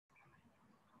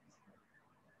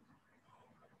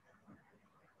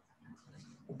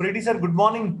Pretty sir, good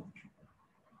morning.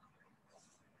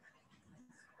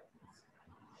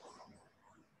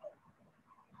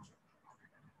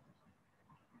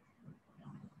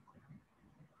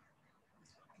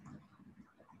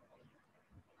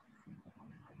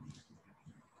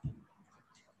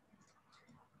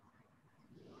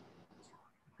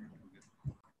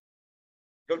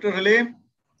 Dr. Halim.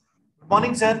 Good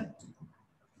morning sir.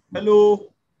 Hello.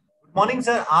 Good morning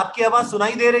sir. आपकी आवाज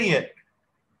सुनाई दे रही है?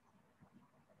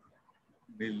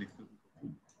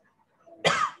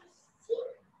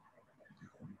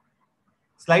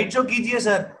 स्लाइड शो कीजिए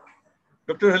sir.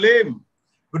 Doctor haleem.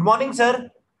 Good morning sir.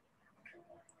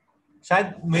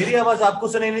 शायद मेरी आवाज आपको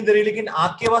सुनाई नहीं दे रही, लेकिन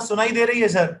आपकी आवाज सुनाई दे रही है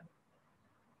sir.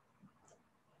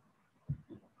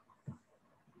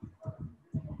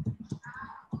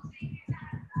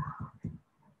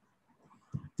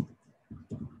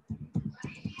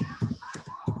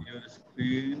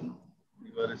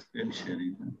 Your screen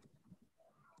sharing.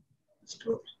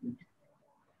 Stop.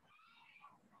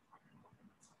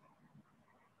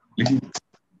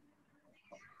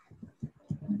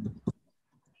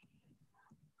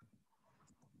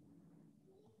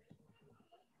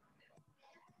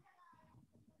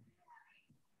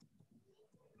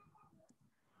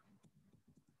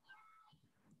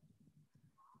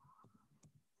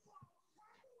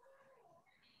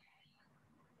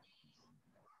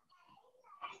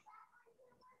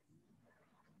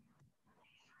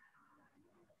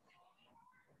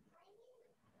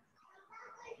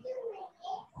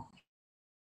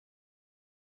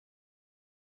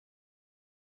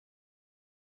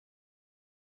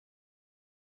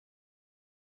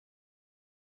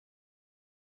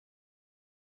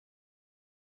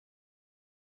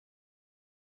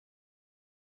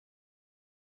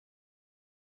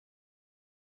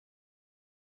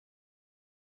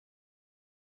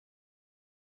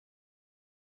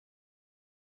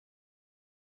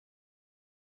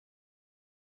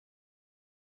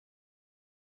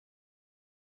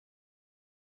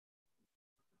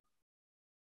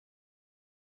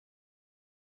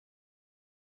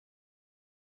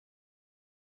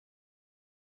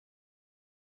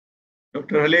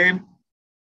 Doctor haleem.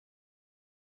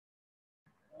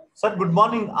 Sir good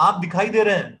morning. आप दिखाई दे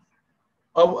रहे हैं?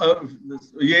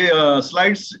 अब ये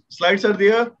स्लाइड्स आर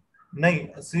देयर?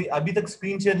 नहीं, अभी तक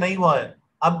स्क्रीन शेयर नहीं हुआ है.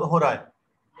 अब हो रहा है.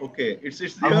 ओके,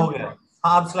 इट्स अब हो गया.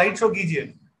 हाँ, आप स्लाइड शो कीजिए.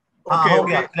 हाँ, हो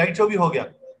गया. स्लाइड शो भी हो गया.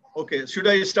 Okay, should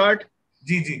I start?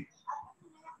 Ji ji.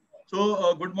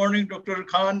 So good morning Dr.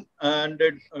 Khan, and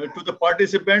to the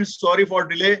participants, sorry for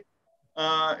delay.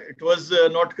 It was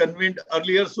not convenient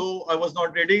earlier, so I was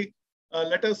not ready.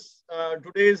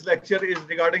 Today's lecture is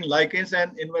regarding lichens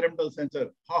and environmental sensor.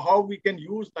 How we can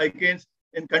use lichens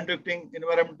in conducting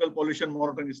environmental pollution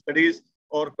monitoring studies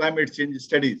or climate change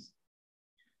studies.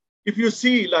 If you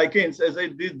see lichens,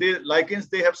 lichens,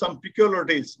 they have some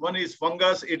peculiarities. One is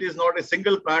fungus. It is not a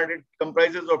single plant. It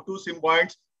comprises of two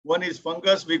symbionts. One is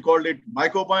fungus, we call it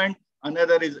mycobind.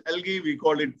 Another is algae, we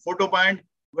call it photobind.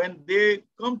 When they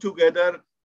come together,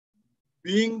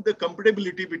 being the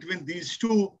compatibility between these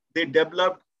two, they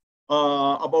developed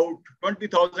about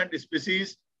 20,000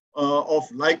 species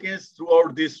of lichens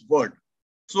throughout this world.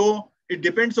 So it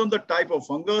depends on the type of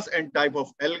fungus and type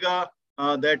of alga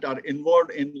that are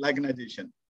involved in lichenization.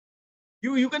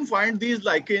 You can find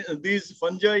these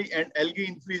fungi and algae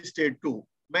in free state too.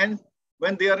 When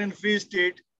they are in free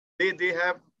state, they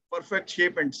have perfect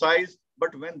shape and size,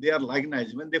 but when they are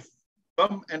lichenized, when they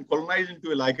come and colonize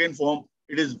into a lichen form,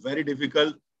 it is very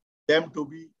difficult them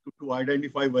to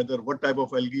identify whether what type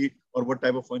of algae or what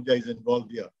type of fungi is involved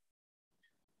here.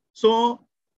 So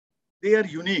they are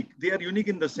unique. They are unique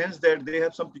in the sense that they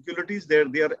have some peculiarities there.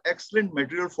 They are excellent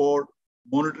material for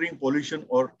monitoring pollution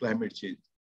or climate change.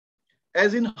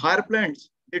 As in higher plants,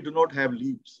 they do not have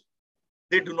leaves.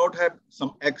 They do not have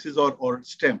some axis or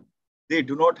stem. They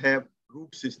do not have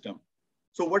root system.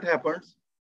 So what happens?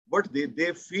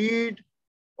 They feed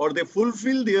or they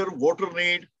fulfill their water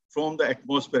need from the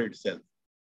atmosphere itself.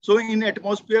 So in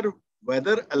atmosphere,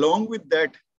 whether along with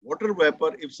that water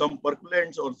vapor, if some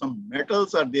percolants or some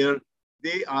metals are there,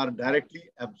 they are directly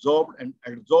absorbed and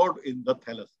adsorbed in the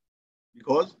thallus,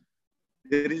 because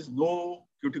there is no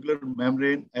cuticular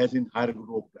membrane as in higher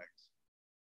growth plants.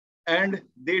 And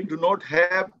they do not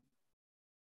have,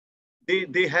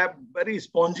 they have very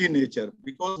spongy nature,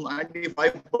 because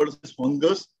 95% is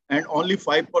fungus and only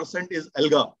 5% is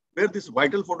alga, where this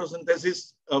vital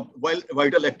photosynthesis,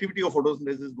 vital activity of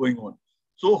photosynthesis is going on.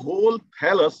 So whole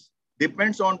thallus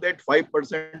depends on that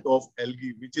 5% of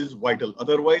algae, which is vital.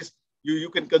 Otherwise, you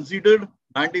can consider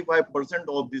 95%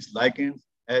 of these lichens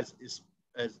as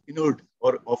inert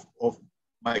or of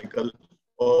Michael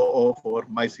or for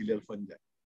mycelial fungi.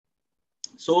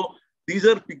 So these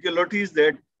are peculiarities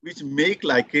that which make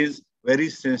lichens very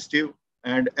sensitive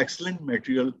and excellent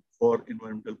material for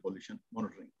environmental pollution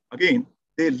monitoring. Again,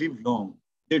 they live long.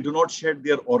 They do not shed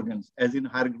their organs. As in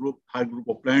higher group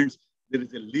of plants, there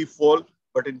is a leaf fall.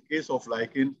 But in case of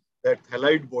lichen, that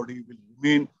thalite body will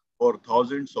remain for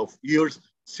thousands of years,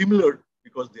 similar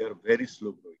because they are very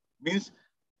slow growing. Means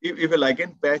if a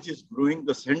lichen patch is growing,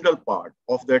 the central part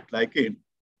of that lichen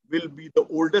will be the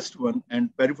oldest one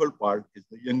and peripheral part is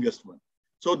the youngest one.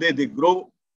 So they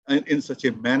grow in such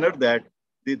a manner that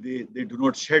they do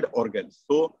not shed organs.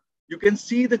 So you can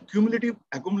see the cumulative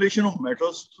accumulation of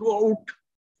metals throughout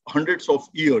hundreds of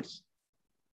years.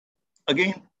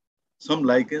 Again, some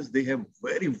lichens, they have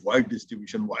very wide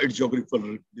distribution, wide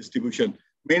geographical distribution.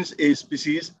 Means a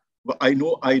species, I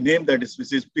named that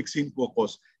species Pyxine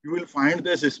pocos. You will find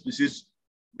this a species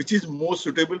which is most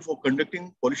suitable for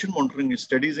conducting pollution monitoring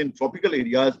studies in tropical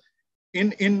areas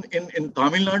in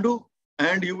Tamil Nadu,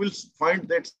 and you will find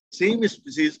that same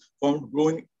species found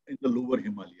growing in the lower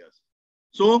Himalayas.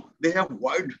 So they have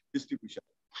wide distribution.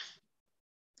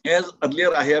 As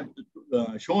earlier I have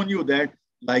shown you that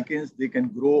lichens, they can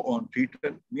grow on tree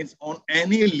trunk, means on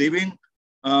any living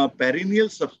perennial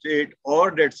substrate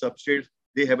or dead substrate,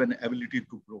 they have an ability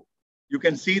to grow. You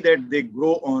can see that they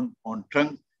grow on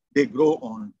trunk, they grow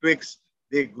on twigs,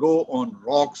 they grow on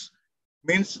rocks.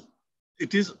 Means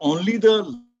it is only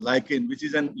the lichen, which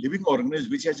is a living organism,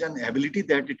 which has an ability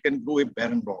that it can grow a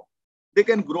barren rock. They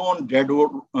can grow on dead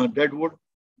wood,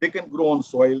 they can grow on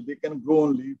soil, they can grow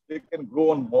on leaves, they can grow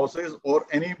on mosses or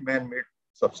any man-made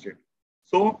substrate.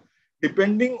 So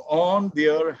depending on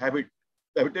their habitat,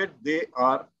 they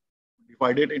are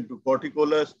divided into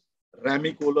corticolous,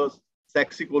 ramicolous,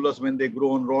 saxicolous when they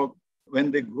grow on rock. When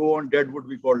they grow on dead wood,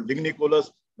 we call lignicolous.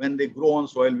 When they grow on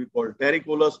soil, we call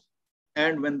terricolous.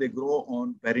 And when they grow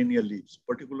on perennial leaves,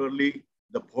 particularly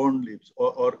the thorn leaves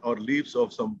or leaves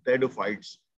of some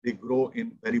pteridophytes, they grow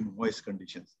in very moist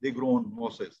conditions. They grow on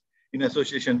mosses, in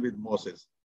association with mosses.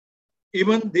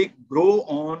 Even they grow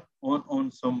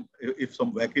on some, if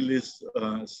some vehicle is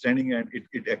standing and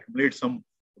it accumulates some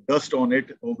dust on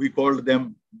it, we call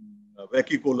them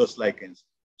vacucolous lichens.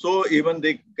 So even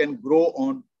they can grow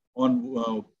on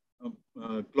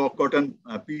cloth cotton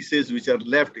pieces which are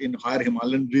left in higher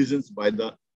Himalayan regions by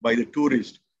the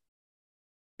tourist.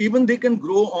 Even they can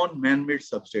grow on man-made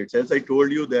substrates. As I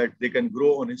told you that they can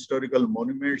grow on historical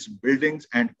monuments, buildings,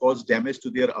 and cause damage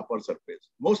to their upper surface.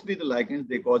 Mostly the lichens,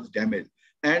 they cause damage.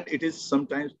 And it is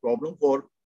sometimes problem for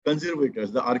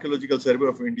conservators. The Archaeological Survey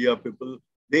of India people,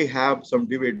 they have some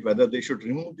debate whether they should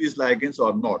remove these lichens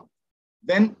or not.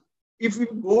 Then if we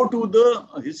go to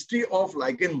the history of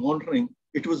lichen monitoring,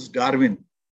 it was Darwin.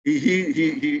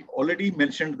 He already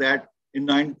mentioned that in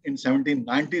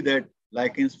 1790 that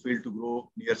lichens fail to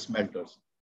grow near smelters.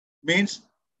 Means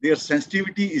their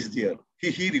sensitivity is there.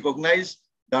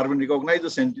 Darwin recognized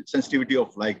the sensitivity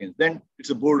of lichens. Then it's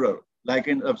a border,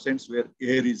 lichen absence where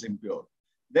air is impure.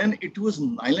 Then it was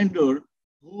Nylander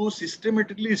who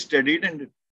systematically studied and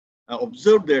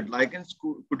observed that lichens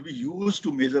could be used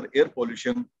to measure air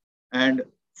pollution. And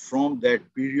from that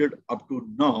period up to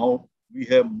now, we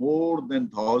have more than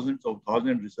thousands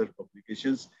research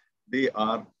publications. They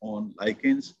are on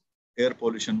lichens, air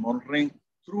pollution monitoring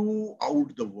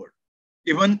throughout the world.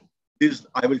 Even this,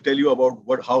 I will tell you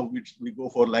about how we go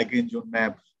for lichen zone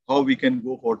map, how we can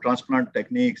go for transplant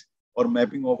techniques or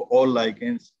mapping of all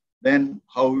lichens, then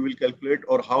how we will calculate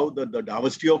or how the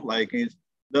diversity of lichens,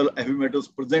 the heavy metals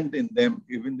present in them,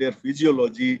 even their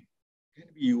physiology can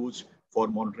be used for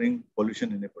monitoring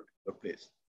pollution in a particular place.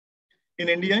 In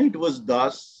India, it was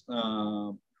Das.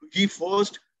 He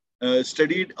first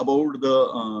studied about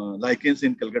the lichens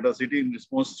in Calcutta city in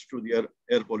response to their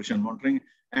air pollution monitoring.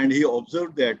 And he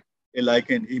observed that a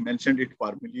lichen, he mentioned it,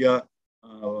 Parmelia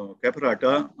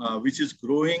caperata, which is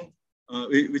growing,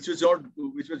 which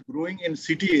was growing in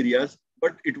city areas,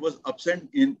 but it was absent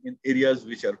in areas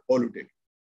which are polluted.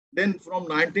 Then from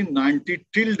 1990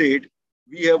 till date,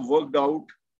 we have worked out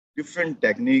different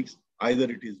techniques,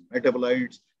 either it is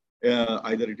metabolites,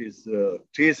 either it is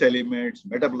trace elements,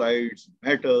 metabolites,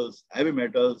 metals, heavy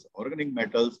metals, organic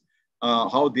metals,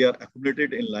 how they are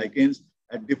accumulated in lichens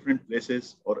at different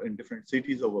places or in different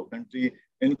cities of our country,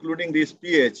 including this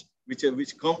pH,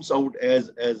 which comes out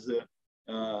as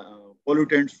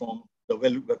pollutants from the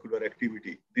vascular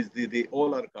activity. They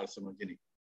all are carcinogenic.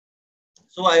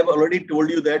 So I have already told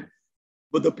you that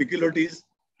with the peculiarities,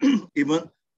 even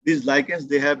these lichens,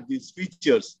 they have these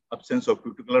features: absence of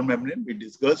cuticular membrane, we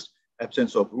discussed,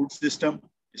 absence of root system,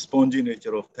 spongy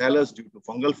nature of thallus due to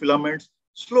fungal filaments,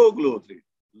 slow growth rate.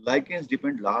 lichens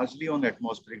depend largely on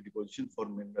atmospheric deposition for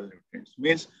mineral nutrients.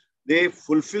 Means they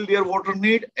fulfill their water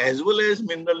need as well as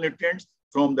mineral nutrients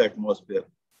from the atmosphere.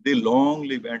 They long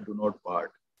live and do not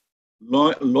part.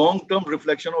 Long-term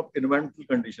reflection of environmental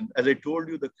conditions. As I told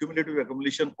you, the cumulative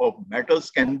accumulation of metals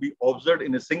can be observed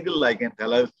in a single lichen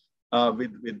thallus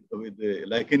with the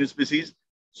lichen species.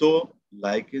 So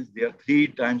lichens, they are 3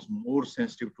 times more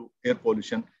sensitive to air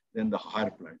pollution than the higher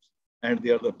plants. And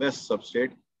they are the best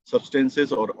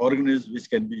substances or organisms which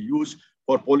can be used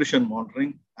for pollution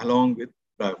monitoring along with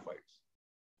bryophytes.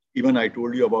 Even I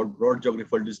told you about broad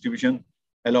geographical distribution,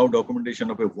 allow documentation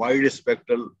of a wide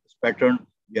spectral pattern.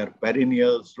 They are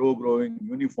perennial, slow-growing,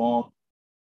 uniform.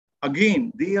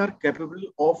 Again, they are capable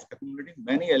of accumulating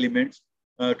many elements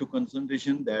to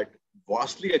concentration that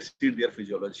vastly exceed their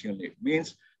physiological need.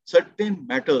 Means certain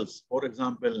metals, for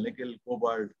example, nickel,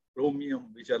 cobalt,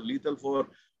 chromium, which are lethal for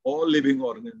all living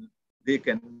organisms, they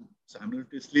can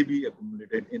simultaneously be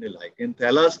accumulated in a lichen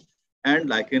thallus, and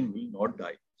lichen will not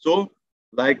die. So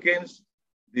lichens,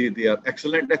 they are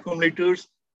excellent accumulators.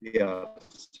 They are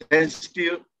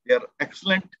sensitive. They are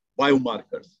excellent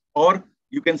biomarkers. Or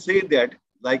you can say that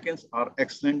lichens are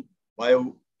excellent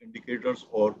bioindicators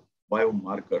or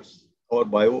biomarkers or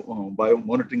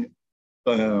biomonitoring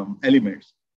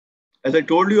elements. As I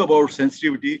told you about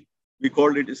sensitivity, we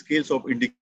called it scales of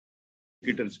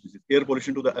indicator species. Air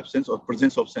pollution to the absence or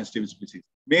presence of sensitive species.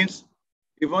 Means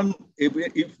even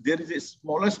if there is a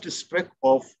smallest speck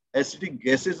of acidic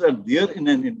gases are there in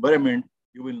an environment,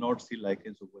 you will not see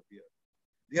lichens over there.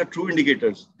 They are true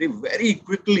indicators. They very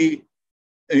quickly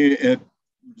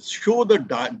show the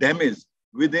damage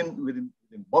within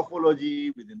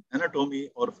morphology, within anatomy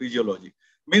or physiology.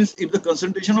 Means if the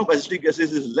concentration of acidic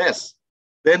gases is less,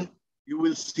 then you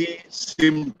will see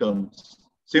symptoms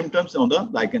on the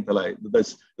lichen thalli.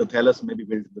 The thallus may be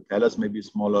built, the thallus may be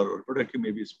smaller, or protective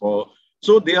may be small.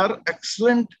 So they are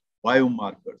excellent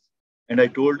biomarkers. And I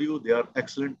told you they are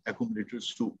excellent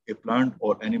accumulators to a plant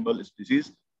or animal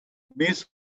species. Means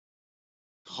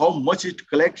how much it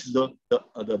collects the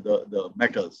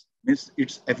metals, means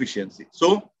its efficiency.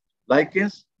 So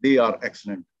lichens, they are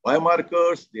excellent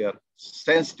biomarkers, they are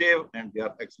sensitive, and they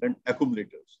are excellent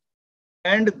accumulators.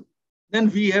 And then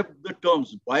we have the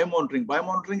terms biomonitoring.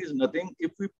 Biomonitoring is nothing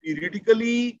if we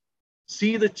periodically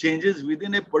see the changes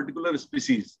within a particular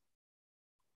species.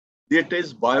 That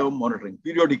is biomonitoring,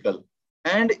 periodical.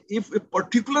 And if a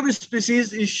particular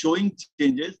species is showing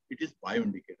changes, it is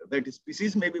bioindicator. That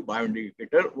species may be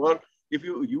bioindicator, or if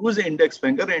you use an index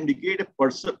finger and indicate a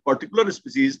particular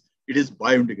species, it is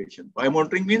bioindication.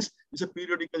 Biomonitoring means it's a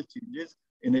periodical changes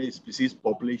in a species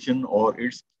population or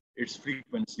its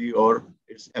frequency or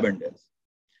its abundance.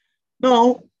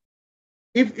 Now,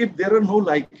 if there are no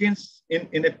lichens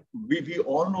we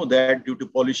all know that due to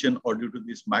pollution or due to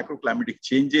these microclimatic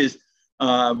changes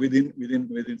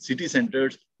within city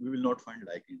centers, we will not find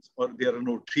lichens, or there are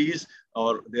no trees,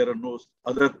 or there are no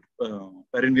other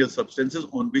perennial substances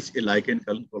on which a lichen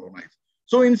can colonize.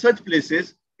 So in such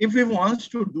places, if we want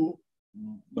to do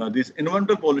this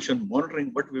environmental pollution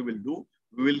monitoring, what we will do,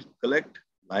 we will collect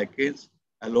lichens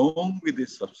along with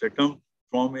this substratum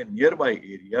from a nearby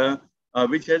area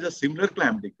which has a similar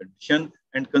climatic condition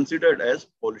and considered as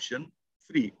pollution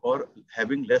free or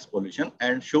having less pollution,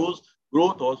 and shows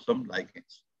growth of some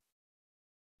lichens.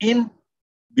 In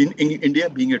India,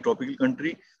 being a tropical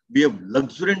country, we have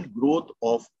luxuriant growth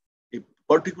of a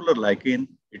particular lichen.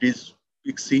 It is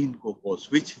pyxine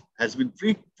cocos, which has been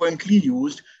frequently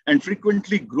used and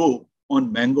frequently grow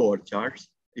on mango orchards.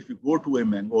 If you go to a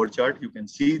mango orchard, you can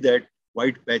see that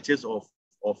white patches of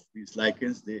these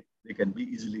lichens, they can be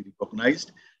easily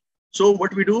recognized. So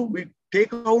what we do, we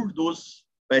take out those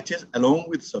patches along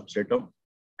with substratum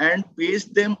and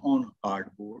paste them on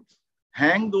cardboards,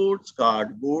 hang those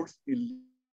cardboards in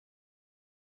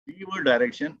leeward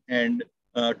direction and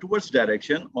towards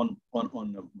direction on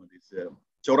these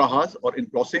chaurahas or in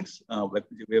crossings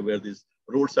where these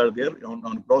roads are there,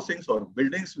 on crossings or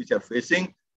buildings which are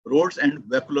facing roads and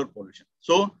vehicular pollution.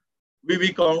 So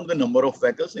we count the number of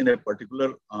vehicles in a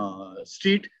particular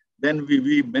street. Then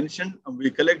we mention,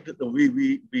 we collect,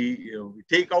 we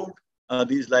take out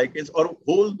these lichens or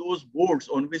hold those boards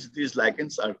on which these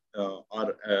lichens are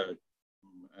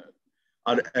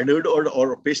added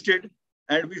or pasted,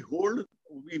 and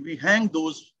we hang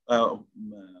those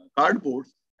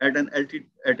cardboards at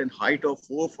a height of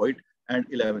 4 feet and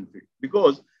 11 feet,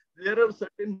 because there are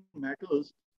certain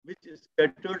metals which is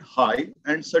scattered high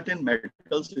and certain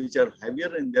metals which are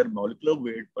heavier in their molecular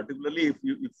weight, particularly if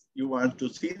you want to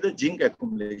see the zinc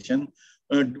accumulation,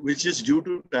 which is due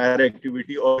to tire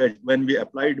activity or when we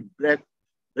applied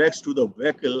brakes to the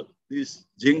vehicle, this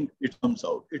zinc, it comes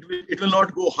out. It will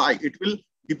not go high. It will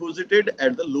deposited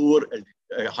at the lower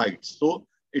heights. So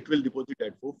it will deposit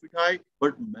at 4 feet high,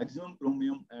 but maximum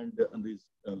chromium and these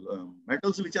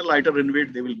metals which are lighter in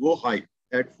weight, they will go high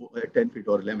at 10 feet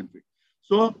or 11 feet.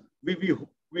 So we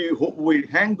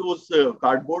hang those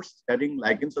cardboards carrying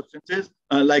lichen substances,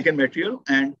 lichen material,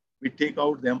 and we take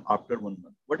out them after 1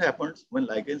 month. What happens when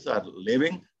lichens are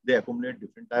living? They accumulate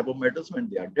different type of metals. When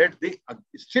they are dead, they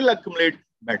still accumulate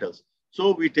metals.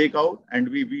 So we take out and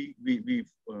we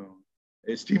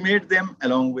estimate them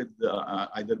along with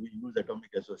either we use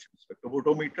atomic association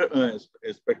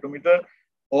spectrometer,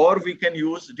 or we can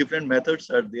use different methods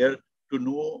are there to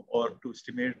know or to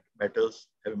estimate metals,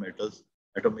 heavy metals.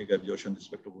 Atomic absorption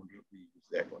spectrometer, we use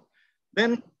that one.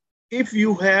 Then if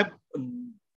you have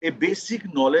a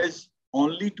basic knowledge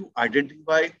only to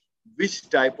identify which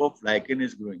type of lichen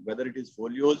is growing, whether it is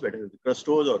foliose, whether it is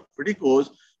crustose or fruticose,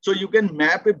 so you can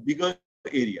map a bigger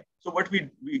area. So what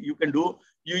you can do,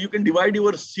 you can divide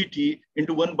your city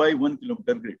into 1 by 1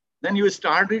 kilometer grid. Then you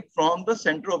start it from the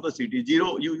center of the city,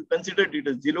 zero. You consider it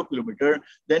as 0 kilometer.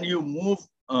 Then you move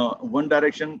one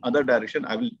direction, other direction.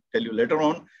 I will tell you later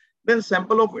on. Then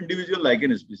sample of individual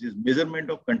lichen species, measurement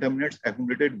of contaminants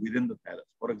accumulated within the thallus.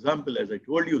 For example, as I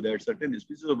told you that certain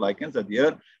species of lichens are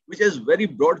there, which has very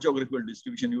broad geographical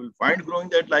distribution. You will find growing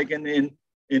that lichen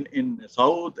in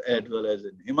south as well as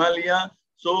in Himalaya.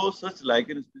 So such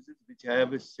lichen species which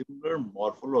have a similar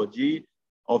morphology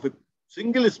of a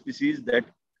single species, that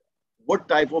what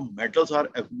type of metals are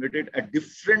accumulated at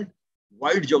different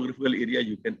wide geographical area,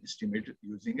 you can estimate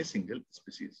using a single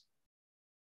species.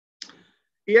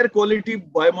 Air quality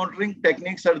biomonitoring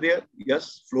techniques are there.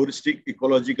 Yes, floristic,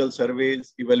 ecological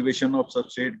surveys, evaluation of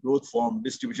substrate, growth form,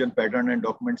 distribution pattern, and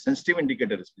document sensitive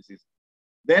indicator species.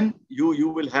 Then you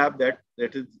will have that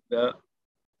is the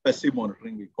passive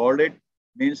monitoring, we called it.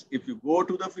 Means if you go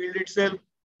to the field itself,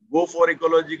 go for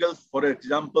ecological. For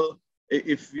example,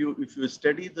 if you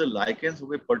study the lichens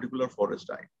of a particular forest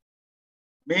type,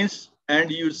 means,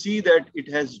 and you see that it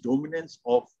has dominance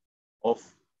of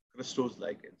crustose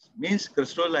lichens, means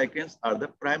crustose lichens are the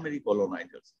primary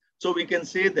colonizers. So we can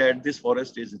say that this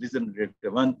forest is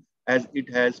regenerative one, as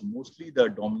it has mostly the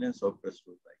dominance of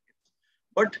crustose lichens.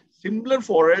 But similar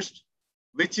forest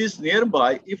which is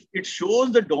nearby, if it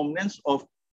shows the dominance of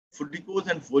fruticose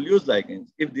and foliose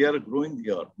lichens, if they are growing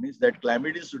there, means that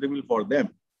climate is suitable for them.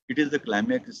 It is the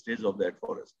climax stage of that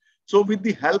forest. So with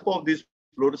the help of these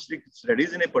floristic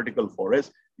studies in a particular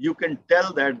forest, you can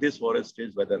tell that this forest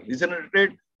is whether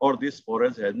regenerated or this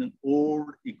forest has an old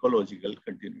ecological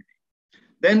continuity.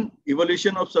 Then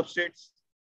evolution of substrates.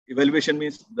 Evaluation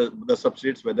means the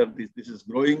substrates, whether this is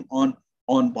growing on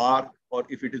bark, or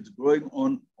if it is growing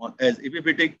on as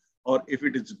epiphytic, or if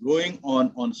it is growing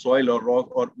on soil or rock,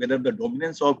 or whether the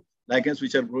dominance of lichens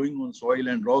which are growing on soil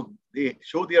and rock, they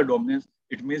show their dominance.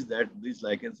 It means that these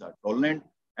lichens are tolerant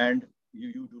and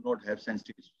you do not have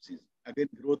sensitive species. Again,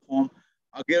 growth form.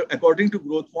 Again, according to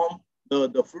growth form,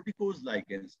 the fruticose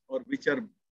lichens, or which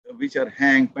are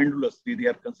hang pendulously, they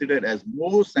are considered as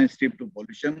more sensitive to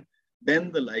pollution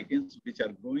than the lichens which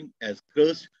are growing as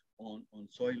crust on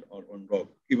soil or on rock,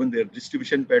 even their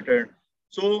distribution pattern.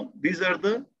 So these are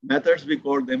the methods, we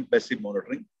call them passive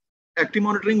monitoring. Active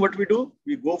monitoring, what we do?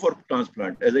 We go for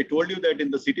transplant. As I told you that in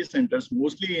the city centers,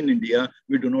 mostly in India,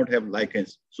 we do not have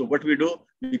lichens. So what we do?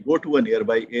 We go to a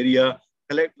nearby area,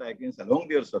 collect lichens along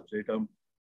their substratum,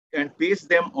 and paste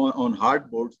them on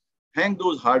hardboards, hang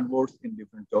those hardboards in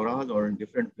different chauras or in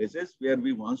different places where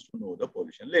we want to know the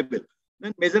pollution level.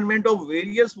 Then measurement of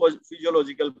various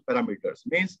physiological parameters,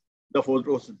 means the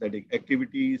photosynthetic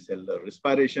activity, cellular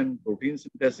respiration, protein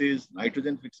synthesis,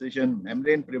 nitrogen fixation,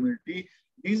 membrane permeability.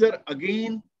 These are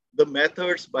again the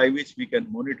methods by which we can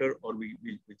monitor, or we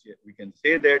can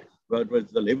say that what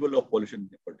was the level of pollution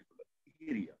in a particular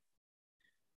area.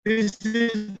 This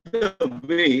is the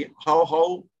way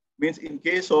how means in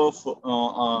case of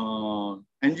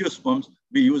angiosperms,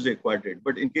 we use a quadrate.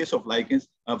 But in case of lichens,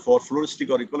 for floristic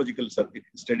or ecological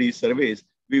studies, surveys,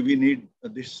 we need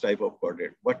this type of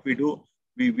quadrate. What we do,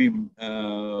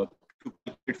 to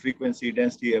calculate frequency,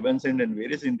 density, Evanston, and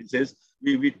various indices,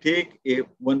 we take a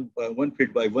 1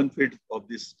 feet by 1 feet of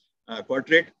this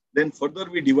quadrate. Then further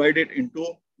we divide it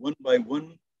into 1 by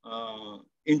 1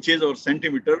 inches or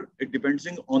centimeter. It depends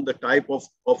on the type of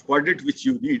quadrate which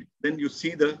you need. Then you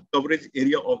see the coverage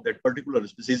area of that particular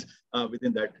species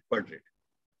within that quadrate.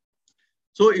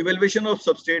 So evaluation of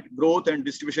substrate growth and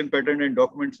distribution pattern and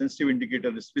document sensitive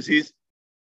indicator species.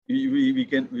 We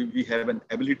have an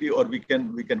ability, or we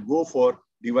can go for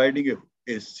dividing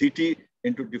a city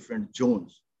into different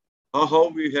zones. How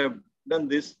we have done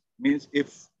this? means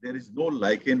if there is no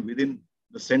lichen within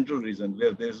the central region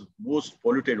where there's most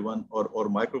polluted one or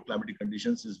microclimatic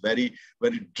conditions is very,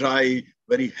 very dry,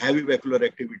 very heavy vascular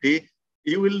activity,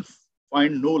 you will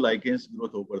find no lichens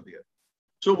growth over there.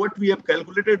 So what we have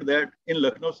calculated that in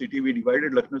Lucknow city, we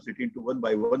divided Lucknow city into 1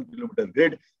 by 1 kilometer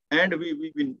grid, and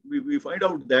we find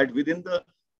out that within the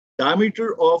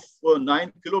diameter of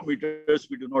 9 kilometers,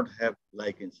 we do not have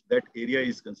lichens. That area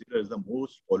is considered as the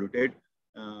most polluted,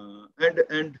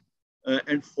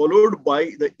 and followed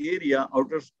by the area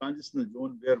outer transitional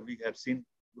zone where we have seen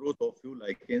growth of few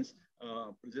lichens,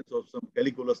 presence of some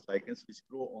calicolous lichens which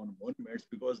grow on monuments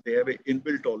because they have an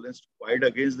inbuilt tolerance to fight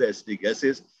against the acidic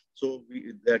gases. So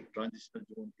that transitional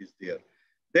zone is there.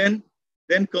 Then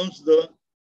comes the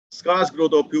scarce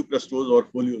growth of few crustose or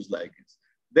foliose lichens.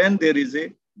 Then there is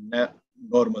a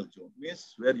normal zone,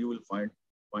 means where you will find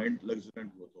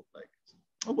luxuriant growth of lichens.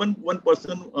 One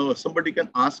person, somebody can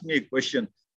ask me a question.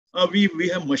 We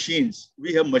have machines.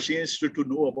 We have machines to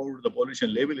know about the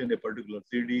pollution level in a particular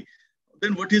city.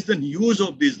 Then what is the use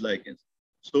of these lichens?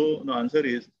 So the answer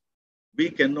is we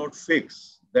cannot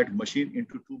fix that machine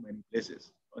into too many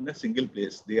places. On a single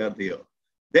place, they are there.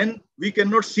 Then we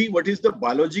cannot see what is the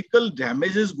biological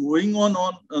damages going on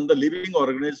the living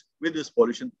organisms with this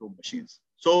pollution through machines.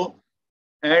 So,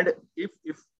 and if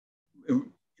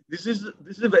this is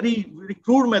a very, very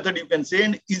crude method, you can say,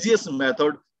 an easiest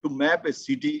method to map a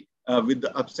city with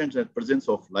the absence and presence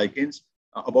of lichens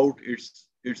about its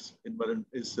environment,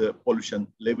 its pollution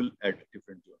level at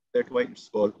different zones. That's why it's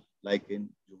called lichen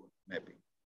zone mapping.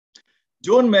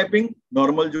 Zone mapping,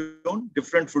 normal zone,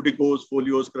 different fruticose,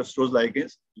 foliose, crustose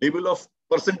lichens. Level of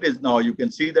percentage, now you can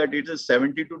see that it is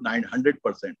 70 to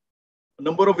 900%.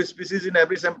 Number of species in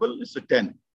every sample is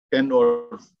 10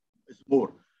 or is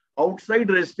more. Outside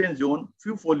resistance zone,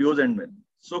 few folios and many.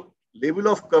 So level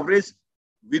of coverage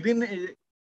within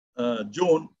a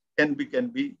zone can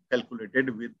be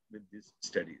calculated with these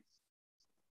studies.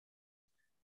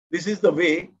 This is the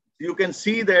way. You can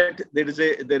see that there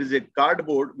is a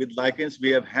cardboard with lichens.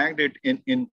 We have hanged it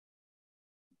in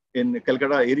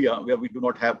Calcutta area where we do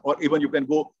not have, or even you can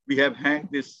go. We have hanged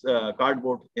this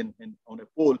cardboard on a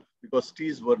pole because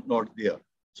trees were not there.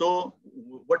 So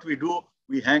what we do,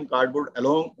 we hang cardboard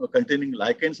along containing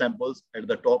lichen samples at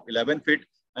the top 11 feet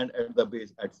and at the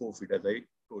base at 4 feet, as I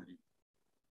told you.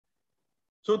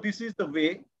 So this is the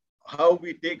way how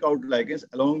we take out lichens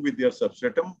along with their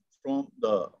substratum from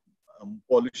the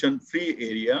pollution-free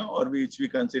area, or which we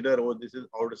consider, oh, this is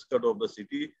outskirt of the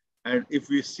city. And if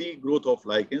we see growth of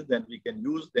lichens, then we can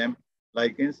use them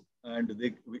lichens, and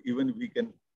we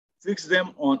can fix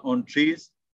them on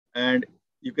trees. And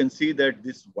you can see that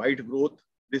this white growth,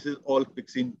 this is all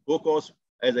pyxine cocos.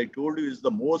 As I told you, is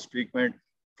the most frequent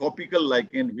tropical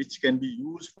lichen which can be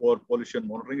used for pollution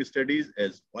monitoring studies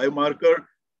as biomarker,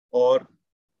 or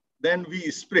then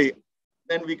we spray.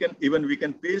 Then we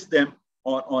can paste them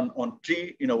on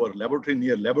tree in our laboratory,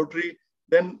 near laboratory.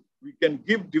 Then we can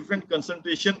give different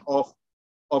concentration of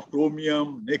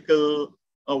chromium, nickel,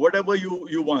 whatever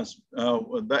you want,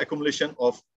 the accumulation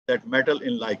of that metal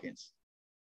in lichens.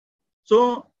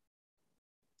 So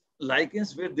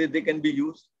lichens, where they can be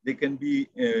used, they can be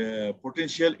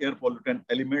potential air pollutant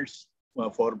elements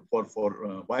for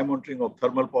biomonitoring of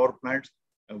thermal power plants.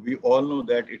 We all know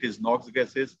that it is NOx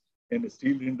gases in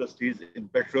steel industries, in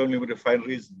petroleum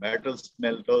refineries, metal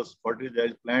smelters,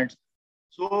 fertilizer plants.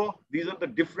 So these are the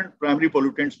different primary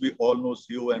pollutants. We all know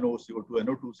CO, NO, CO2,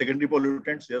 NO2. Secondary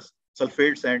pollutants, yes,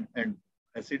 sulfates and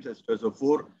acids,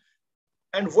 H2SO4.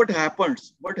 And what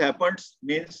happens? What happens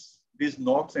means these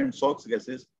NOx and SOx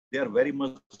gases, they are very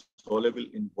much soluble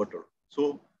in water.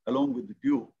 So along with the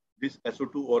dew, this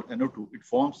SO2 or NO2, it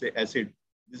forms an acid.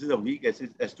 This is a weak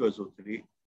acid, H2SO3,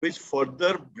 which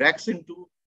further breaks into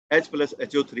H plus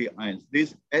HO3 ions.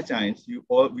 These H ions, we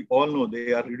all know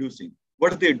they are reducing.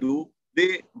 What they do,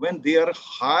 when they are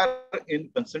higher in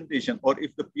concentration, or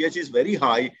if the pH is very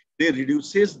high, they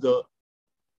reduces the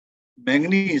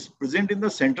manganese present in the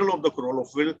center of the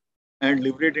chlorophyll and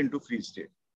liberate into free state.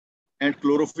 And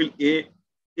chlorophyll A,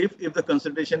 if the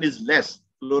concentration is less,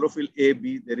 chlorophyll A,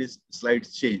 B, there is slight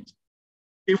change.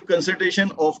 If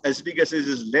concentration of acidic acid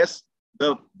is less,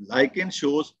 the lichen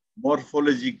shows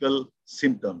morphological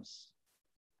symptoms.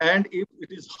 And if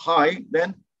it is high,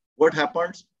 then what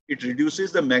happens? It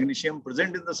reduces the magnesium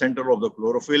present in the center of the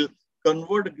chlorophyll,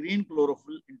 convert green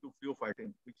chlorophyll into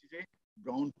pheophytin, which is a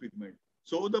brown pigment.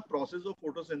 So the process of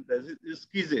photosynthesis is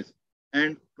ceases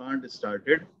and plant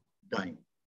started dying.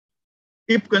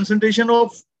 If concentration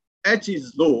of H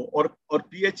is low or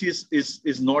pH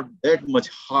is not that much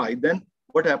high, then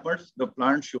what happens? The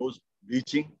plant shows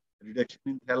bleaching, reduction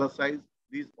in thallocytes,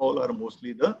 These all are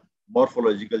mostly the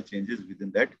morphological changes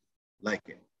within that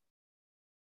lichen.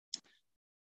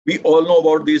 We all know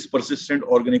about these persistent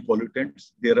organic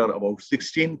pollutants. There are about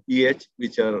 16 pH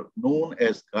which are known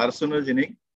as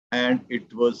carcinogenic, and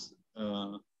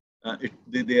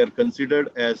they are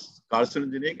considered as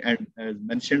carcinogenic, and as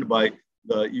mentioned by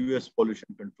the US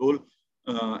pollution control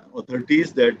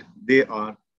authorities, that they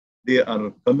are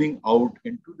coming out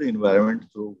into the environment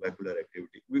through vascular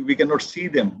activity. We cannot see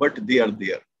them, but they are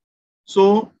there.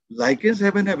 So lichens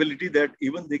have an ability that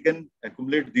even they can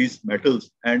accumulate these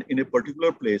metals, and in a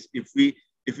particular place, if we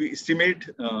estimate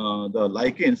the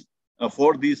lichens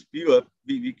for these pure,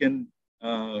 we can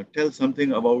tell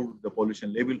something about the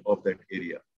pollution level of that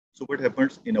area. So what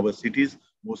happens in our cities?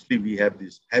 Mostly we have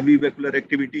this heavy vascular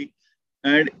activity,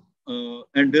 and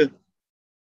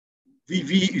we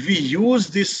use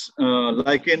this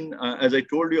lichen, as I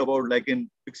told you about lichen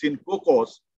Pyxin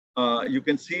cocos. You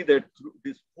can see that through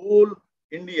this whole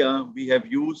India, we have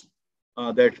used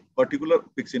that particular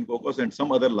Pyxin cocos and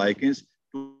some other lichens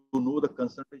to know the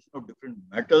concentration of different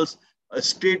metals,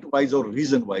 state-wise or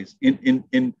region-wise. In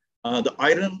the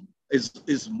iron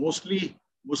is mostly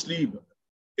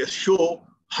show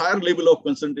higher level of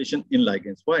concentration in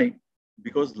lichens. Why?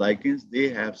 Because lichens, they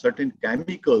have certain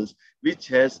chemicals which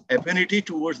has affinity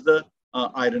towards the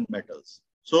iron metals.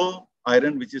 So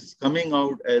iron, which is coming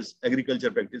out as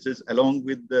agriculture practices, along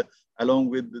with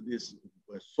this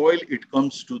soil, it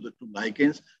comes to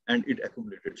lichens and it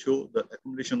accumulated. So the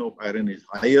accumulation of iron is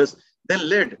highest than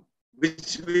lead,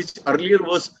 which earlier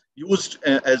was used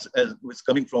as was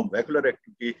coming from vascular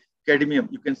activity. Cadmium,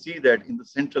 you can see that in the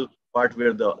central part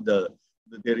where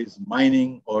there is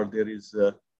mining, or there is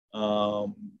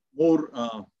more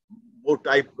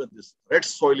type of this red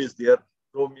soil is there.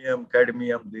 Chromium,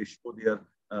 cadmium, they show their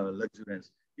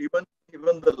luxuriance. Even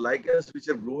the lichens which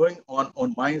are growing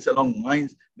on mines, along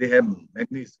mines, they have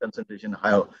manganese concentration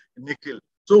higher, nickel.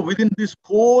 So within this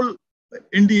whole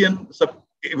Indian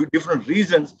different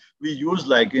regions, we use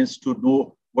lichens to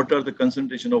know what are the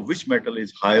concentration of which metal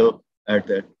is higher at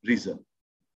that region.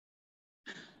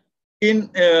 In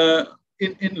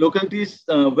localities,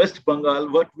 West Bengal,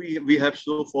 what we have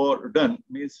so far done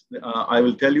means, I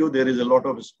will tell you, there is a lot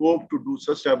of scope to do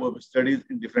such type of studies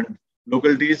in different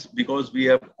localities, because we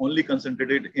have only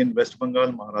concentrated in West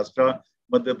Bengal, Maharashtra,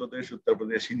 Madhya Pradesh, Uttar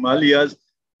Pradesh, Himalayas,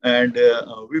 and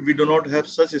we do not have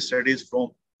such studies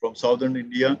from southern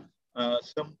India.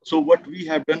 So what we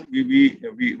have done, we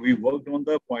worked on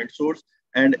the point source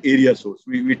and area source.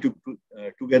 We took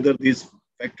together these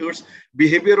factors,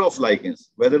 behavior of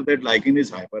lichens, whether that lichen is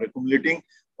hyperaccumulating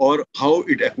or how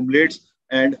it accumulates,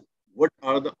 and what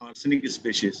are the arsenic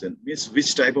species, and means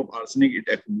which type of arsenic it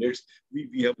accumulates.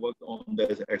 We have worked on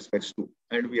those aspects too,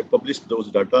 and we have published those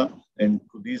data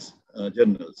into these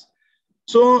journals.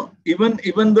 So even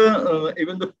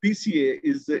the PCA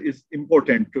is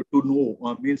important to know.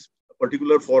 Means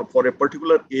particular for a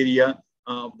particular area,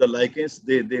 the lichens,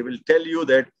 they will tell you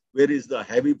that where is the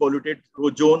heavy polluted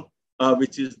zone,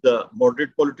 which is the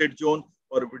moderate polluted zone,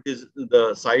 or if it is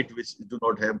the site which do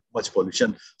not have much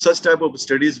pollution. Such type of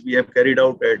studies we have carried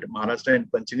out at Maharashtra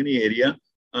and Panchgani area.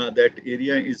 That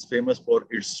area is famous for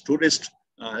its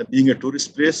being a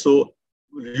tourist place. So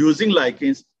using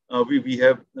lichens, we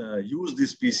have used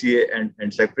this PCA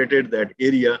and separated that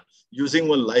area using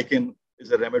one lichen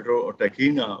is a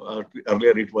Rhamatotrachina.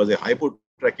 Earlier it was a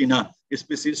Hypotrachina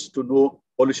species, to know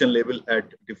pollution level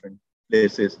at different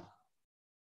places.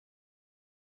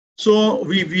 So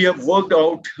we have worked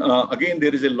out, again,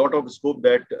 there is a lot of scope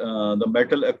that the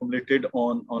metal accumulated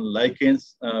on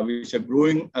lichens, which are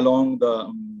growing along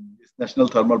the national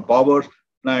thermal power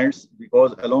plants,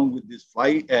 because along with this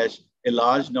fly ash, a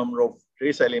large number of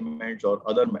trace elements or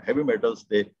other heavy metals,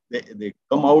 they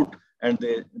come out and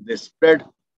they spread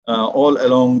all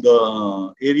along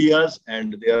the areas,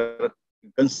 and they are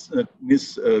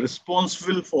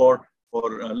responsible for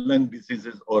lung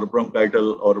diseases or bronchitis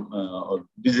or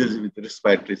diseases with the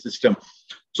respiratory system.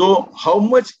 So how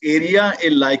much area a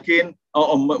lichen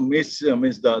means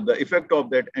the effect of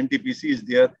that NTPC is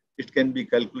there, it can be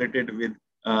calculated with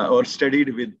or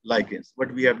studied with lichens.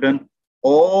 What we have done,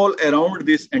 all around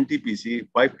this NTPC,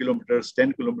 5 kilometers,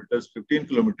 10 kilometers, 15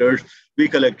 kilometers, we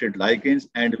collected lichens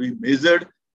and we measured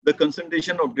the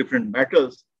concentration of different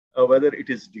metals, whether it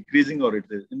is decreasing or it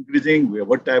is increasing,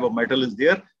 what type of metal is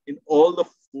there in all the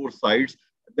 4 sites.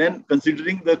 Then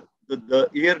considering the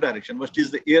air direction, what is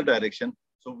the air direction?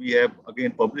 So we have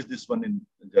again published this one in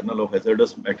the Journal of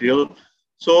Hazardous Material.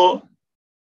 So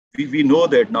we know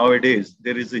that nowadays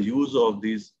there is a use of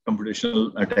these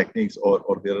computational techniques,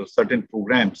 or there are certain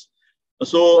programs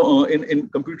So in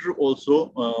computer also,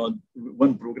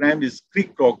 one program is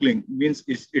creek crawling, means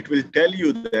it will tell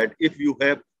you that if you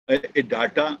have a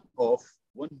data of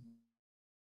one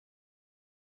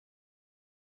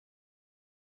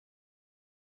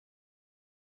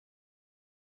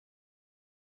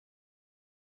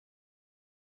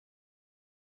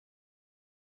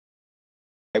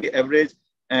average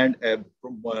and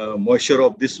moisture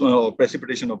of this one or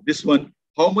precipitation of this one,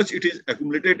 how much it is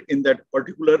accumulated in that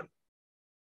particular,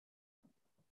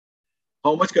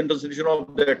 how much concentration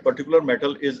of that particular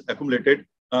metal is accumulated,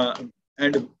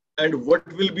 and and what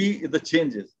will be the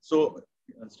changes. So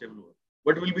unstable.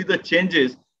 What will be the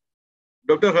changes?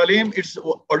 Dr. Halim, it's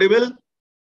audible?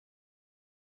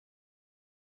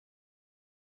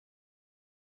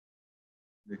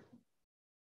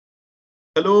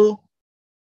 Hello?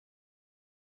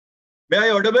 May I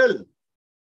audible?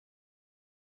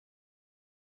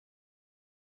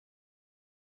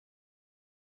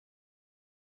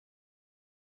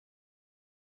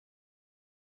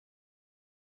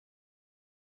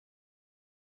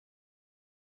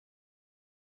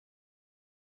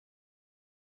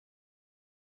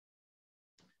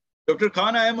 Dr.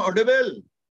 Khan, I am audible.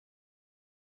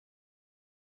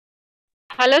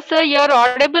 Hello, sir. You're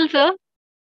audible, sir.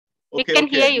 We Okay, can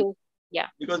okay. hear you. Yeah.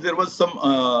 Because there was some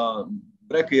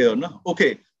break here. No?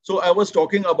 Okay. So I was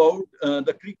talking about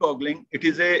the precogling. It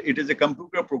is a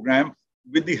computer program.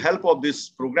 With the help of this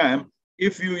program,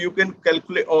 if you can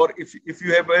calculate, or if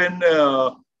you have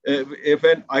if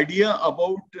an idea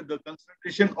about the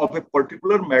concentration of a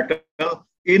particular metal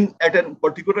in at a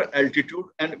particular altitude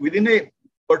and within a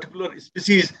particular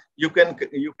species, you can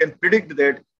predict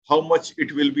that how much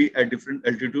it will be at different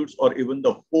altitudes or even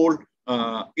the whole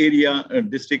area,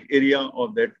 district area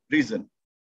of that region.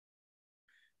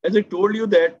 As I told you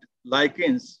that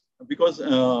lichens, because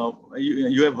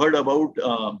you have heard about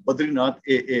Badrinath,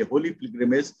 a holy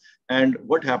pilgrimage, and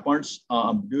what happens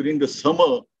during the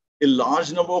summer, a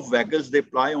large number of vehicles they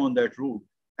ply on that route.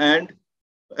 And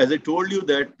as I told you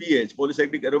that pH,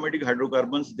 polycyclic aromatic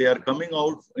hydrocarbons, they are coming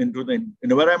out into the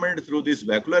environment through this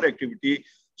vehicular activity.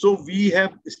 So we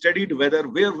have studied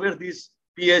where these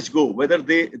pH go, whether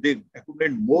they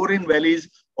accumulate more in valleys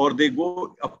or they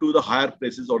go up to the higher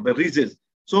places or the ridges.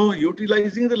 So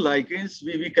utilizing the lichens,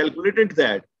 we calculated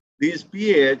that these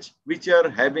pH, which are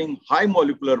having high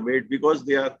molecular weight because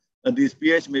they are these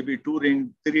pH may be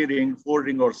 2-ring, 3-ring,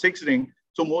 4-ring, or 6-ring.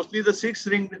 So mostly the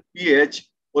 6-ring pH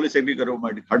polycyclic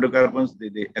aromatic hydrocarbons,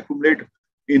 they accumulate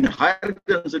in higher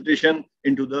concentration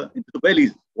into the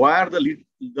valleys, while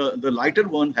the lighter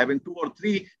one having 2 or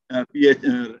 3 pH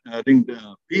ringed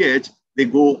pH, they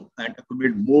go and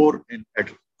accumulate more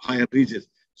at higher regions.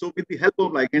 So with the help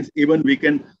of lichens, even we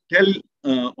can tell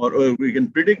or we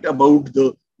can predict about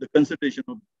the concentration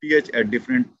of pH at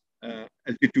different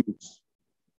altitudes.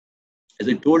 As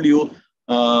I told you,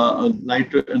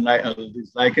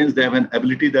 these lichens, they have an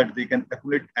ability that they can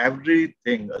accumulate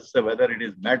everything, so whether it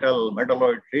is metal,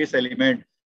 metalloid, trace element,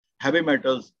 heavy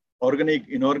metals, organic,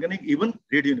 inorganic, even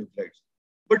radionuclides.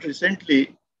 But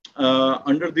recently,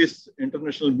 under this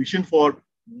International Mission for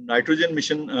Nitrogen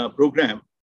Mission program,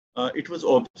 it was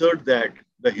observed that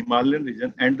the Himalayan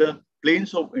region and the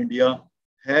plains of India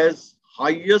has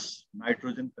highest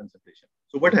nitrogen concentration.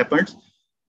 So what happens?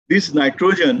 This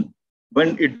nitrogen,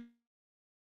 when it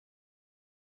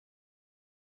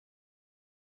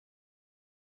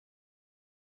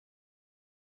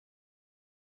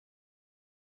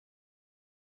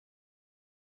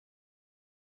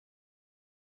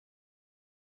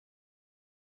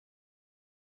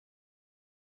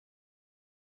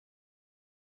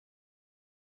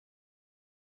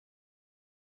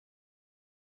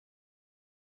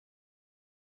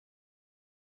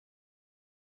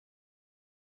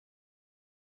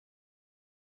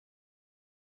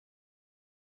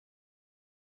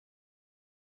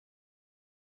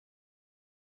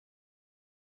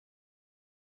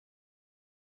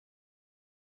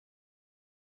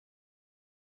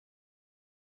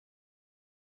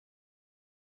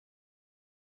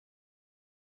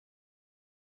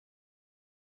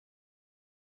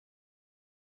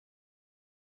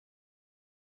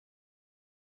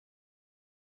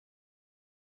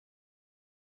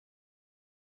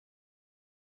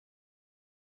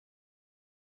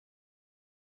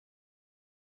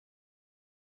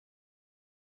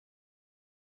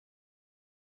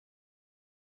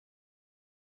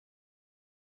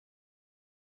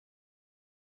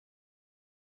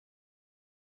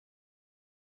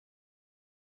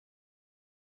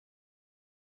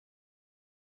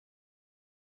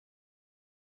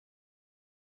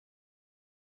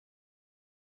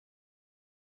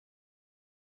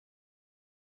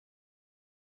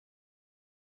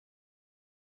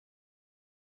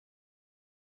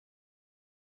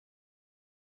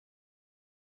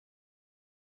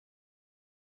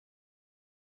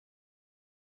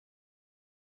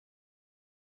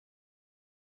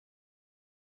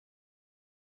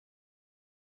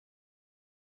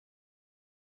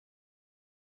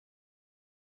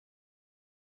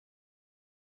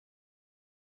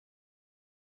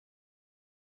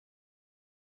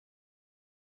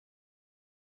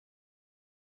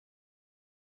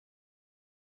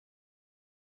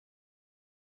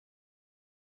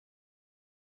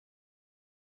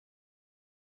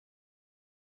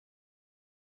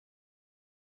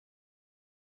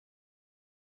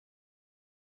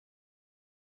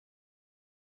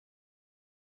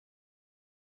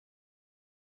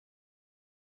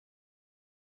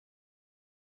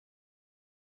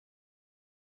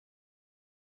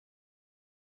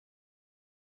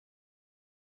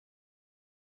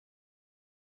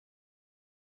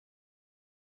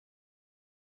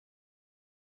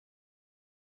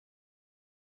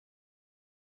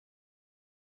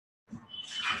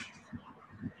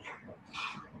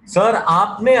sir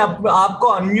आपने आपको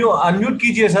unmute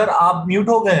कीजिए sir, आप mute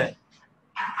हो गए हैं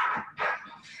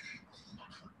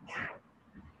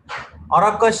और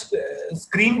आपका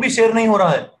screen भी शेयर नहीं हो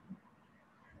रहा है।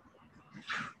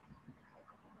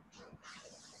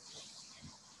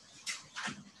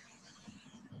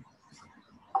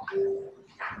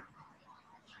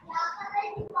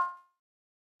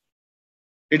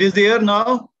 It is there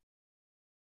now?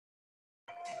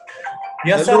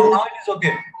 Yes, Hello? sir. Now it is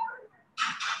okay.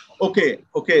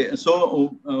 Okay.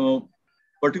 So,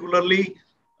 particularly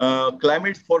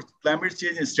climate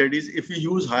change studies, if we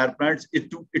use higher plants, it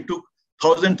took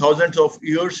thousands of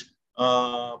years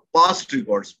past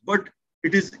records, but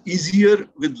it is easier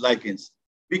with lichens.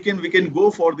 We can go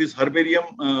for this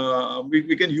herbarium.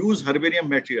 We can use herbarium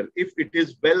material if it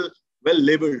is well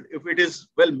labeled, if it is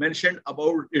well mentioned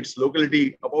about its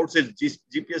locality, about its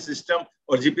GPS system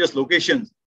or GPS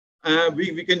locations.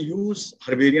 We can use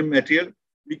herbarium material.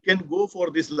 We can go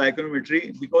for this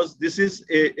lichenometry because this is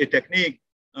a technique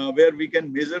where we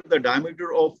can measure the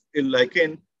diameter of a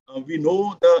lichen. We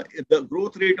know the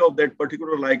growth rate of that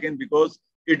particular lichen because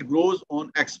it grows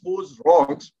on exposed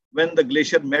rocks. When the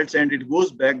glacier melts and it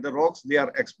goes back, the rocks, they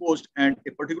are exposed, and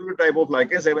a particular type of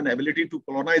lichens have an ability to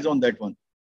colonize on that one.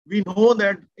 We know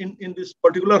that in this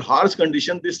particular harsh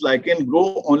condition, this lichen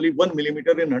grow only 1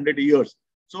 millimeter in 100 years.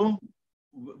 So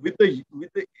with the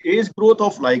age growth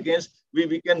of lichens,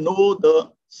 we can know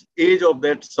the age of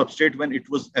that substrate when it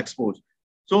was exposed.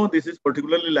 So this is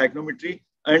particularly lichenometry,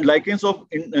 and lichens of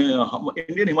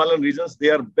Indian Himalayan regions, they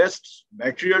are best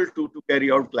material to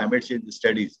carry out climate change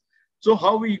studies. So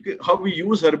how we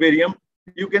use herbarium,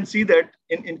 you can see that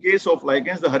in case of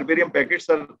lichens, the herbarium packets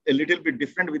are a little bit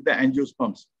different with the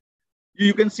angiosperms.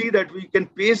 You can see that we can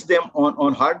paste them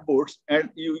on hardboards, and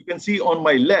you can see on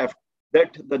my left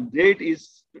that the date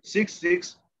is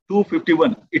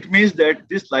 6/6/251. It means that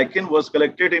this lichen was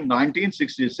collected in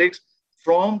 1966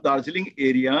 from Darjeeling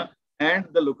area, and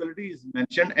the locality is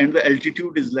mentioned and the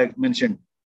altitude is mentioned.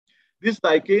 This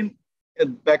lichen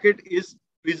packet is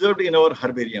preserved in our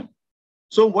herbarium.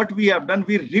 So what we have done,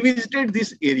 we revisited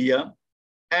this area,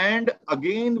 and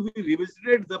again we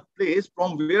revisited the place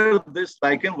from where this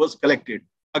lichen was collected.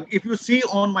 If you see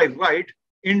on my right,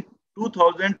 in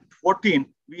 2014,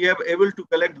 we have able to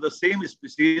collect the same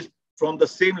species from the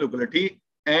same locality,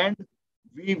 and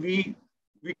we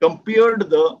compared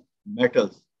the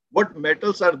metals. What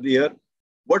metals are there?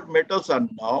 What metals are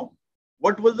now?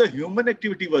 What was the human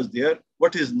activity was there?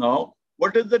 What is now?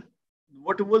 What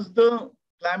was the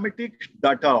climatic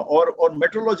data or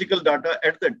meteorological data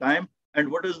at the time,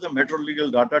 and what is the meteorological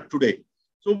data today?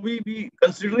 So we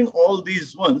considering all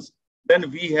these ones, then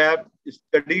we have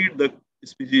studied the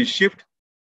species shift.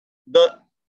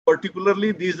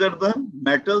 Particularly these are the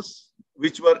metals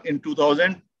which were in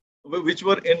 2000, which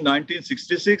were in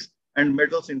 1966, and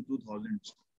metals in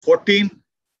 2014.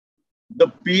 The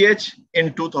pH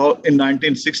in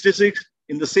 1966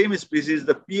 in the same species,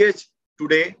 the pH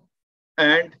today,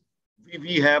 and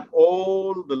we have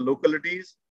all the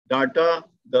localities data,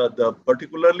 the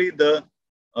particularly the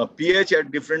pH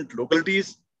at different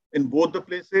localities in both the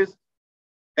places,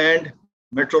 and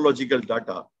meteorological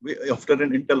data. After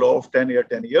an interval of 10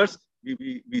 years,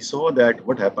 we saw that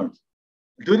what happens.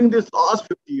 During this last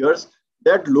 50 years,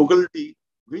 that locality,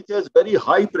 which has very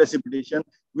high precipitation,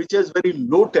 which has very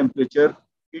low temperature,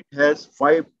 it has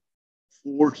 5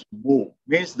 folds more.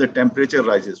 Means the temperature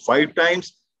rises 5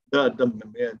 times,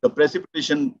 the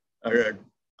precipitation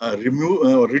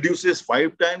reduces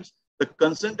 5 times, the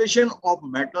concentration of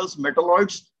metals,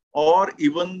 metalloids, or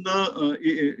even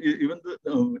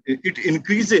it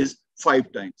increases 5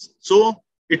 times. So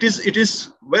it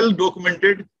is well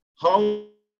documented how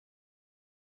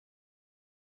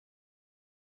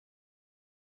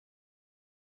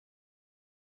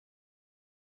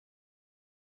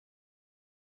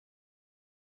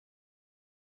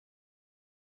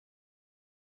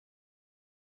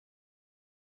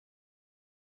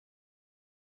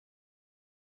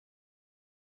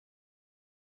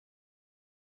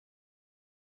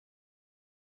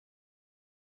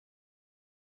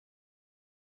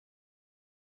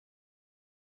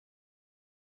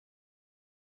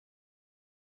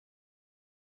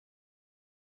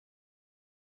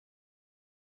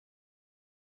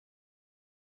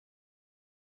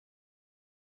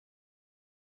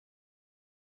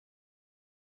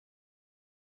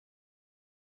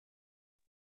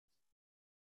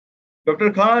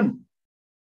Dr. Khan.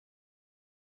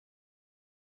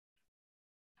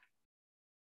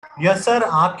 Yes sir,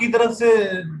 आपकी तरफ से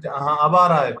हाँ अब आ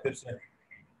रहा है फिर से।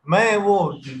 मैं वो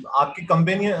आपकी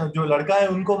कंपनी जो लड़का है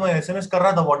उनको मैं एसएमएस कर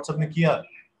रहा था, व्हाट्सएप में किया।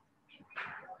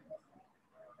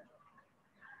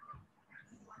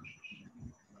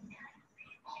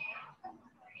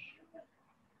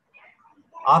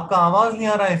 आपका आवाज नहीं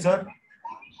आ रहा है सर।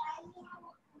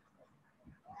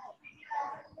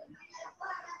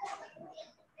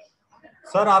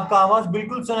 सर आपका आवाज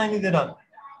बिल्कुल सुनाई नहीं दे रहा।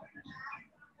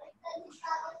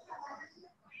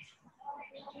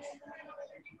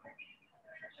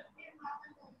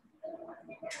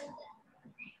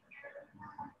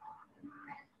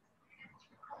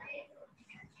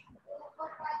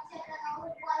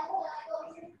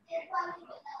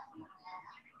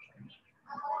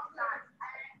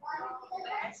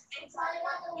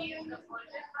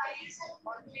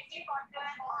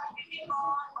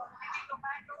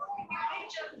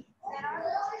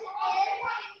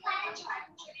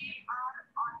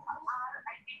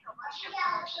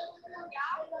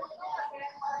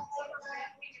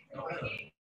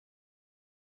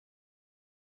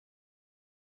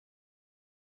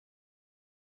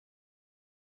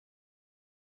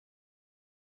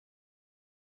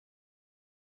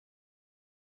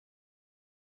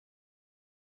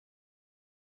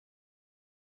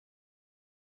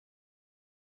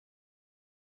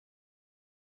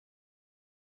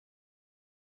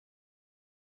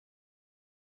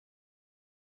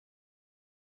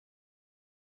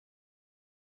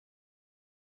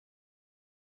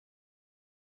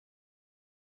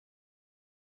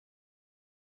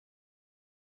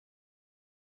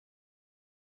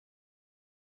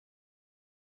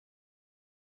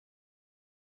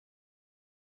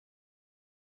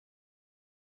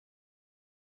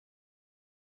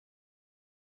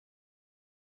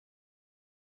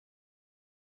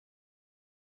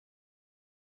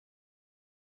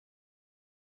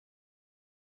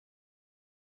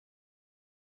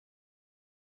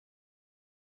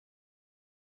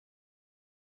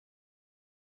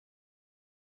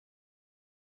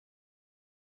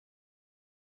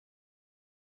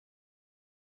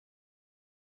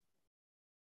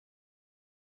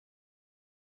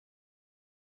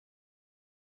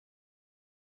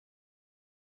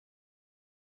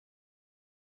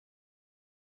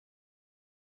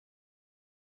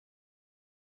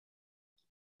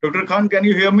 Dr. Khan, can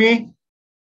you hear me?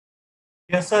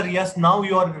 Yes sir, yes, now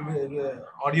you are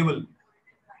audible.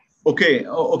 Okay,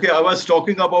 okay. I was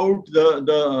talking about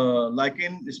the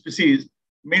lichen species.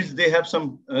 Means they have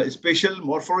some special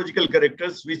morphological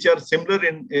characters which are similar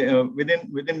in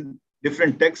within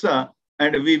different taxa,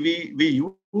 and we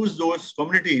use those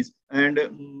communities, and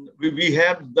we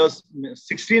have thus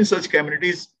 16 such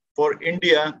communities for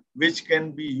India, which can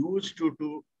be used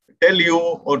to tell you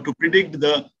or to predict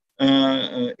the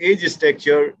age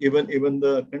structure, even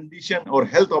the condition or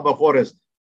health of a forest.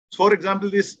 For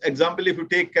example, this example, if you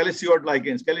take calicioid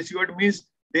lichens, calicioid means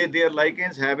they are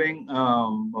lichens having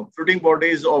fruiting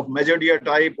bodies of mesodia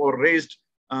type or raised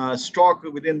stalk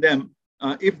within them.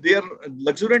 If they are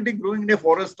luxuriantly growing in a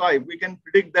forest type, we can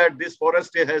predict that this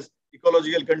forest has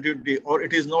ecological continuity or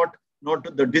it is not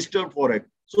the disturbed forest.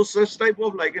 So such type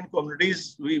of lichen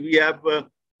communities we have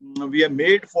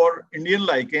made for Indian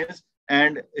lichens,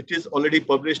 and it is already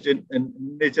published in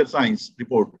Nature Science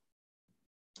report.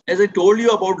 As I told you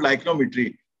about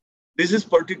lichenometry, this is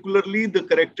particularly the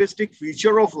characteristic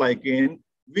feature of lichen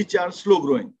which are slow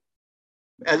growing.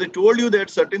 As I told you that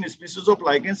certain species of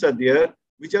lichens are there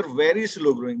which are very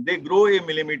slow growing. They grow a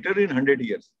millimeter in 100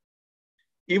 years.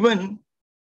 Even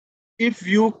if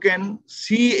you can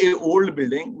see a old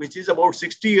building which is about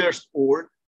 60 years old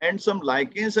and some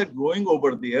lichens are growing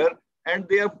over there and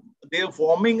they are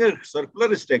forming a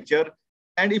circular structure,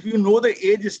 and if you know the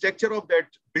age structure of that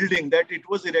building, that it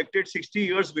was erected 60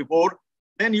 years before,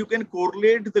 then you can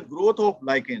correlate the growth of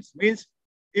lichens. Means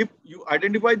if you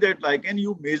identify that lichen,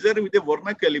 you measure with a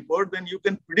Werner caliper, then you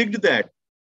can predict that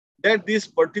this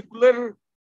particular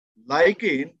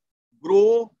lichen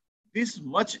grow this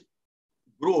much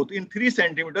growth in 3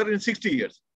 centimeters in 60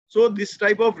 years. So this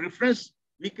type of reference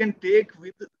we can take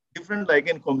with different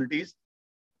lichen communities.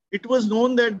 It was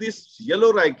known that this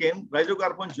yellow lichen,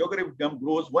 Rhizocarpon geographicum,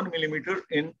 grows 1 millimeter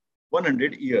in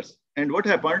 100 years. And what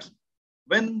happens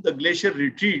when the glacier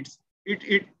retreats?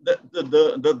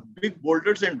 The big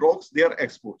boulders and rocks, they are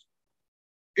exposed.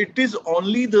 It is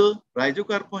only the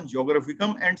Rhizocarpon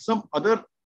geographicum and some other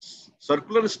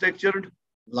circular structured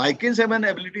lichens have an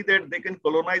ability that they can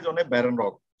colonize on a barren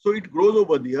rock. So it grows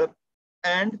over there,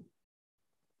 and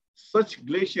such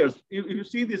glaciers. If you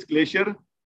see this glacier,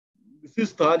 this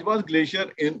is Tajwas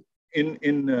Glacier in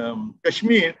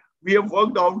Kashmir. We have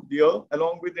worked out there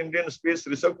along with Indian Space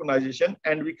Research Organization,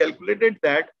 and we calculated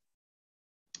that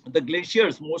the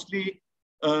glaciers mostly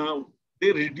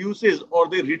they reduces or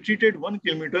they retreated 1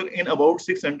 kilometer in about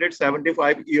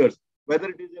 675 years. Whether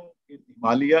it is in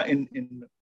Himalaya, in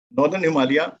northern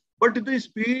Himalaya, but the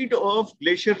speed of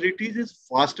glacier retreat is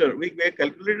faster. We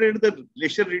calculated the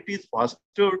glacier retreat is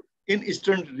faster in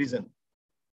eastern region.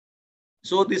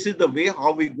 So this is the way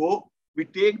how we go. We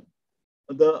take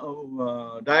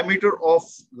the diameter of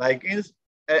lichens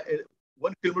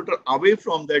 1 kilometer away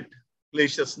from that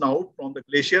glacier snout, from the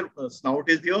glacier snout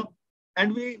is there.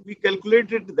 And we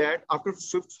calculated that after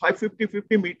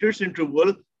 50 meters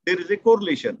interval, there is a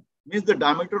correlation. Means the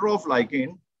diameter of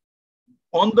lichen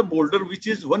on the boulder, which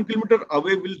is 1 kilometer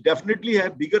away, will definitely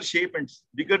have bigger shape and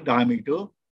bigger diameter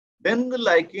than the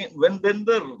lichen, then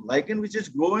the lichen which is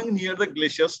growing near the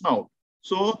glacier snout.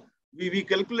 So we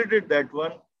calculated that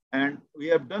one, and we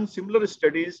have done similar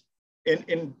studies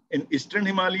in Eastern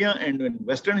Himalaya and in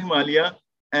Western Himalaya,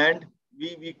 and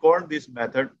we called this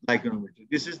method lichenometry.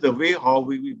 This is the way how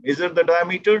we measure the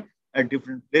diameter at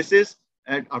different places,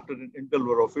 and after an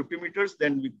interval of 50 meters,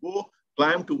 then we go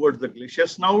climb towards the glacier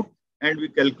snout, and we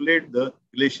calculate the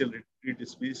glacial retreat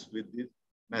speed with this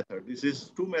method. This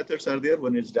is two methods are there.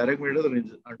 One is direct method, one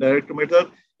is indirect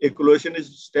method. A correlation is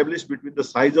established between the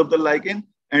size of the lichen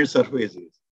and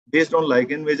surfaces based on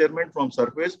lichen measurement from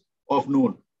surface of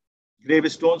known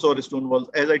gravestones or stone walls.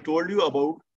 As I told you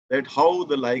about that, how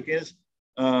the lichens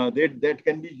that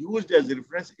can be used as a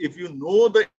reference if you know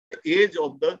the age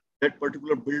of that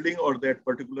particular building or that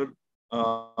particular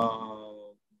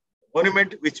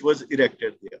monument which was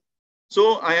erected there.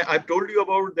 So I told you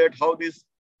about that, how this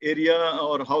area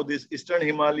or how this Eastern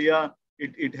Himalaya,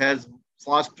 it has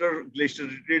faster glacial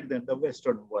retreat than the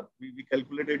Western one. We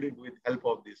calculated it with help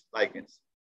of these lichens.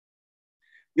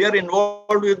 We are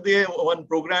involved with the one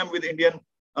program with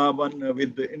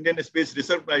with the Indian Space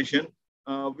Research Mission,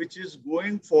 which is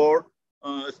going for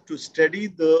to study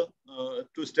the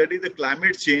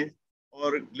climate change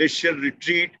or glacial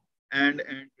retreat and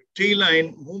tree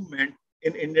line movement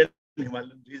in Indian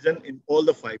Himalayan region in all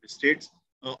the 5 states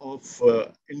of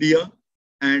India.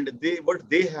 And what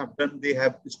they have done, they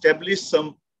have established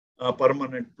some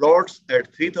permanent plots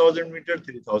at 3,000 meters,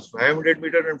 3,500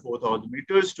 meters, and 4,000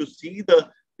 meters to see the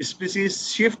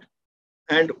species shift.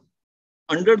 And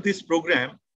under this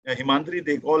program, Himandri,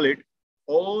 they call it,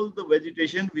 all the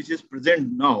vegetation which is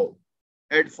present now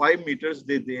at 5 meters,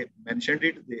 they mentioned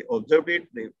it, they observed it,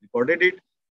 they recorded it,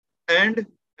 and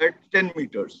at 10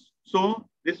 meters. So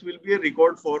this will be a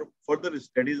record for further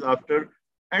studies after.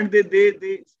 And they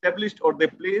established or they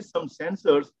placed some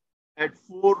sensors at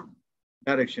 4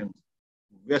 directions: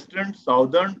 western,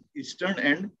 southern, eastern,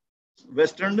 and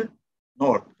western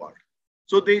north part.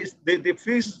 So they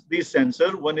fixed these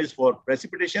sensors. One is for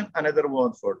precipitation, another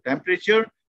one for temperature,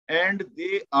 and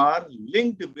they are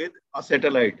linked with a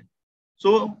satellite.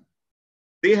 So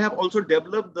they have also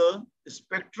developed the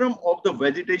spectrum of the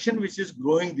vegetation which is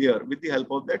growing there with the help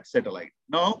of that satellite.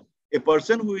 Now, a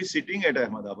person who is sitting at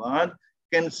Ahmedabad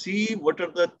can see what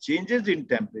are the changes in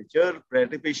temperature,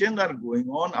 precipitation are going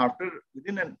on after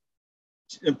within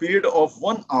a period of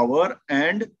 1 hour,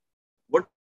 and what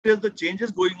is the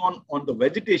changes going on the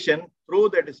vegetation through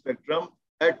that spectrum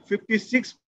at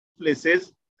 56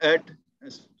 places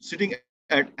sitting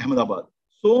at Ahmedabad.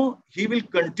 So he will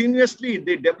continuously,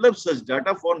 they develop such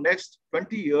data for next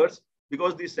 20 years,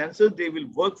 because these sensors, they will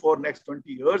work for next 20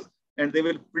 years, and they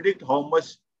will predict how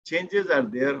much changes are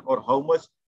there or how much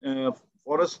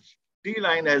forest tree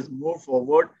line has moved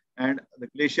forward, and the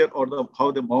glacier or how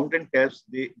the mountain caps,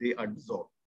 they are dissolved.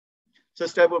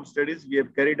 Such type of studies we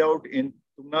have carried out in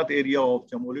Tungnath area of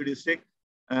Chamoli district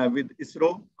with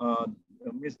ISRO.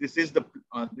 This is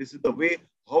the way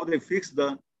how they fix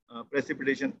the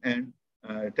precipitation and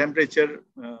temperature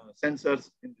sensors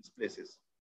in these places.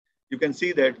 You can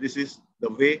see that this is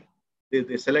the way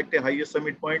they select a highest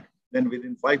summit point, then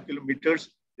within 5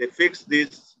 kilometers, they fix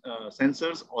these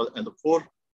sensors and the 4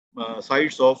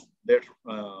 sides of that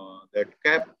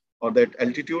cap or that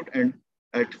altitude, and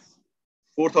at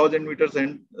 4,000 meters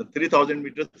and 3,000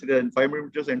 meters, 3,500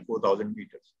 meters, and 4,000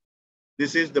 meters.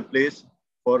 This is the place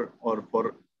for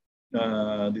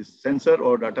this sensor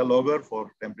or data logger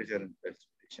for temperature and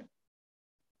precipitation.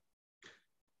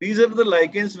 These are the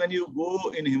lichens. When you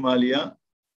go in Himalaya,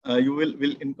 you will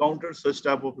encounter such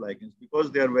type of lichens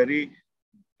because they are very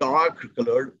dark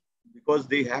colored, because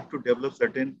they have to develop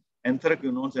certain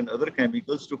anthraquinones and other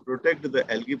chemicals to protect the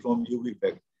algae from UV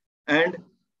effect, and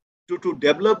to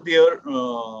develop their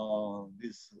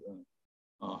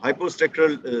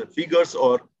hypostructural figures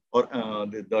or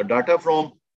the data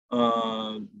from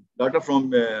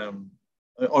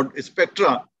or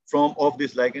spectra of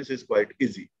these lichens is quite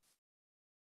easy.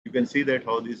 You can see that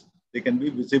how they can be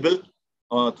visible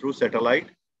through satellite,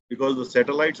 because the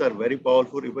satellites are very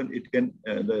powerful. Even it can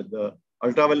the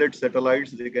ultraviolet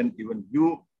satellites, they can even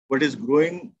view what is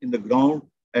growing in the ground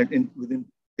and within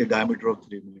a diameter of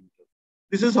 3 millimeters.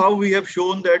 This is how we have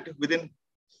shown that within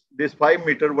this 5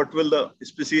 meter, what will the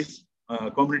species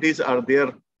communities are there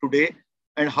today,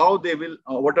 and how they will,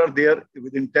 what are there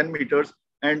within 10 meters,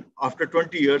 and after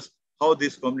 20 years, how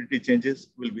these community changes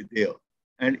will be there.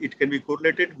 And it can be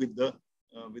correlated with the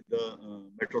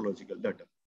meteorological data.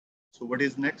 So what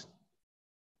is next?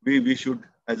 We should,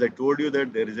 as I told you,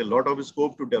 that there is a lot of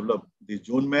scope to develop these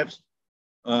zone maps,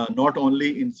 not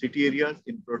only in city areas,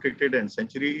 in protected and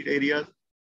sanctuary areas.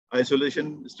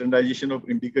 Isolation, standardization of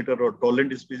indicator or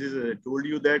tolerant species, as I told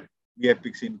you that we have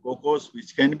pyxine cocos,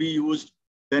 which can be used.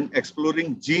 Then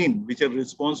exploring gene, which are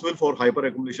responsible for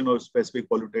hyperaccumulation of specific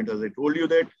pollutants. As I told you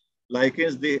that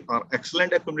lichens, they are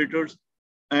excellent accumulators,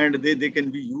 and they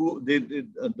can be used.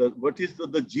 What is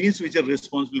the genes which are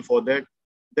responsible for that?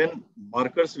 Then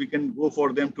markers, we can go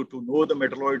for them to know the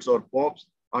metalloids or POPs,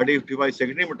 RDFTY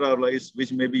secondary metabolites,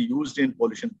 which may be used in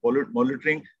pollution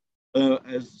monitoring.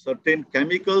 As certain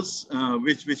chemicals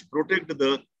which protect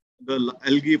the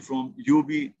algae from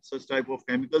UV, such type of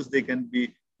chemicals, they can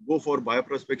be go for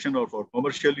bioprospection or for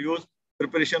commercial use.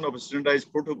 Preparation of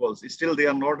standardized protocols, still they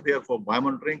are not there for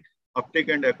biomonitoring. Uptake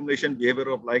and accumulation behavior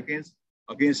of lichens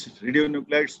against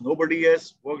radionuclides, nobody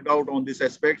has worked out on this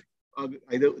aspect.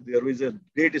 Either there is a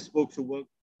great scope to work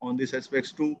on these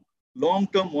aspects too.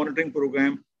 Long-term monitoring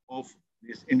program of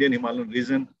this Indian Himalayan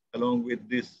region along with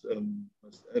this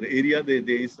area, there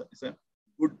is a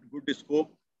good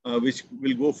scope which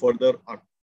will go further up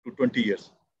to 20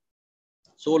 years.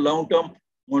 So long-term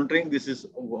monitoring, this is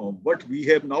what we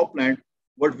have now planned,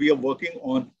 what we are working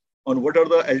on what are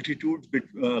the altitudes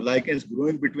lichens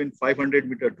growing between 500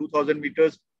 meters, 2000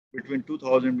 meters, between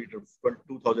 2000 meters,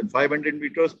 2500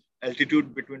 meters,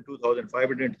 altitude between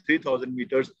 2500 and 3000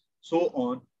 meters, so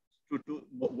on, to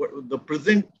the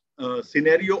present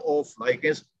scenario of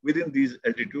lichens within these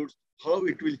altitudes, how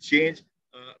it will change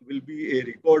will be a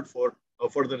record for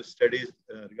further studies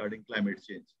regarding climate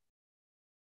change.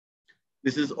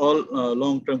 This is all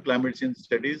long-term climate change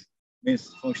studies.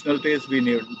 Means functional taste, we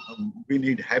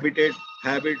need habitat,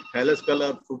 thallus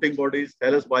color, fruiting bodies,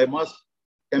 thallus biomass,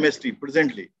 chemistry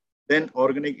presently, then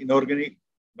organic, inorganic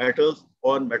metals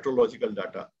or meteorological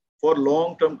data. For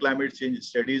long-term climate change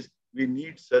studies, we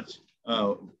need such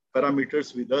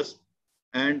parameters with us.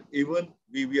 And even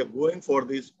we are going for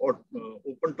this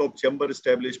open top chamber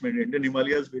establishment in Indian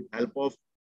Himalayas with help of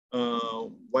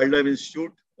Wildlife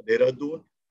Institute, Dehradun.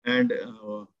 And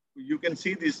you can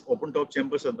see these open top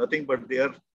chambers are nothing but they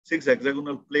are 6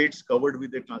 hexagonal plates covered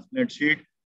with a transparent sheet.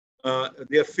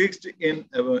 They are fixed in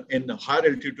higher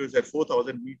altitudes at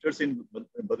 4,000 meters in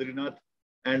Badrinath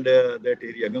and that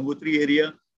area, Gangotri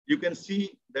area. You can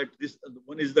see that this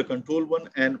one is the control one,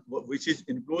 and which is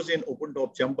enclosed in open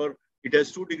top chamber. It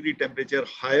has 2-degree temperature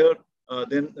higher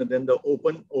than the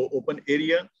open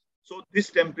area. So this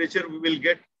temperature we will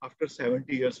get after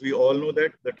 70 years. We all know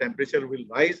that the temperature will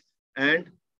rise,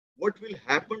 and what will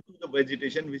happen to the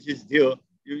vegetation which is there,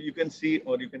 you can see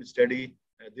or you can study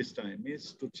at this time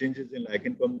is to changes in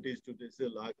lichen communities, to this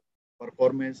large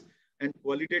performance, and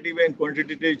qualitative and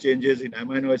quantitative changes in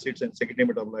amino acids and secondary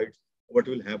metabolites. What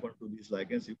will happen to these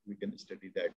lichens if we can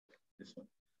study that? This one.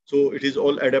 So it is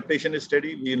all adaptation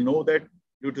study. We know that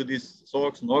due to these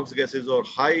SOx, NOx gases or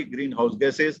high greenhouse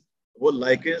gases, all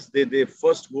lichens, they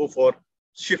first go for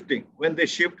shifting. When they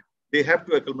shift, they have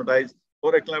to acclimatize.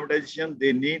 For acclimatization,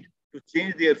 they need to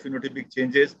change their phenotypic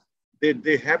changes.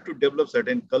 They have to develop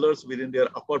certain colors within their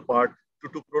upper part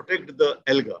to protect the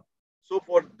alga. So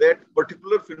for that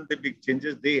particular phenotypic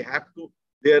changes, they have to,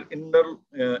 their inner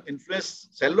influence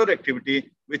cellular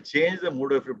activity which change the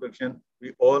mode of reproduction.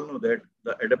 We all know that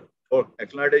for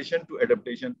acclimatization to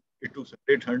adaptation, it took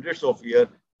hundreds of years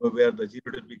where the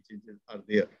genotypic changes are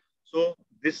there. So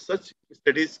such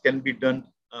studies can be done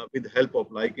with the help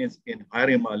of lichens in higher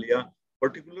Himalaya,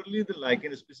 particularly the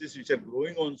lichen species which are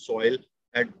growing on soil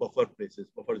at buffer places,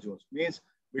 buffer zones. Means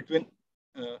between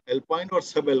alpine or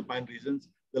subalpine regions,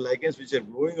 the lichens which are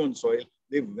growing on soil,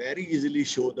 they very easily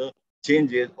show the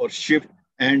changes or shift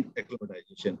and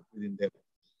acclimatization within them.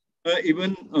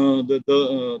 Even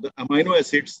the amino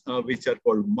acids which are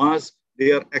called mass,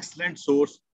 they are excellent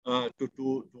source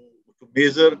to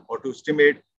measure or to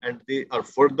estimate, and they are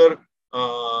further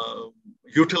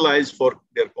utilized for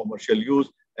their commercial use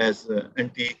as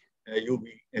anti-UV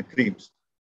creams.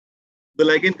 The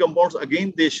lichen compounds,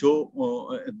 again, they show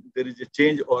there is a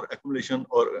change or accumulation,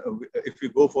 or if you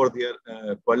go for their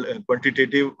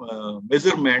quantitative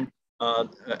measurement,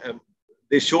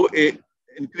 they show a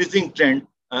increasing trend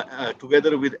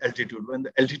together with altitude. When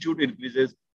the altitude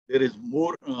increases, there is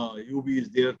more UV is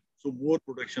there, so more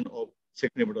production of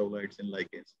secondary metabolites in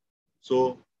lichens.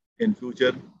 So in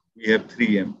future, we have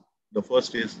 3M. The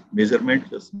first is measurement,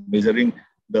 just measuring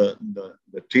the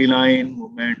tree line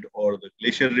movement or the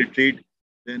glacier retreat.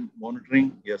 Then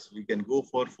monitoring, yes, we can go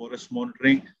for forest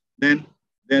monitoring. Then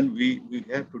we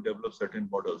have to develop certain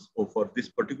models. So for this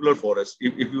particular forest,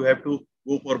 if you have to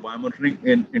go for biomonitoring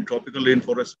in tropical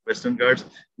rainforest, Western Ghats,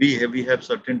 we have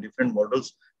certain different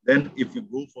models. Then if you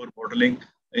go for modeling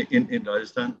in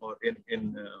Rajasthan or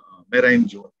in marine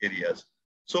zone areas.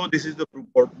 So this is the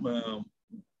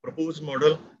proposed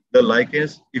model. The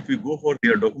lichens, if we go for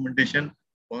their documentation,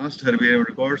 past herbarium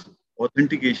records,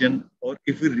 authentication, or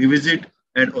if we revisit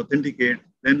and authenticate,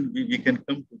 then we can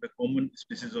come to the common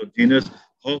species or genus,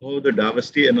 how the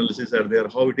diversity analysis are there,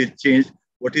 how it is changed,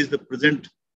 what is the present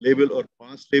level or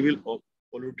past level of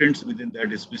pollutants within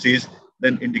that species,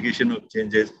 then indication of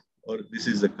changes, or this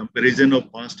is a comparison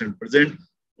of past and present,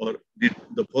 or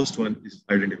the first one is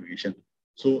identification.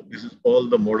 So this is all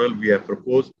the model we have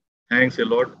proposed. Thanks a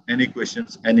lot. Any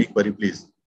questions, any query, please.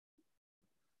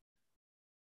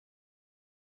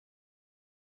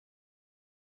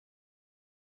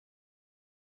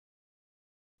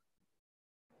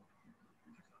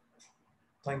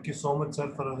 Thank you so much, sir,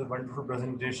 for the wonderful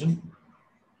presentation.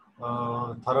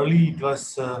 Thoroughly, it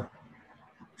was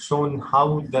shown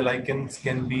how the lichens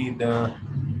can be the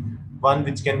one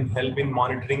which can help in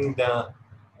monitoring the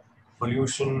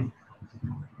pollution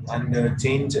and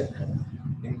change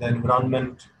in the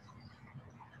environment.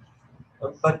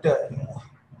 But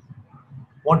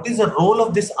what is the role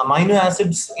of these amino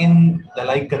acids in the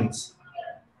lichens?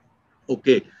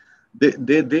 Okay.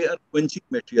 They are quenching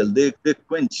material. They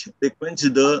quench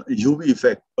the UV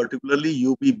effect, particularly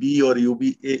UVB or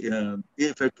UVA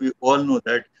effect. We all know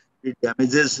that it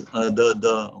damages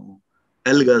the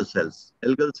algal cells.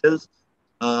 Algal cells,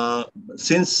 uh,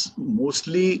 since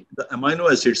mostly the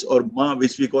amino acids or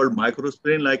which we call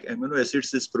microsprin like amino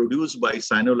acids is produced by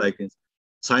cyanolichens.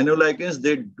 Cyanolichens,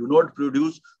 they do not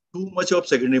produce too much of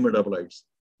secondary metabolites.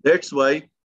 That's why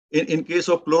in case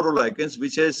of chlorolichens,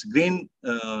 which has green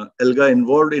alga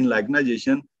involved in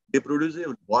lignization, they produce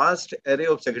a vast array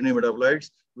of secondary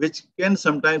metabolites, which can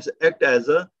sometimes act as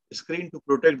a screen to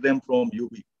protect them from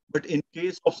UV. But in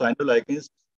case of cyanolichens,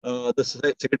 the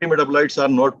secondary metabolites are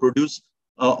not produced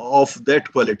of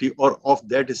that quality or of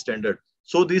that standard.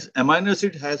 So this amino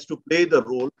acid has to play the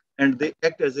role, and they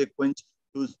act as a quench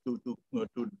to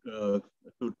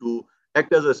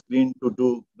act as a screen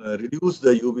to reduce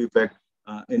the UV effect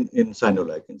in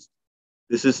cyanolichens.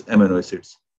 This is amino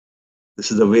acids.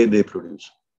 This is the way they produce.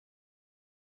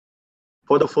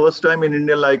 For the first time in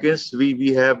Indian lichens,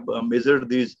 we have measured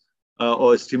these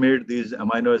or estimate these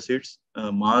amino acids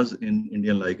mass in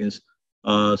Indian lichens.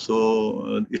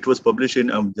 So it was published in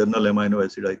journal Amino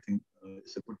Acid. I think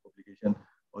it's a good publication,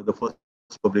 or the first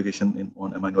publication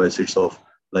on amino acids of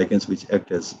lichens, which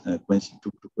act as quench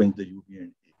to quench the UV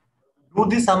and A. Do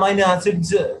these amino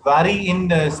acids vary in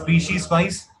species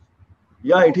wise?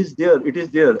 Yeah, it is there. It is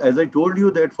there. As I told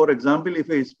you that, for example, if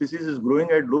a species is growing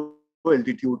at low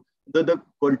altitude, the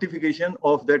quantification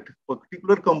of that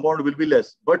particular compound will be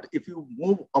less. But if you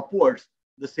move upwards,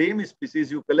 the same species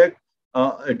you collect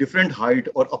a different height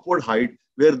or upward height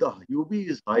where the UV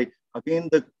is high, again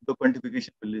the quantification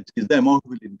will increase, the amount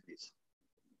will increase.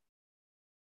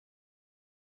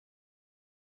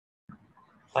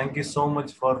 Thank you so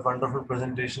much for wonderful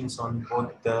presentations on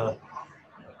both the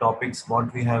topics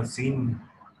what we have seen.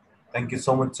 Thank you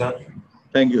so much, sir.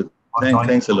 Thank you. For joining,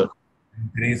 Thanks a lot.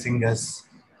 gracing us,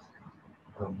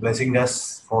 blessing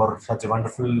us for such a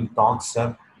wonderful talk,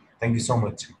 sir. Thank you so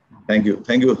much. Thank you.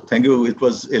 Thank you. Thank you. It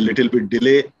was a little bit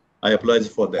delay. I apologize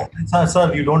for that.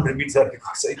 Sir, you don't repeat, sir,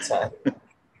 because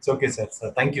it's okay, sir.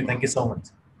 Thank you. Thank you so much.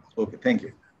 Okay. Thank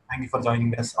you. Thank you for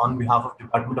joining us on behalf of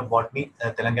Department of Botany,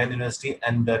 Telangana University,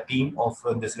 and the team of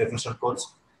this refresher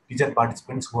course, teacher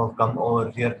participants who have come over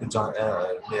here to join,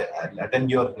 attend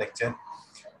your lecture.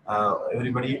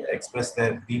 Everybody express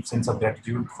their deep sense of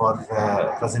gratitude for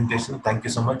presentation. Thank you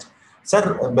so much. Sir,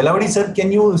 Belavadi sir,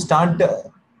 can you start?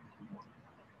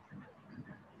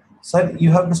 Sir,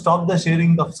 you have to stop the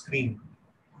sharing of screen.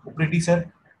 Upriti sir?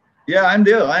 Yeah, I'm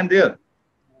there. I'm there.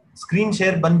 Screen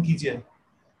share बंद कीजिए.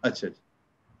 अच्छा.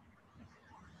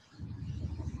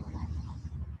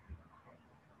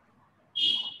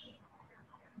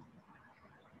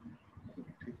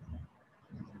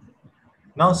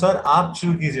 Now, sir, आप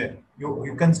शुरू कीजिए.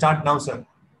 You can start now, sir.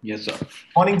 Yes, sir.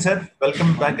 Morning, sir.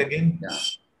 Welcome back again.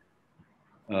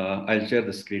 Yeah. I'll share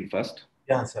the screen first.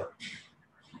 Yeah, sir.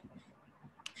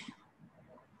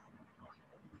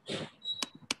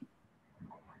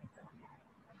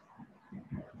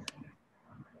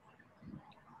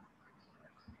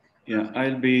 Yeah,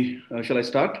 I'll be, shall I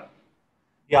start?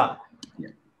 Yeah.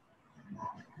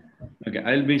 Okay,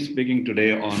 I'll be speaking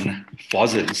today on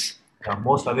fossils.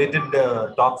 Most awaited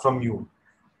talk from you.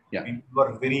 Yeah. We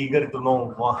were very eager to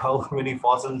know how many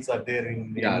fossils are there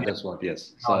in Yeah, India. that's what,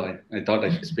 yes. So I thought I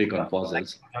should speak on fossils. Thank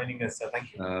you for joining us, sir.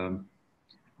 Thank you.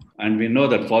 And we know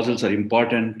that fossils are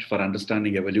important for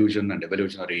understanding evolution and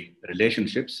evolutionary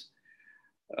relationships.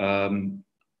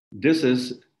 This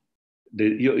is,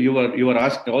 you were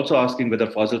also asking whether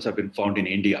fossils have been found in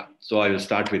India. So I will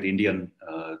start with Indian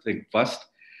thing first.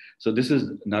 So this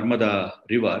is Narmada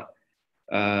River.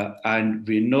 And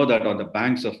we know that on the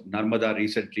banks of Narmada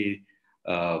recently,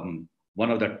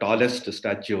 one of the tallest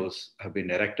statues have been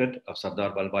erected of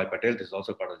Sardar Vallabhbhai Patel. This is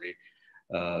also called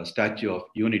the Statue of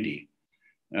Unity.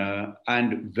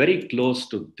 And very close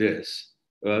to this,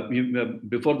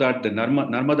 before that, the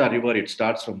Narmada River, it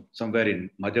starts from somewhere in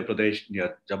Madhya Pradesh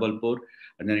near Jabalpur,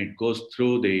 and then it goes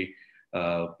through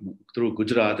through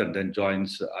Gujarat and then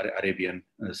joins Arabian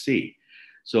Sea.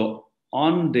 So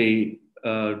on the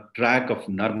track of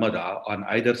Narmada on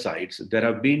either sides, there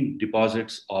have been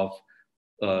deposits of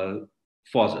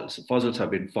fossils. Fossils have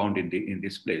been found in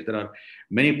this place. There are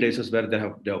many places where they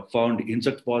have found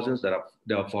insect fossils. They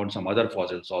have found some other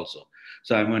fossils also.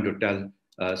 So I'm going to tell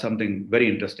something very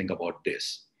interesting about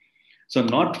this. So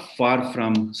not far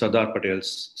from Sardar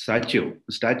Patel's statue,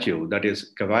 that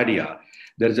is Kevadia,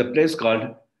 there is a place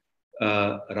called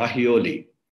Rahioli,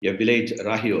 a village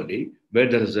Rahioli, where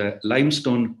there is a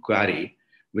limestone quarry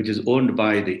which is owned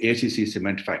by the ACC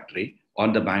cement factory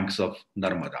on the banks of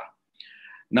Narmada.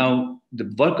 Now,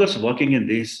 the workers working in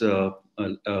this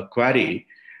quarry,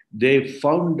 they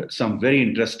found some very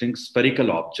interesting spherical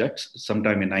objects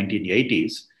sometime in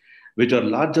 1980s, which are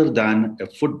larger than a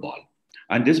football.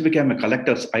 And this became a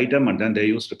collector's item, and then they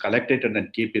used to collect it and then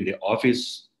keep in the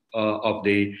office of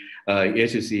the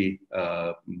ACC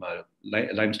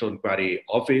limestone quarry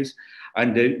office.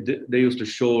 And they used to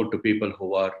show to people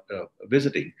who are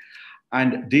visiting.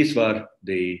 And these were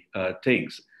the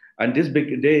things. And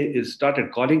they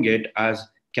started calling it as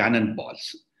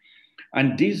cannonballs.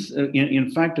 And these,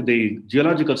 in fact, the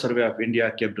Geological Survey of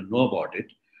India came to know about it.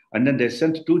 And then they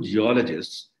sent two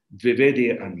geologists,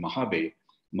 Dwivedi and Mohabe,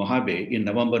 in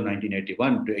November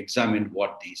 1981 to examine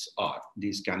what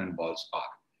these cannonballs are.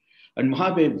 And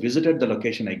Mohabe visited the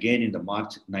location again in the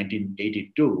March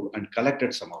 1982 and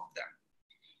collected some of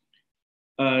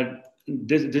them.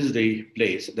 This is the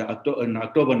place. In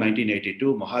October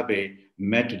 1982, Mohabe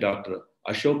met Dr.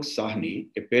 Ashok Sahni,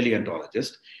 a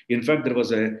paleontologist. In fact, there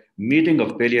was a meeting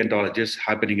of paleontologists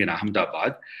happening in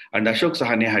Ahmedabad, and Ashok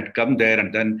Sahni had come there,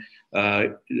 and then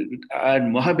and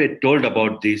Mohabe told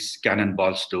about these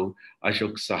cannonballs to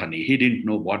Ashok Sahni. He didn't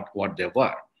know what they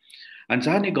were. And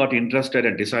Sahni got interested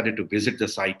and decided to visit the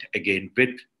site again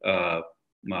with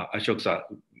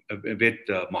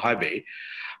Mohabe.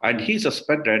 And he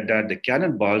suspected that the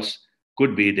cannonballs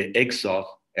could be the eggs of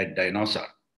a dinosaur.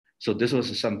 So this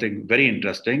was something very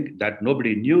interesting, that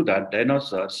nobody knew that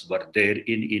dinosaurs were there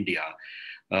in India.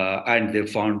 And they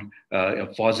found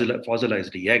a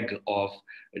fossilized egg of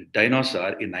a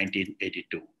dinosaur in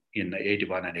 1982, in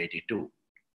 81 and 82.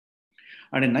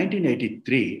 And in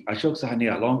 1983, Ashok Sahni,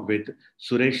 along with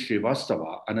Suresh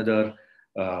Srivastava, another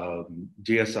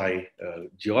GSI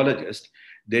geologist,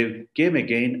 they came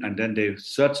again and then they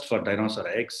searched for dinosaur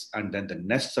eggs and then the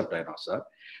nests of dinosaur.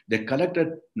 They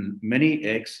collected many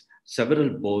eggs, several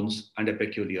bones, and a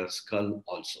peculiar skull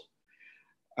also.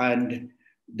 And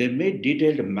they made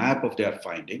detailed map of their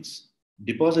findings,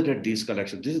 deposited these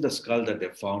collections. This is the skull that they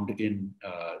found in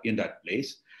that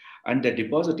place. And they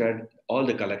deposited all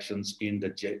the collections in the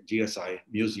GSI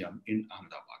museum in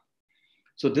Ahmedabad.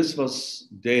 So this was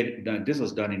done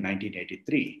in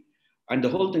 1983. And the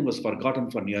whole thing was forgotten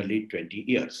for nearly 20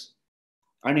 years.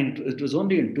 And it was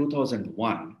only in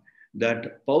 2001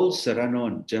 that Paul Serrano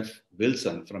and Jeff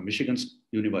Wilson from Michigan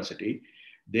University,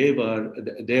 they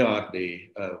are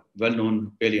the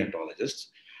well-known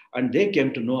paleontologists, and they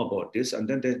came to know about this, and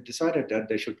then they decided that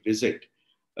they should visit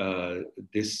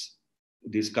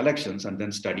these collections and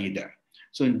then study them.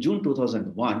 So in June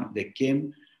 2001, they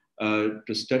came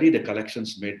to study the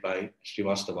collections made by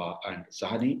Srivastava and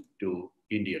Sahni to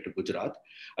India, to Gujarat,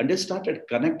 and they started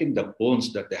connecting the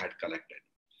bones that they had collected.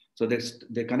 So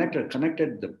they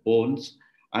connected the bones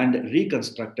and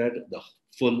reconstructed the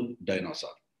full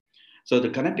dinosaur. So the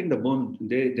connecting the bone,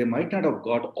 they might not have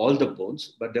got all the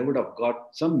bones, but they would have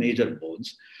got some major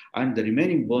bones. And the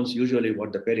remaining bones, usually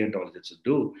what the paleontologists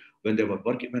do when they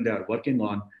are working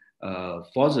on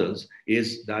fossils,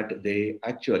 is that they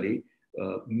actually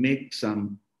make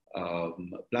some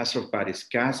plaster of Paris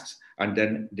casts, and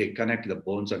then they connect the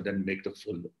bones and then make the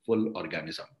full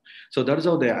organism. So that is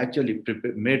how they actually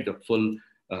made the full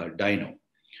dino.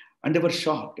 And they were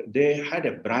shocked. They had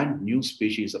a brand new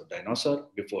species of dinosaur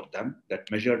before them that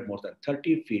measured more than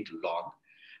 30 feet long.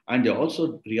 And they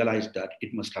also realized that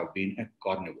it must have been a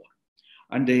carnivore.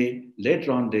 And they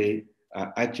later on, they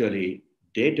actually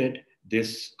dated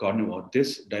this carnivore,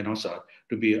 this dinosaur,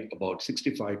 to be about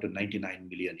 65 to 99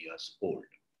 million years old.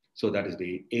 So that is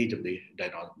the age of the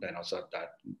dinosaur,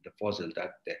 that the fossil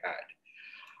that they had.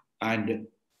 And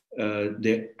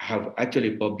they have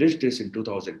actually published this in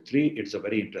 2003. It's a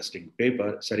very interesting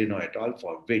paper, Serino et al.,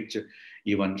 for which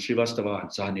even Srivastava and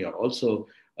Sahni are also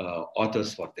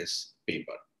authors for this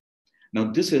paper.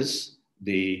 Now, this is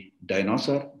the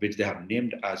dinosaur which they have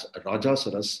named as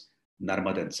Rajasaurus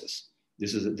narmadensis.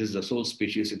 This is the sole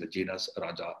species in the genus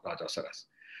Rajasaurus.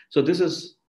 So this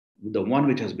is the one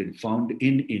which has been found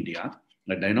in India,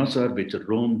 a dinosaur which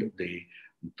roamed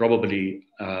probably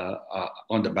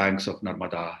on the banks of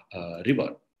Narmada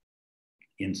river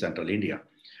in central India.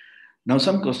 Now,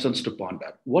 some questions to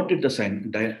ponder. What did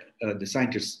the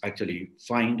scientists actually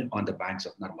find on the banks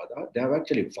of Narmada? They have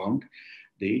actually found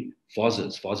the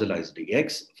fossils, fossilized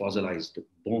eggs, fossilized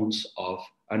bones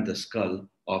and the skull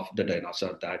of the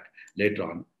dinosaur that later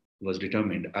on was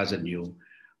determined as a new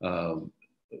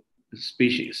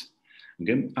species.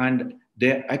 Okay? And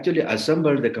they actually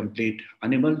assembled the complete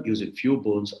animal using few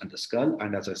bones and the skull.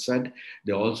 And as I said,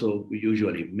 they also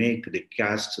usually make the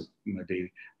casts, the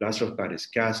plaster of Paris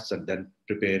casts, and then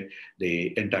prepare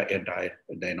the entire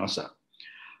dinosaur.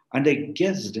 And they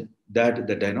guessed that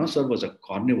the dinosaur was a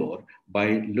carnivore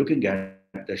by looking at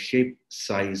the shape,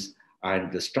 size,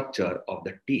 and the structure of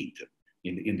the teeth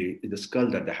in the skull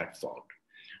that they had found.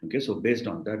 Okay, so based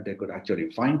on that, they could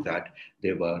actually find that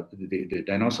the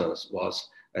dinosaurs was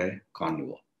a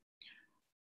carnivore.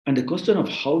 And the question of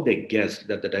how they guessed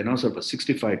that the dinosaur was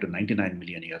 65 to 99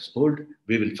 million years old,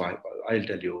 we will find. I'll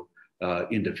tell you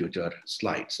in the future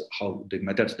slides how the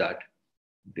methods that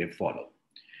they follow.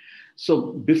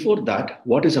 So before that,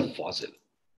 what is a fossil?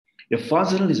 A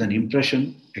fossil is an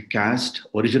impression, a cast,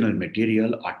 original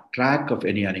material, or track of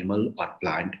any animal or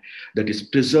plant that is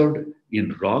preserved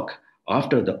in rock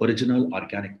after the original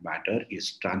organic matter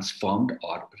is transformed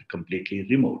or completely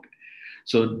removed.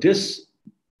 So this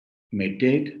may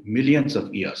take millions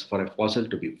of years. For a fossil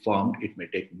to be formed, it may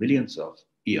take millions of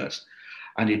years.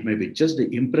 And it may be just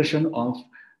the impression of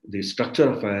the structure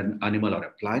of an animal or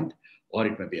a plant, or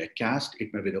it may be a cast,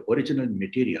 it may be the original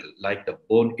material, like the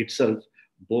bone itself,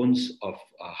 bones of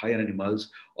higher animals,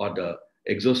 or the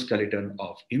exoskeleton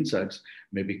of insects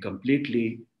may be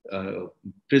completely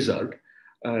preserved,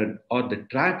 or the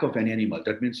track of any animal.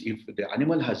 That means if the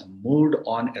animal has moved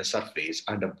on a surface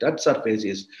and if that surface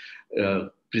is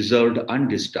preserved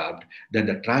undisturbed, then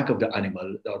the track of the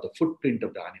animal or the footprint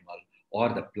of the animal or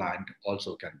the plant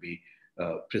also can be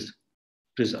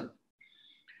preserved.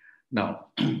 Now,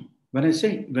 when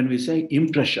we say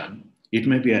impression, it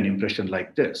may be an impression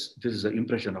like this. This is an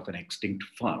impression of an extinct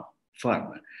fern.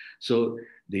 So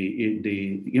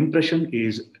the impression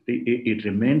is, it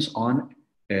remains on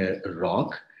a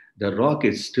rock. The rock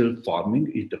is still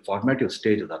forming. In the formative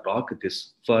stage of the rock,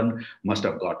 this fern must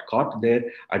have got caught there.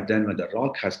 And then when the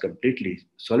rock has completely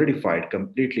solidified,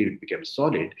 it became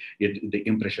solid, the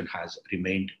impression has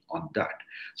remained on that.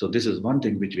 So this is one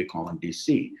thing which we commonly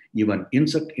see. Even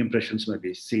insect impressions may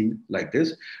be seen like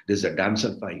this. This is a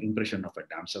damselfly impression of a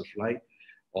damselfly,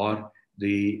 or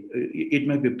it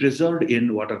may be preserved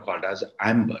in what are called as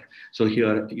amber. So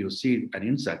here you see an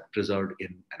insect preserved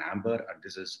in an amber, and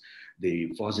this is the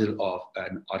fossil of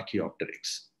an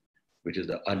Archaeopteryx, which is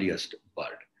the earliest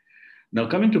bird. Now,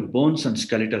 coming to bones and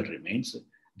skeletal remains,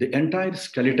 the entire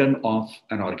skeleton of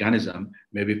an organism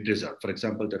may be preserved. For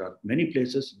example, there are many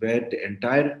places where the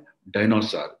entire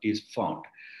dinosaur is found.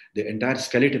 The entire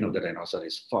skeleton of the dinosaur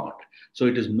is found. So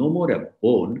it is no more a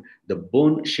bone. The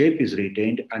bone shape is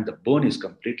retained and the bone is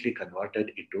completely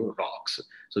converted into rocks.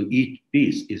 So each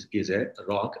piece is a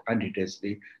rock and it is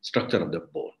the structure of the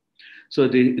bone. So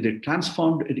it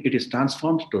is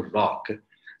transformed to rock.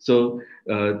 So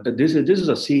this is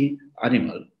a sea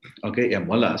animal, okay, a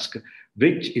mollusk,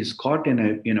 which is caught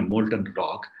in a molten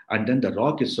rock, and then the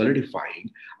rock is solidifying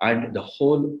and the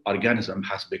whole organism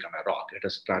has become a rock. It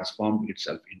has transformed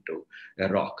itself into a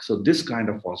rock. So this kind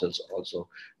of fossils are also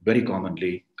very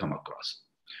commonly come across.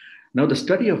 Now, the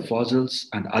study of fossils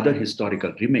and other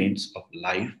historical remains of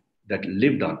life that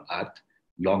lived on Earth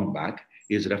long back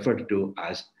is referred to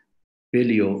as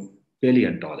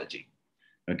paleontology.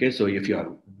 Okay, so if you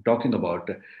are talking about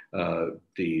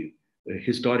the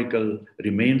historical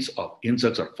remains of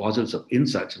insects or fossils of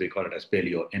insects, we call it as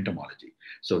paleoentomology.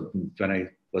 So when I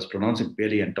was pronouncing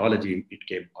paleontology, it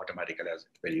came automatically as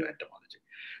paleoentomology.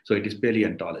 So it is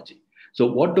paleontology. So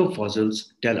what do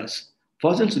fossils tell us?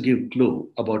 Fossils give clue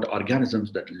about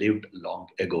organisms that lived long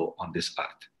ago on this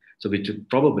earth, so which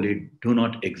probably do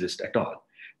not exist at all.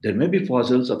 There may be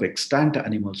fossils of extant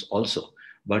animals also,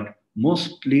 but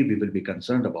mostly we will be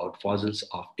concerned about fossils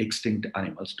of extinct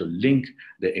animals to link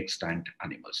the extant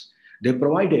animals. They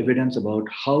provide evidence about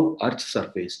how Earth's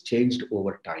surface changed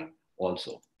over time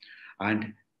also.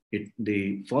 And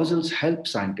the fossils help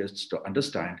scientists to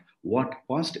understand what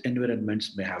past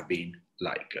environments may have been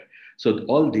like. So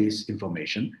all these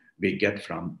information we get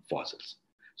from fossils.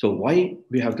 So why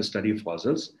we have to study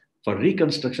fossils? For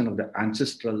reconstruction of the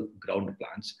ancestral ground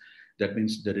plants, that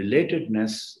means the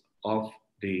relatedness of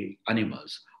the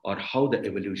animals or how the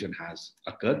evolution has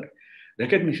occurred,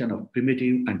 recognition of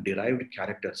primitive and derived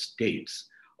character states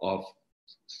of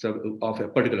a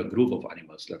particular group of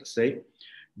animals, let us say,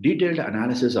 detailed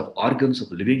analysis of organs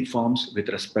of living forms with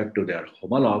respect to their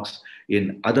homologs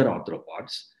in other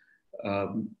arthropods,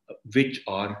 which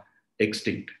are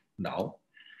extinct now.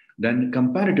 Then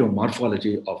comparative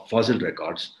morphology of fossil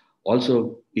records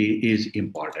also is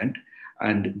important.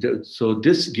 And so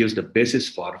this gives the basis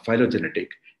for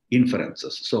phylogenetic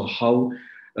inferences. So how,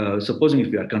 supposing if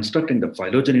we are constructing the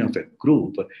phylogeny of a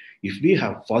group, if we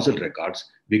have fossil records,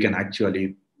 we can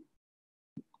actually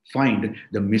find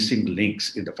the missing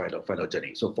links in the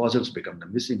phylogeny. So fossils become the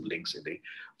missing links in the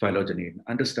phylogeny, in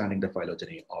understanding the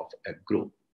phylogeny of a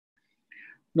group.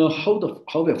 Now, how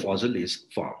a fossil is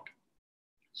formed.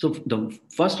 So the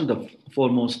first and the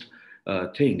foremost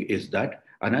thing is that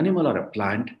an animal or a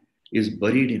plant is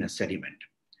buried in a sediment,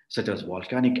 such as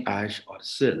volcanic ash or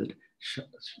silt,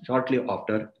 shortly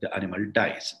after the animal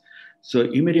dies. So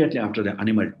immediately after the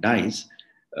animal dies,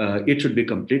 it should be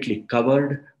completely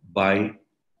covered by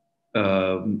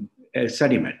a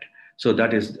sediment. So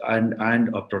that is,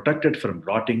 and protected from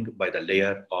rotting by the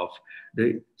layer of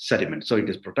the sediment. So it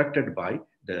is protected by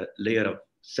the layer of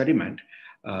sediment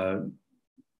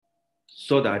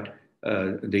so that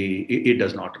it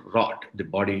does not rot.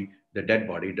 The dead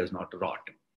body does not rot.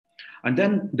 And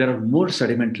then there are more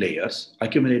sediment layers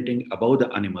accumulating above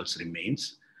the animal's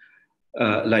remains,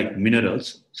 like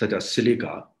minerals such as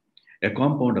silica, a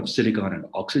compound of silicon and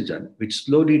oxygen, which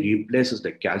slowly replaces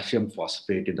the calcium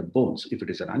phosphate in the bones. If it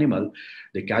is an animal,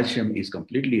 the calcium is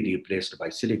completely replaced by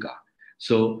silica.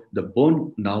 So the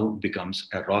bone now becomes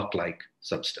a rock-like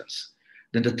substance.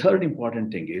 Then the third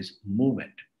important thing is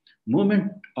movement.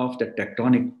 Movement of the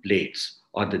tectonic plates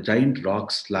or the giant rock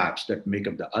slabs that make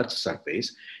up the Earth's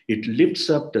surface, it lifts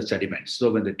up the sediments.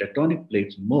 So when the tectonic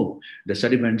plates move, the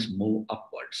sediments move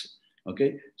upwards.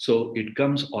 Okay, so it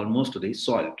comes almost to the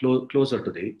soil, closer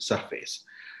to the surface.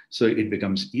 So it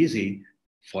becomes easy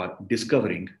for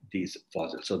discovering these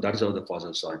fossils. So that's how the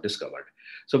fossils are discovered.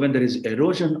 So when there is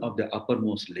erosion of the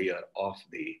uppermost layer of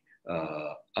the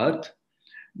Earth,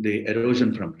 the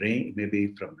erosion from rain,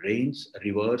 maybe from rains,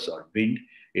 rivers, or wind,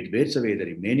 it wears away the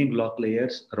remaining rock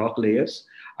layers,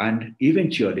 and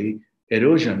eventually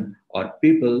erosion or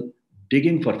people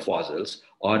digging for fossils,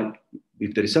 or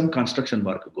if there is some construction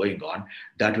work going on,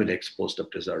 that will expose the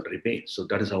preserved remains. So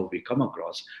that is how we come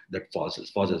across that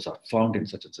fossils are found in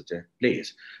such and such a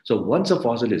place. So once a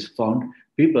fossil is found,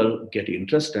 people get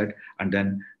interested and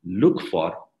then look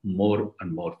for more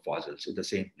and more fossils in the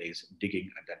same place, digging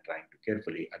and then trying to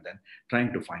carefully and then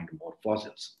trying to find more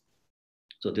fossils.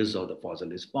 So this is how the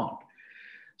fossil is found.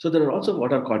 So there are also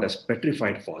what are called as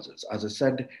petrified fossils. As I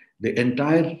said, the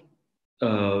entire,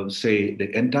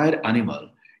 the entire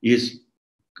animal is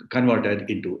converted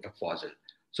into a fossil.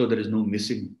 So there is no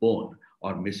missing bone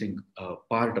or missing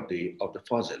part of the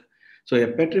fossil. So a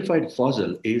petrified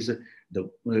fossil is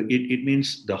it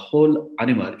means the whole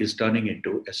animal is turning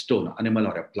into a stone. Animal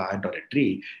or a plant or a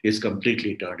tree is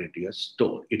completely turned into a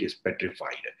stone. It is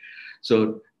petrified.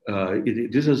 So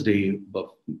this is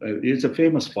it's a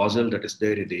famous fossil that is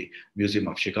there in the Museum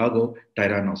of Chicago,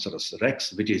 Tyrannosaurus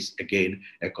rex, which is again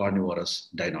a carnivorous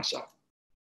dinosaur.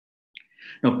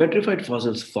 Now, petrified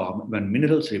fossils form when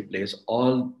minerals replace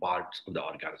all parts of the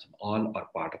organism, all are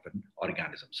part of an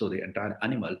organism. So the entire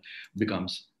animal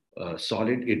becomes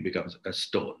solid, it becomes a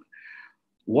stone.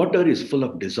 Water is full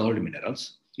of dissolved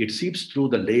minerals. It seeps through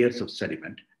the layers of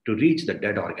sediment to reach the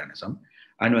dead organism.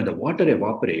 And when the water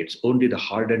evaporates, only the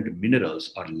hardened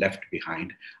minerals are left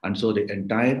behind. And so the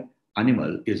entire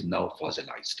animal is now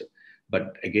fossilized.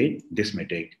 But again, this may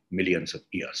take millions of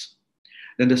years.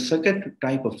 Then the second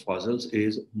type of fossils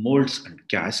is molds and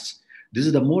casts. This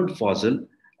is the mold fossil,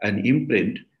 an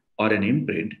imprint or an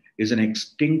imprint is an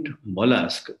extinct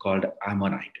mollusk called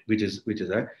ammonite, which is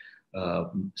a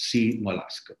sea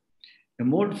mollusk. A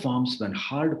mold forms when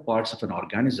hard parts of an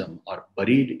organism are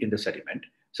buried in the sediment,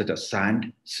 such as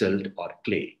sand, silt, or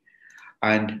clay.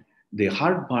 And the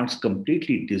hard parts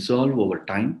completely dissolve over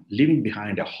time, leaving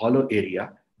behind a hollow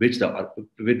area with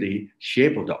the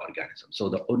shape of the organism.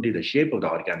 So only the shape of the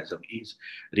organism is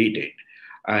retained.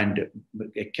 And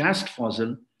a cast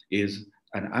fossil is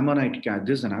an ammonite cast.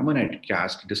 This is an ammonite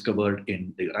cast discovered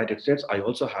in the United States. I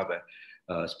also have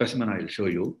a specimen I will show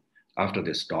you after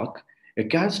this talk. A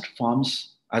cast forms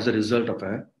as a result of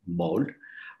a mold,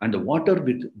 and the water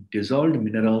with dissolved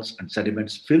minerals and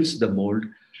sediments fills the mold,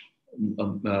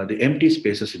 the empty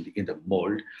spaces in the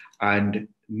mold, and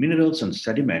minerals and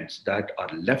sediments that are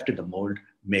left in the mold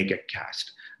make a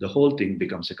cast. The whole thing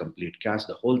becomes a complete cast.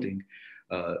 The whole thing,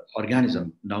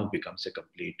 organism now becomes a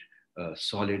complete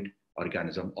solid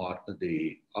organism, or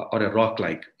a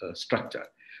rock-like structure.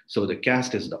 So the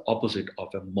cast is the opposite of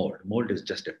a mold. Mold is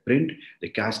just a print. The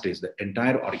cast is the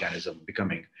entire organism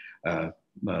becoming a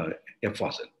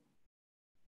fossil.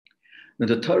 Now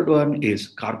the third one is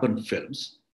carbon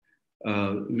films.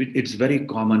 It's very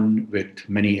common with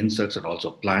many insects and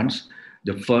also plants.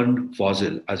 The fern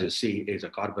fossil, as you see, is a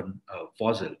carbon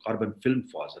film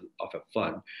fossil of a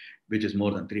fern, which is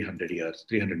more than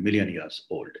 300 million years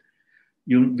old.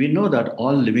 We know that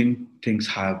all living things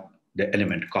have the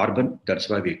element carbon. That's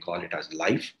why we call it as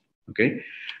life. Okay,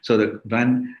 so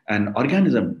when an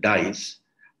organism dies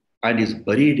and is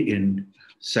buried in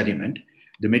sediment,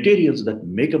 the materials that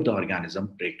make up the organism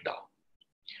break down.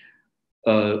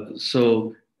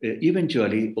 So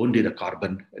eventually only the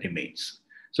carbon remains.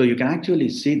 So you can actually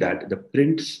see that the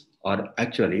prints are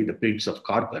actually the prints of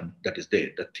carbon that is there.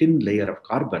 The thin layer of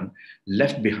carbon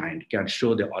left behind can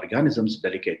show the organism's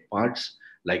delicate parts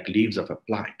like leaves of a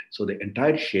plant. So the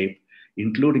entire shape,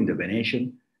 including the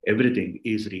venation, everything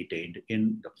is retained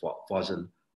in the fossil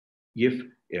if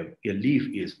a leaf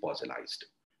is fossilized.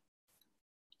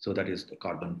 So that is the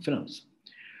carbon films.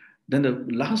 Then the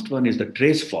last one is the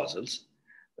trace fossils,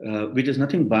 which is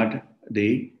nothing but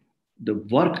the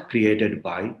work created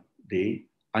by the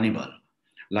animal.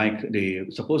 Like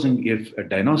supposing if a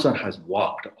dinosaur has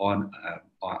walked on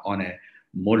a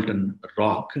molten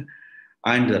rock,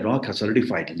 and the rock has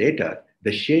solidified later,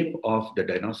 the shape of the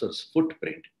dinosaur's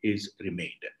footprint is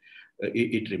remained.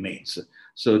 It remains.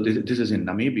 So this is in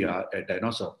Namibia, a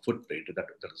dinosaur footprint that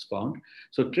is found.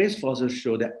 So trace fossils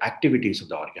show the activities of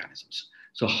the organisms.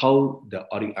 So how the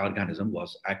organism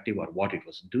was active or what it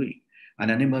was doing. An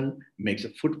animal makes a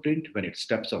footprint when it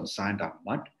steps on sand or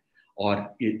mud, or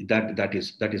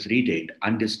that is retained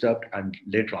undisturbed, and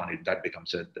later on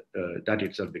that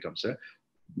itself becomes a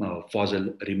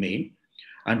fossil remain.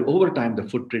 And over time, the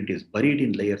footprint is buried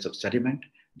in layers of sediment.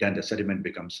 Then the sediment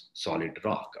becomes solid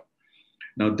rock.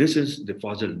 Now, this is the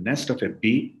fossil nest of a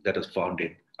bee that is found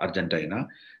in Argentina.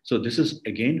 So this is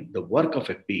again the work of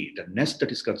a bee, the nest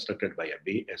that is constructed by a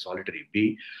bee, a solitary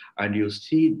bee. And you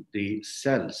see the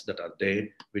cells that are there,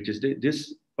 which is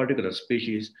this particular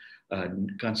species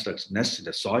constructs nests in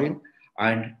the soil,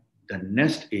 and the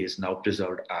nest is now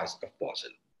preserved as a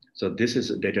fossil. So this is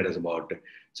dated as about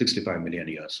 65 million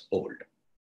years old.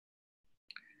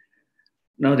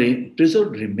 Now, the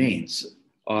preserved remains,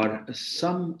 or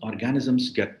some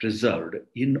organisms get preserved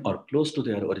in or close to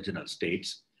their original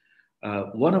states.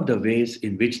 One of the ways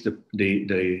in which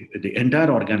the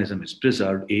entire organism is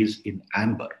preserved is in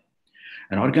amber.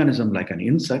 An organism like an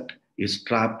insect is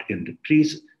trapped in the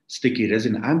tree's sticky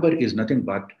resin. Amber is nothing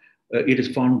but it is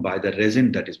formed by the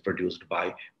resin that is produced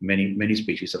by many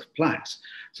species of plants.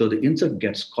 So the insect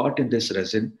gets caught in this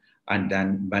resin, and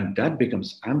then when that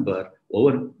becomes amber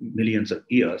over millions of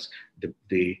years,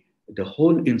 the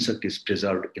whole insect is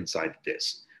preserved inside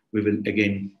this. We will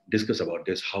again discuss about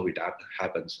this, how it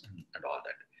happens and all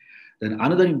that. Then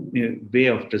another way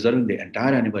of preserving the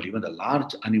entire animal, even the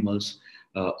large animals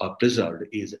are preserved,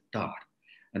 is tar.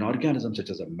 An organism such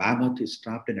as a mammoth is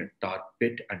trapped in a tar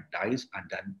pit and dies, and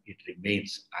then it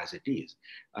remains as it is.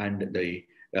 And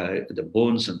the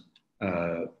bones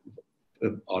are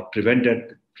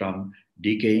prevented from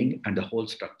decaying, and the whole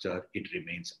structure, it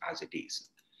remains as it is.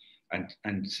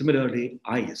 And similarly,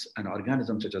 ice, an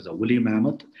organism such as a woolly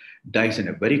mammoth dies in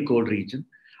a very cold region,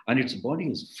 and its body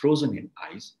is frozen in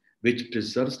ice, which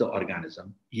preserves the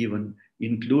organism, even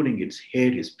including its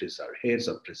hair is preserved, hairs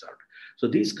are preserved. So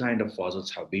these kind of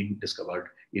fossils have been discovered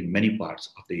in many parts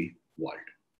of the world.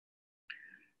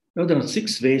 Now there are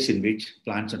 6 ways in which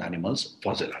plants and animals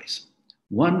fossilize.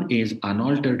 One is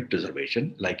unaltered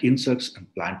preservation, like insects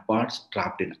and plant parts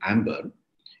trapped in amber,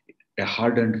 a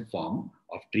hardened form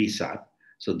of tree sap.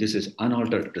 So this is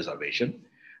unaltered preservation.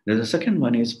 Then the second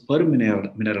one is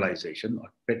permineralization or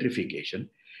petrification,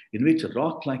 in which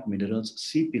rock-like minerals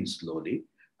seep in slowly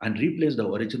and replace the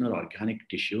original organic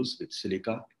tissues with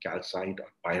silica, calcite,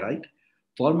 or pyrite,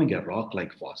 forming a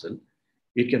rock-like fossil.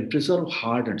 It can preserve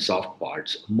hard and soft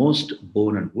parts. Most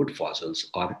bone and wood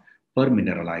fossils are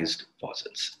permineralized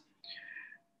fossils.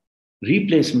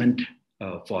 Replacement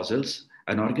fossils,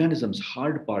 an organism's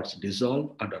hard parts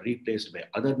dissolve and are replaced by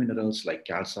other minerals like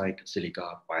calcite,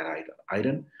 silica, pyrite, or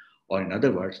iron, or in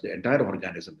other words, the entire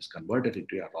organism is converted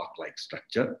into a rock-like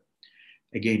structure.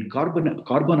 Again,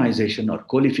 carbonization or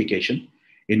coalification,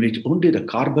 in which only the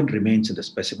carbon remains in the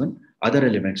specimen, other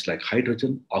elements like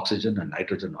hydrogen, oxygen, and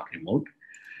nitrogen are removed.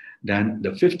 Then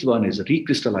the fifth one is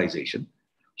recrystallization.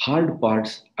 Hard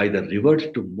parts either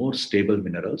revert to more stable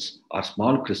minerals or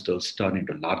small crystals turn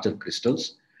into larger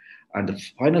crystals. And the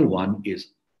final one is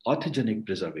autogenic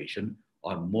preservation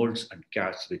or molds and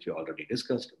casts, which we already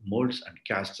discussed, molds and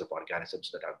casts of organisms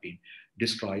that have been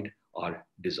destroyed or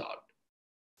dissolved.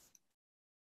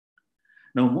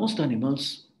 Now, most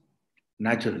animals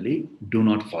naturally do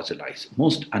not fossilize.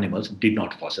 Most animals did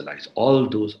not fossilize. All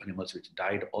those animals which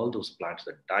died, all those plants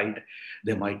that died,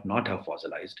 they might not have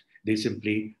fossilized. They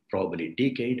simply probably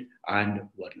decayed and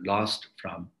were lost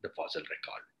from the fossil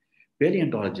record.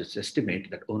 Paleontologists estimate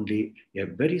that only a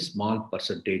very small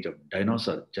percentage of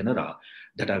dinosaur genera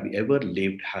that have ever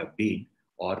lived have been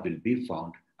or will be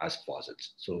found as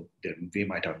fossils. So we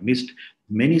might have missed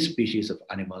many species of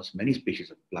animals, many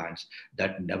species of plants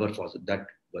that that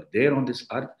were there on this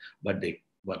earth, but they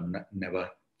were never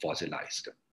fossilized.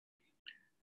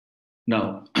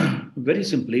 Now, very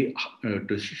simply,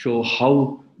 to show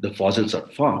how the fossils are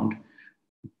found,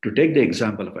 to take the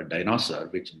example of a dinosaur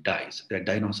which dies, the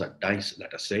dinosaur dies,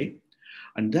 let us say,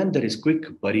 and then there is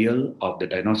quick burial of the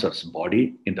dinosaur's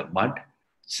body in the mud,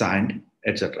 sand,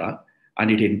 etc., and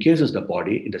it encases the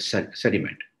body in the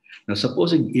sediment. Now,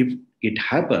 supposing if it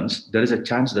happens, there is a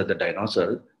chance that the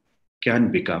dinosaur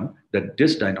can become, that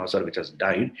this dinosaur which has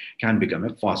died can become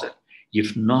a fossil.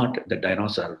 If not, the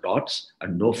dinosaur rots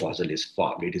and no fossil is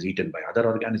formed. It is eaten by other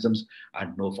organisms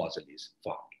and no fossil is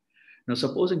formed. Now,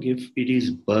 supposing if it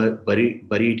is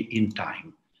buried in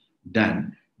time,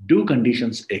 then do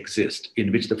conditions exist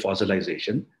in which the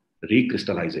fossilization,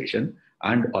 recrystallization,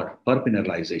 and or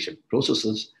permineralization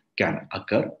processes can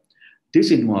occur.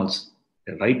 This involves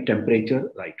the right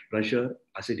temperature, right pressure,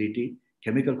 acidity,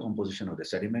 chemical composition of the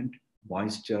sediment,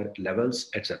 moisture levels,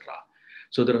 etc.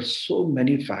 So there are so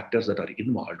many factors that are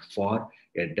involved for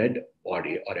a dead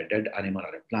body or a dead animal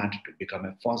or a plant to become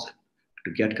a fossil,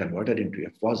 to get converted into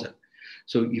a fossil.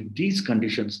 So if these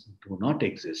conditions do not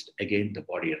exist, again, the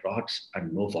body rots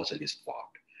and no fossil is formed.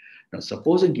 Now,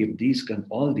 supposing if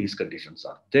all these conditions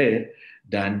are there,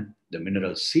 then the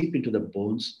minerals seep into the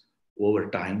bones.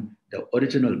 Over time, the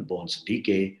original bones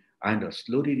decay and are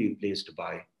slowly replaced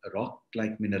by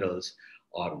rock-like minerals,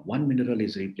 or one mineral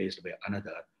is replaced by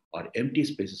another, or empty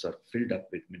spaces are filled up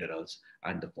with minerals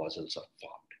and the fossils are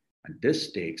formed. And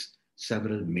this takes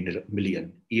several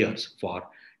million years for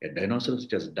a dinosaur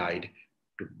which has died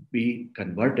to be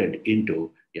converted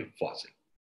into a fossil.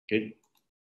 Okay.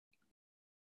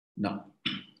 Now,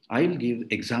 I'll give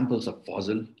examples of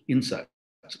fossil insects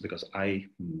because I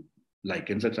like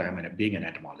insects. I am being an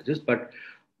entomologist, but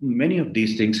many of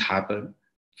these things happen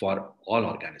for all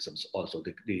organisms. Also,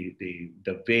 the way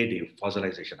the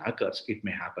fossilization occurs, it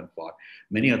may happen for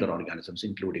many other organisms,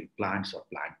 including plants or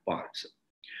plant parts.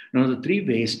 Now, the three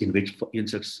ways in which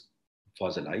insects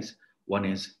fossilize: one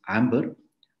is amber,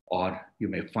 or you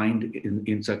may find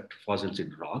insect fossils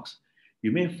in rocks.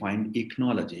 You may find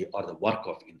ichnology, or the work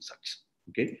of insects.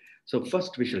 Okay, so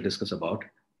first we shall discuss about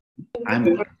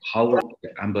amber, how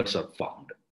the ambers are found.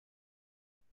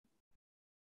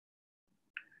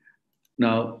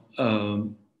 Now,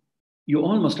 you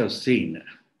all must have seen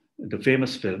the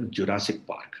famous film Jurassic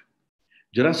Park.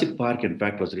 Jurassic Park, in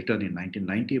fact, was written in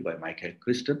 1990 by Michael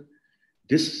Crichton.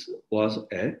 This was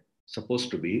supposed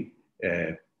to be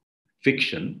a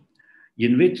fiction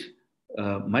in which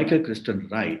Michael Crichton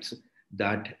writes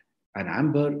that an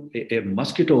amber, a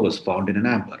mosquito was found in an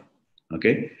amber.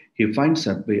 Okay, he finds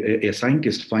a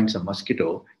scientist finds a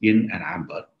mosquito in an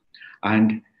amber,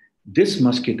 and this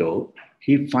mosquito,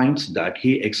 he finds that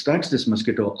he extracts this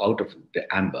mosquito out of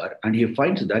the amber, and he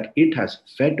finds that it has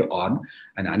fed on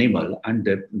an animal, and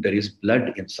there is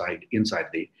blood inside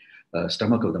the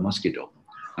stomach of the mosquito.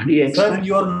 And he extracts. Sir,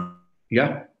 you are.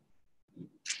 Yeah.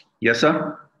 Yes,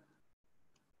 sir.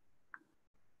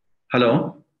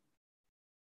 Hello.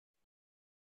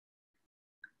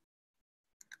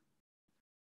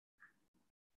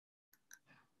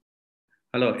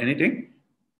 Hello. Anything?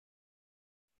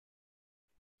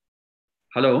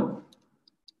 Hello?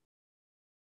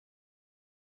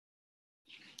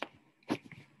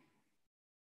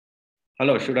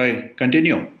 Hello, should I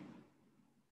continue?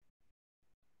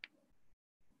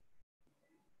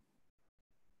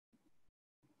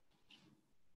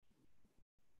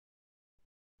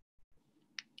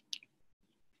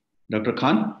 Dr.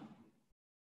 Khan?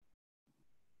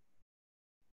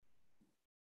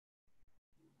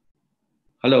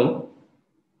 Hello?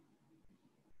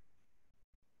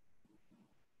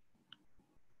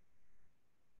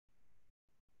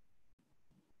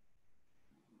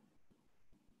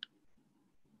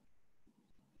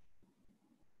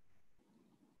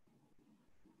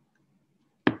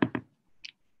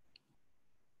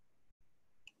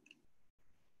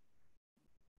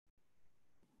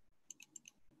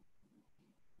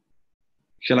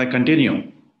 Shall I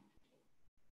continue?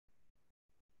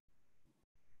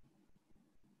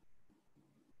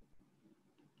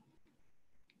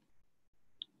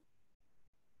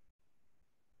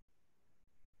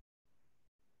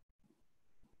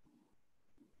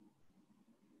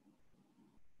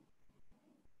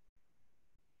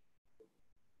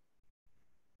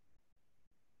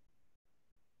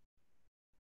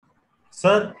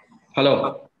 Sir,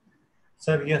 Hello?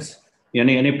 sir, yes.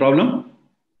 Any problem?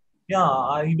 Yeah,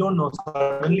 I don't know.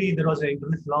 Suddenly there was an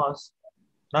internet loss.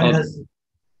 Now it Okay. has.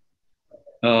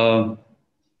 Uh,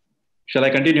 shall I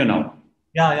continue now?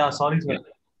 Yeah, sorry, sir.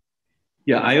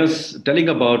 Yeah, I was telling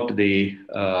about the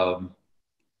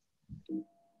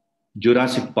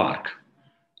Jurassic Park.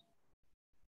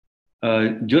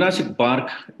 Jurassic Park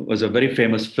was a very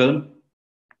famous film.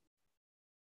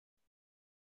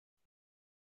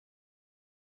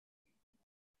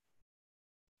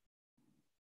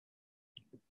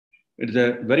 It's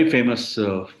a very famous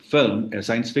film, a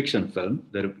science fiction film.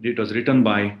 It was written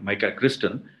by Michael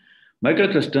Crichton. Michael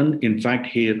Crichton, in fact,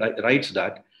 he writes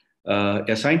that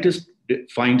a scientist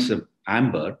finds an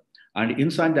amber, and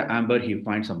inside the amber, he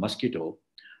finds a mosquito.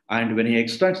 And when he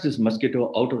extracts this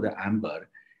mosquito out of the amber,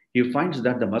 he finds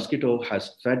that the mosquito had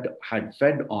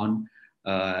fed on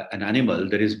an animal.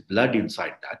 There is blood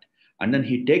inside that. And then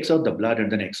he takes out the blood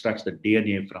and then extracts the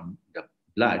DNA from the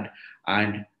blood.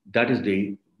 And that is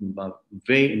the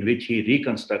way in which he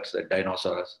reconstructs the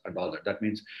dinosaurs and all that. That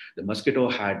means the mosquito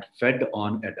had fed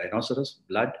on a dinosaurus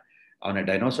blood on a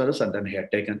dinosaurus, and then it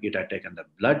had taken the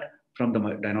blood from the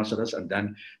dinosaurus, and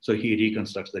then so he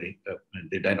reconstructs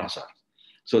the dinosaur.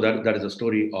 So that is the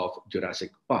story of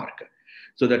Jurassic Park.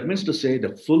 So that means to say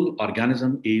the full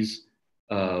organism is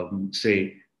is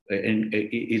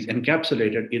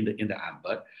encapsulated in the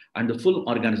amber, and the full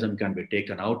organism can be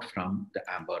taken out from the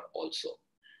amber also.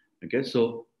 Okay,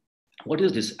 so what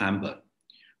is this amber?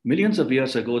 Millions of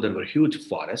years ago, there were huge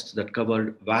forests that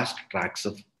covered vast tracts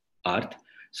of earth.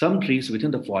 Some trees within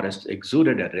the forest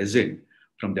exuded a resin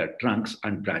from their trunks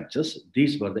and branches.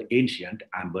 These were the ancient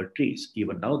amber trees.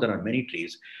 Even now, there are many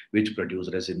trees which produce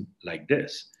resin like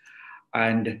this.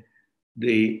 And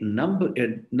a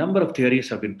number of theories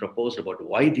have been proposed about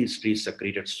why these trees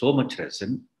secreted so much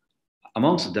resin.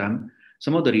 Amongst them,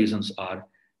 some of the reasons are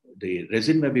the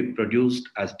resin may be produced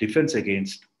as defense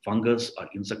against fungus or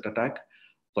insect attack,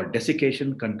 for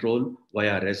desiccation control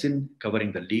via resin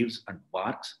covering the leaves and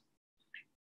barks,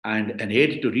 and an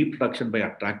aid to reproduction by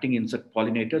attracting insect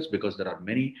pollinators, because there are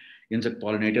many insect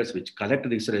pollinators which collect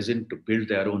this resin to build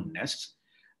their own nests,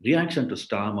 reaction to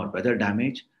storm or weather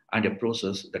damage, and a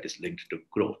process that is linked to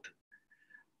growth.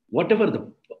 Whatever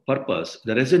the purpose,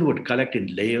 the resin would collect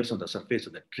in layers on the surface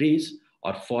of the trees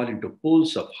or fall into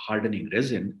pools of hardening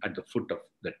resin at the foot of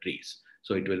the trees.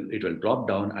 So it will drop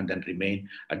down and then remain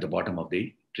at the bottom of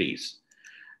the trees.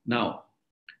 Now,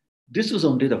 this was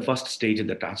only the first stage in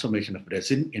the transformation of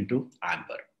resin into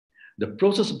amber. The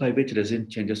process by which resin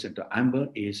changes into amber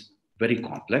is very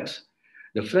complex.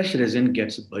 The fresh resin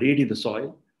gets buried in the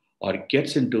soil or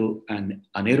gets into an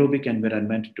anaerobic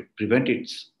environment to prevent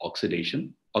its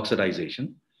oxidization.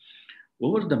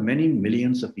 Over the many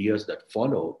millions of years that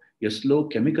follow, a slow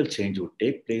chemical change would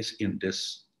take place in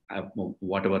this,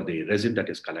 whatever the resin that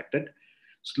is collected.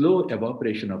 Slow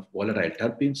evaporation of volatile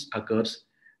terpenes occurs,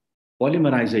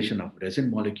 polymerization of resin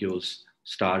molecules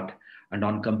start, and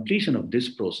on completion of this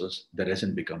process, the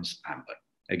resin becomes amber.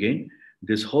 Again,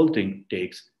 this whole thing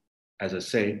takes, as I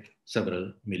say,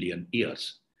 several million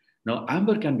years. Now,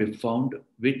 amber can be found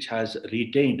which has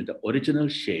retained the original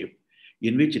shape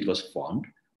in which it was formed.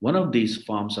 One of these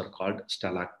forms are called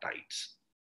stalactites.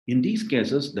 In these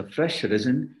cases, the fresh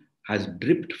resin has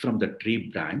dripped from the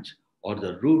tree branch or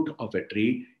the root of a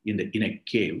tree in a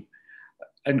cave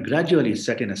and gradually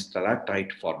set in a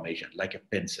stalactite formation, like a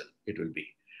pencil, it will be.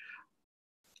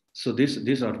 So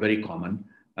these are very common.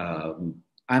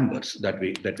 ambers that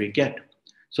we get.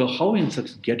 So how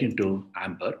insects get into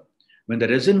amber? When the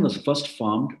resin was first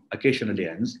formed, occasionally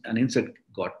an insect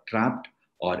got trapped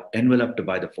or enveloped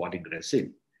by the falling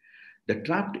resin. The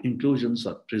trapped inclusions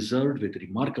are preserved with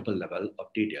remarkable level of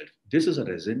detail. This is a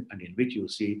resin, and in which you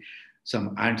see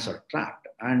some ants are trapped,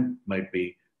 and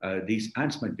these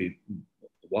ants might be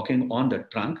walking on the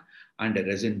trunk, and a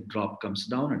resin drop comes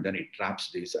down, and then it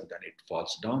traps this, and then it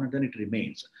falls down, and then it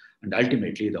remains, and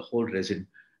ultimately the whole resin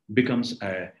becomes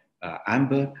a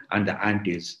amber, and the ant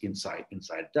is inside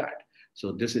that.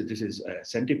 So this is a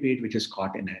centipede which is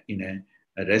caught in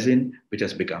a resin which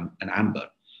has become an amber.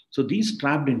 So these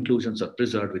trapped inclusions are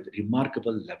preserved with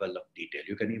remarkable level of detail.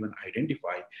 You can even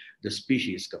identify the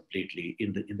species completely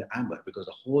in the amber because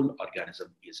the whole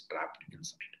organism is trapped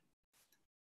inside.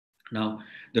 Now,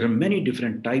 there are many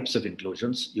different types of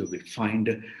inclusions. You will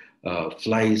find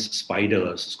flies,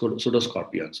 spiders,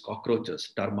 pseudoscorpions,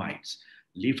 cockroaches, termites,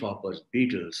 leafhoppers,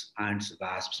 beetles, ants,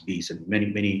 wasps, bees, and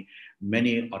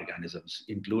many organisms,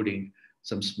 including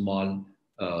some small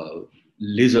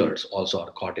lizards also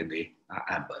are caught in the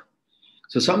amber.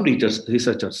 So some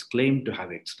researchers claim to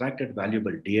have extracted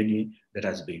valuable DNA that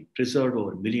has been preserved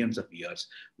over millions of years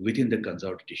within the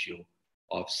conserved tissue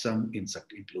of some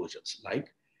insect inclusions.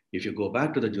 Like if you go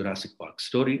back to the Jurassic Park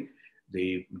story,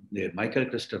 the Michael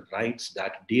Crichton writes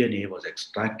that DNA was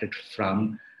extracted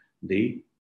from the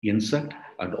insect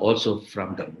and also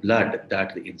from the blood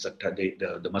that the insect had,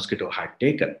 the mosquito had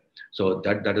taken. So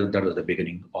that was the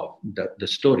beginning of the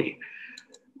story.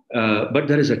 But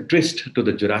there is a twist to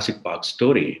the Jurassic Park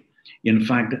story. In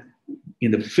fact,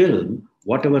 in the film,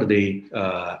 whatever the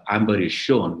amber is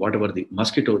shown, whatever the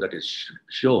mosquito that is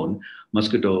shown,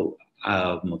 mosquito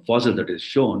fossil that is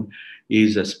shown,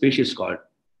 is a species called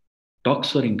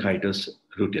Toxorhynchitus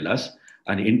rutilus.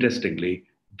 And interestingly,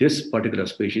 this particular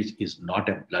species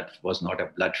was not a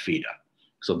blood feeder.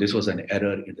 So this was an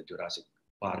error in the Jurassic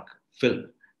Park film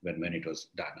when it was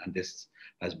done. And this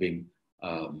has been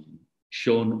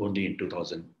shown only in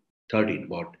 2013,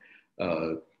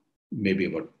 maybe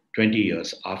about 20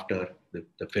 years after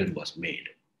the film was made.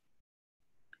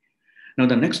 Now,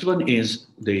 the next one is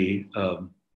the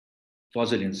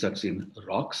fossil insects in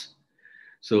rocks.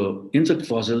 So insect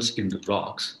fossils in the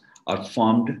rocks are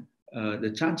formed.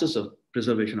 The chances of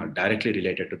preservation are directly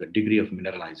related to the degree of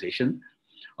mineralization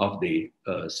of the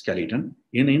skeleton.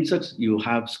 In insects, you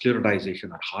have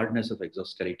sclerotization or hardness of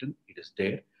exoskeleton. It is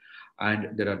there.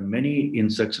 And there are many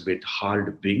insects with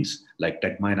hard wings, like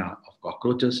tegmina of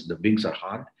cockroaches. The wings are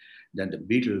hard. Then the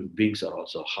beetle wings are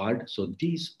also hard. So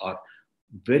these are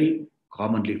very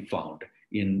commonly found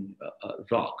in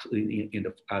rocks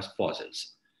as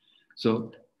fossils.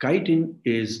 So chitin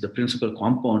is the principal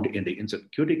compound in the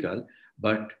insect cuticle,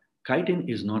 but chitin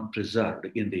is not preserved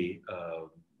in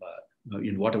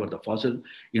whatever the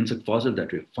insect fossil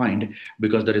that we find,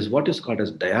 because there is what is called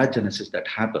as diagenesis that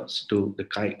happens to the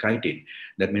chitin.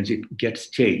 That means it gets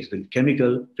changed, the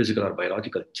chemical, physical, or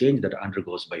biological change that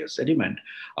undergoes by a sediment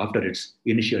after its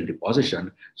initial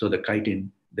deposition. So the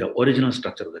chitin, the original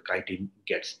structure of the chitin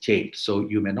gets changed. So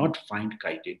you may not find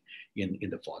chitin in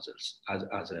the fossils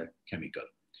as a chemical.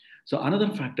 So another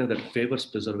factor that favors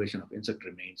preservation of insect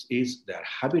remains is their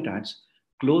habitats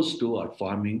close to or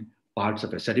forming parts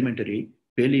of a sedimentary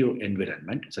paleo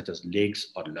environment, such as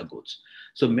lakes or lagoons.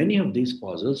 So many of these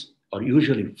fossils are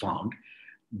usually found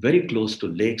very close to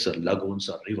lakes or lagoons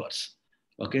or rivers.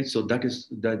 Okay, so that is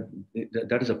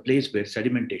a place where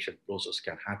sedimentation process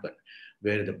can happen,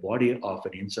 where the body of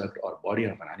an insect or body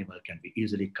of an animal can be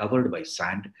easily covered by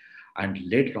sand, and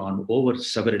later on, over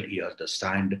several years, the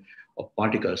sand or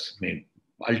particles may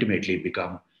ultimately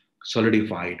become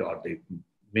solidified, or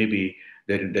maybe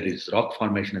there is rock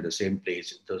formation in the same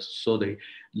place, so the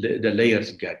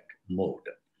layers get moved.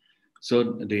 So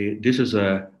this is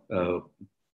a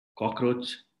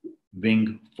cockroach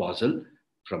wing fossil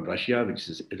from Russia, which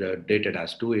is dated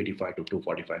as 285 to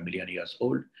 245 million years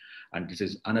old. And this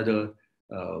is another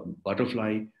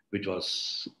butterfly, which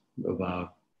is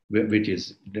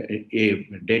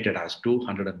dated as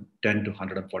 210 to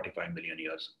 145 million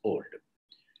years old.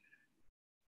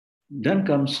 Then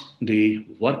comes the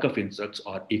work of insects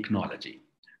or ichnology.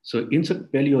 So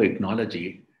insect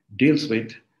paleoichnology deals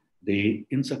with the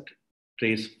insect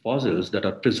trace fossils that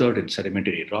are preserved in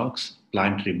sedimentary rocks,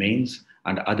 plant remains,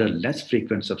 and other less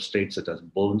frequent substrates such as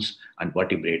bones and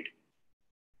vertebrate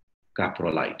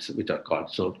caprolites, which are called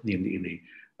so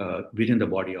within the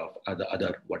body of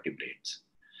other vertebrates.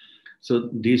 So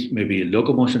these may be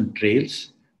locomotion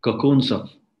trails, cocoons of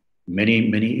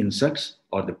many insects,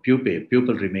 or the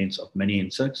pupal remains of many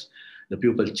insects, the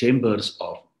pupal chambers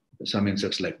of some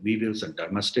insects like weevils and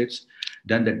dermastids.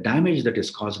 Then the damage that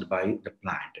is caused by the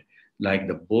plant, like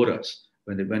the borers.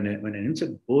 When an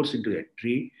insect bores into a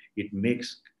tree, it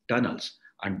makes tunnels,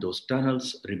 and those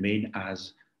tunnels remain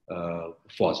as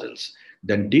fossils.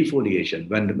 Then defoliation,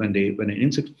 when an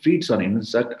insect feeds on an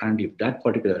insect, and if that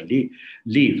particular leaf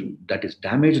that is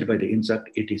damaged by the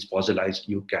insect, it is fossilized,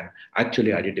 you can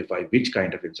actually identify which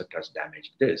kind of insect has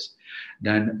damaged this.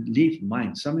 Then leaf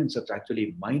mines, some insects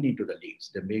actually mine into the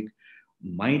leaves. They make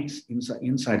mines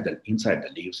inside the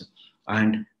leaves,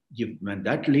 and when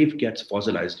that leaf gets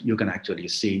fossilized, you can actually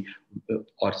see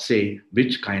or say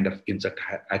which kind of insect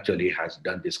actually has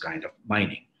done this kind of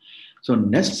mining. So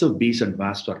nests of bees and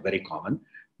wasps are very common.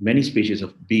 Many species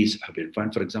of bees have been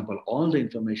found. For example, all the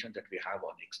information that we have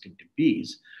on extinct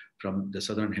bees from the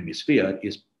southern hemisphere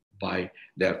is by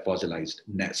their fossilized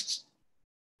nests.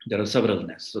 There are several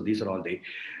nests. So these are all the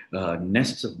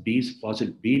nests of bees,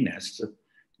 fossil bee nests.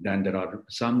 Then there are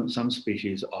some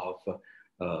species of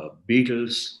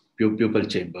beetles, pupal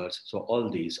chambers. So all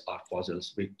these are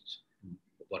fossils which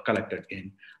were collected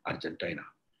in Argentina.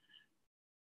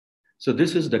 So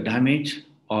this is the damage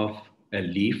of a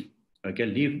leaf. Okay,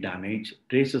 leaf damage,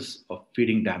 traces of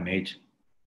feeding damage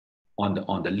on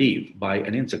the leaf by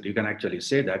an insect. You can actually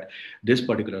say that this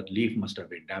particular leaf must have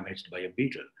been damaged by a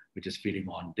beetle, which is feeding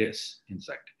on this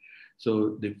insect.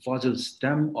 So the fossil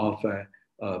stem of a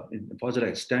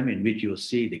fossilized stem in which you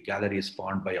see the gallery is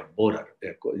formed by a borer,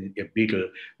 a beetle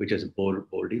which is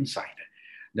bored inside.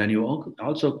 Then you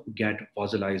also get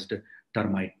fossilized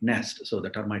termite nest. So the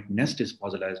termite nest is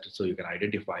fossilized, so you can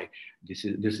identify this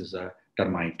is a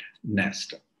termite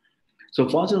nest. So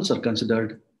fossils are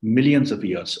considered millions of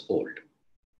years old.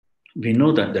 We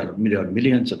know that they are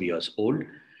millions of years old,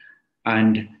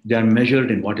 and they are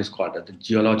measured in what is called the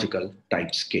geological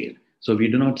time scale. So we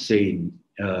do not say in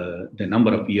the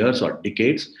number of years or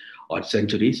decades or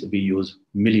centuries, we use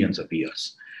millions of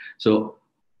years. So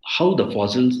how the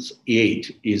fossils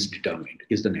age is determined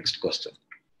is the next question.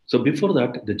 So before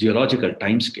that, the geological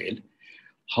time scale,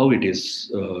 how it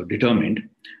is determined.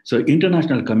 So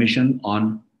International Commission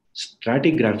on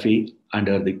Stratigraphy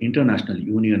under the International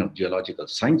Union of Geological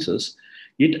Sciences,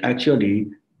 it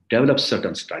actually develops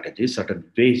certain strategies, certain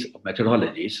ways of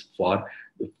methodologies for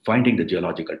finding the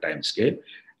geological time scale,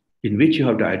 in which you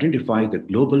have to identify the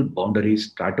global boundary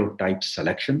stratotype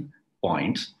selection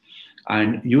points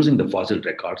and using the fossil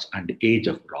records and the age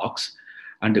of rocks.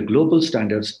 And the global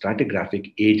standard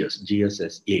stratigraphic ages,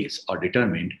 GSSAs, are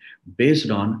determined based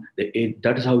on the age.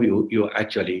 That is how you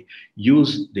actually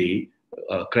use the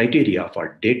criteria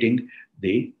for dating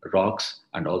the rocks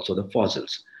and also the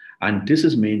fossils. And this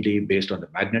is mainly based on the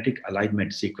magnetic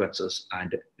alignment sequences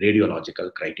and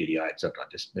radiological criteria, etc.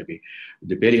 This maybe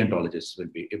the paleontologists will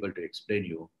be able to explain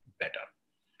you better.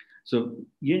 So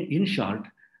in short,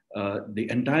 the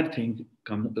entire thing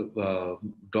can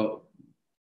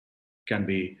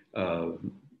be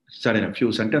said in a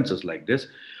few sentences like this.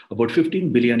 About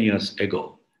 15 billion years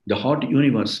ago, the hot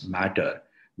universe matter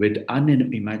with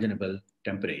unimaginable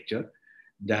temperature.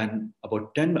 Then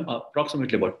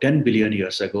approximately about 10 billion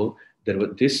years ago,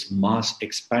 this mass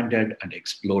expanded and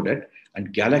exploded,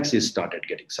 and galaxies started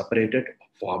getting separated,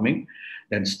 forming.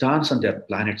 Then stars and their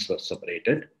planets were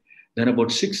separated. Then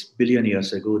about 6 billion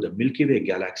years ago, the Milky Way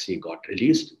galaxy got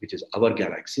released, which is our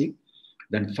galaxy.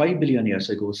 Then 5 billion years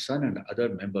ago, Sun and other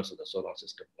members of the solar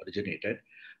system originated.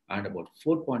 And about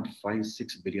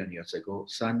 4.56 billion years ago,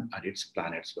 Sun and its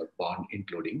planets were born,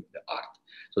 including the Earth.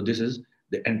 So this is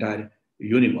the entire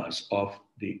universe of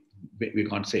we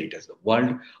can't say it as the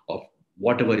world of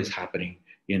whatever is happening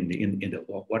happened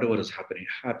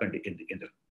in the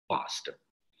past.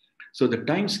 So the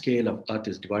time scale of Earth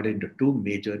is divided into two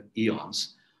major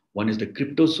eons. One is the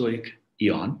Cryptozoic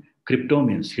eon. Crypto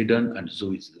means hidden and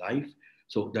zoo is life.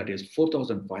 So that is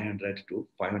 4,500 to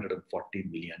 540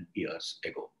 million years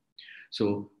ago.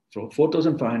 So from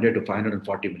 4,500 to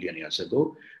 540 million years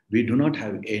ago, we do not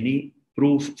have any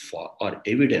proof for or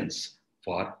evidence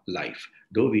for life.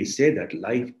 Though we say that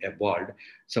life evolved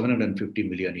 750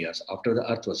 million years after the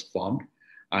Earth was formed,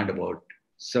 and around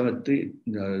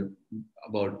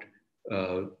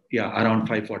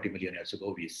 540 million years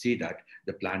ago, we see that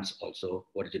the plants also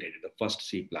originated. The first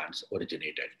sea plants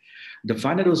originated. The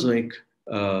Phanerozoic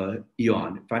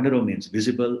eon. Phanero means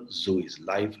visible, zoo is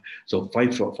life. So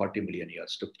 540 million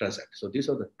years to present. So these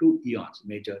are the two eons,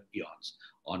 major eons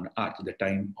on Earth, the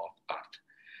time of Earth.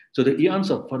 So the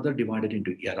eons are further divided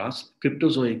into eras.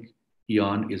 Cryptozoic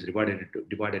eon is divided into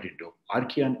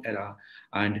Archean era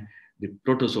and the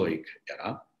Proterozoic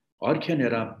era. Archean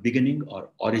era, beginning or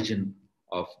origin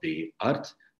of the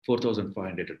Earth.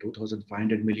 4,500 to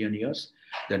 2,500 million years.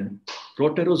 Then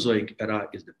Proterozoic era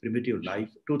is the primitive life,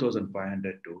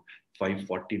 2,500 to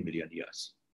 540 million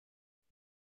years.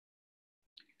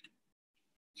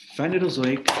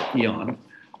 Phanerozoic eon,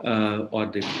 or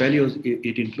the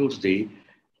it includes the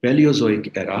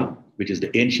Paleozoic era, which is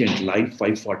the ancient life,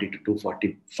 540 to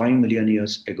 245 million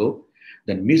years ago.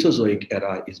 Then Mesozoic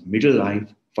era is middle life,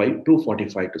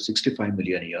 245 to 65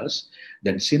 million years.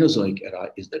 Then Cenozoic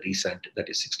era is the recent, that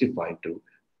is 65 to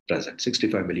present,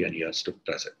 65 million years to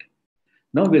present.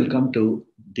 Now we'll come to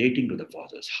dating to the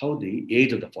fossils, how the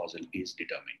age of the fossil is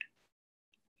determined.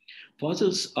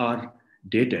 Fossils are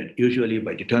dated usually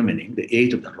by determining the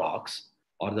age of the rocks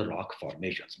or the rock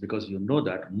formations, because you know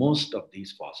that most of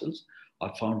these fossils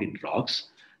are found in rocks.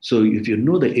 So if you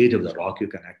know the age of the rock, you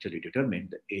can actually determine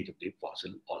the age of the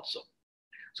fossil also.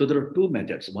 So there are two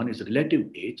methods. One is relative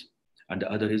age and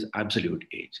the other is absolute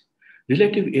age.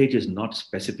 Relative age is not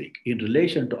specific in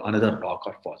relation to another rock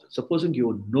or fossil. Supposing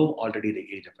you know already the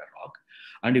age of a rock,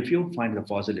 and if you find the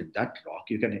fossil in that rock,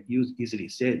 you can easily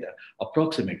say that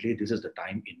approximately this is the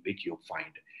time in which you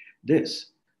find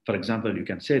this. For example, you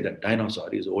can say that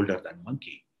dinosaur is older than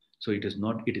monkey. So it is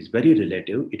not, it is very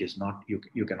relative. It is not,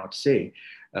 you cannot say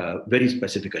very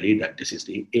specifically that this is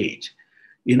the age.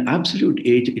 In absolute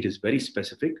age, it is very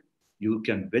specific. You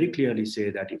can very clearly say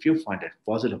that if you find a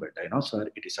fossil of a dinosaur,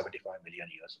 it is 75 million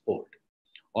years old,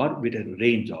 or with a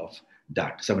range of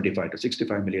that 75 to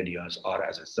 65 million years, or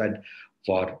as I said,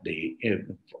 for the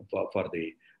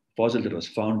fossil that was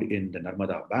found in the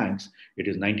Narmada banks, it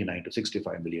is 99 to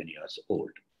 65 million years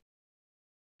old.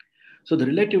 So the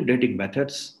relative dating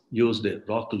methods use the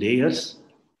rock layers,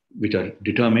 which are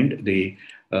determined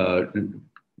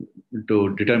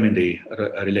to determine the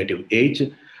relative age.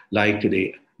 Like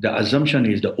the assumption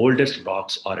is the oldest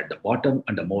rocks are at the bottom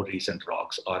and the more recent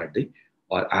rocks are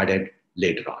added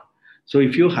later on. So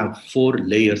if you have 4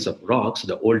 layers of rocks,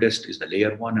 the oldest is the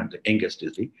layer 1 and the youngest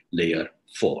is the layer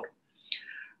 4.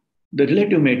 The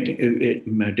relative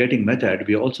dating method,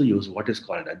 we also use what is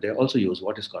called, and they also use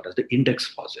what is called as the index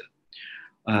fossil.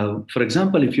 For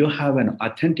example, if you have an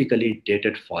authentically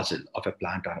dated fossil of a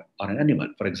plant or an animal,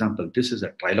 for example, this is a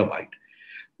trilobite.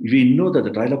 We know that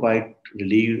the trilobite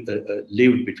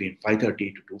lived between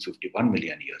 530 to 251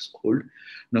 million years old.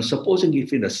 Now, supposing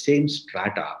if in the same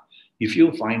strata, if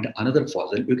you find another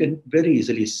fossil, you can very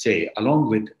easily say, along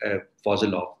with a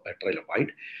fossil of a trilobite,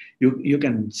 you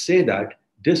can say that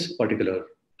this particular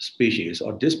species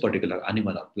or this particular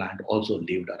animal or plant also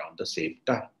lived around the same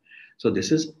time. So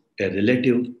this is a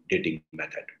relative dating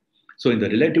method. So in the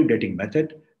relative dating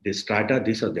method, the strata,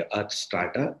 these are the earth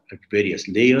strata at various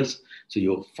layers. So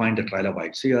you find the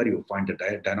trilobites here, you find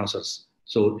the dinosaurs.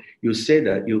 So you say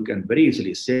that you can very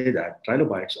easily say that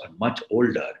trilobites are much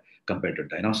older compared to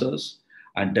dinosaurs.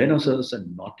 And dinosaurs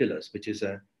and nautilus, which is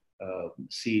a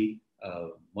sea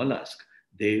mollusk,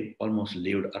 they almost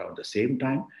lived around the same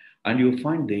time. And you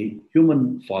find the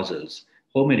human fossils,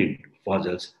 hominid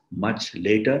fossils, much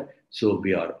later. So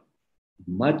we are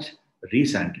much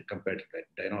recent compared to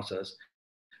the dinosaurs,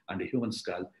 and the human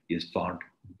skull is found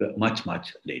much,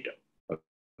 much later.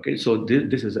 Okay, so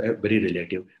this is a very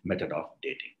relative method of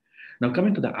dating. Now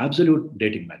coming to the absolute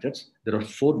dating methods, there are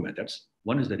 4 methods.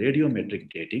 One is the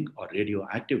radiometric dating or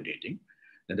radioactive dating.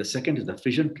 Then the second is the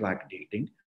fission track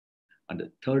dating. And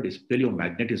the third is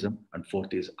paleomagnetism. And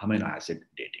fourth is amino acid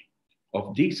dating.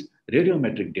 Of these,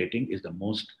 radiometric dating is the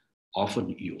most often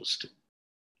used.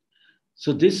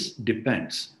 So this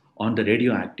depends on the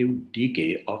radioactive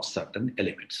decay of certain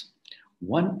elements.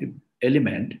 One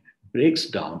element breaks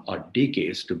down or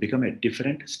decays to become a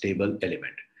different stable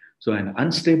element. So an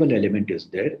unstable element is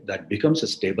there that becomes a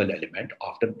stable element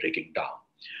after breaking down.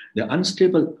 The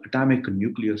unstable atomic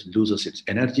nucleus loses its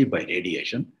energy by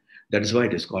radiation. That is why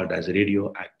it is called as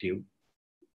radioactive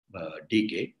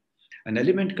decay. An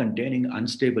element containing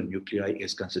unstable nuclei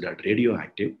is considered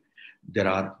radioactive. There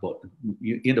are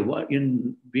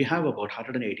we have about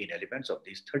 118 elements. Of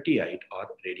these, 38 are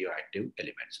radioactive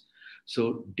elements.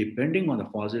 So depending on the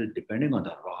fossil, depending on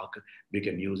the rock, we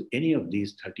can use any of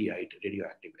these 38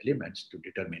 radioactive elements to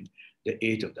determine the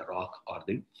age of the rock or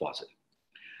the fossil.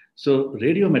 So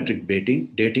radiometric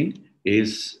dating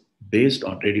is based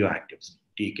on radioactive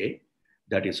decay,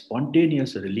 that is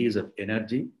spontaneous release of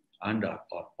energy and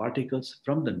or particles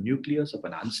from the nucleus of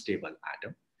an unstable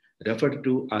atom, referred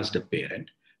to as the parent,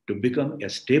 to become a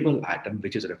stable atom,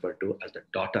 which is referred to as the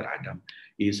daughter atom,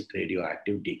 is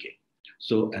radioactive decay.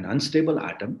 So an unstable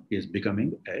atom is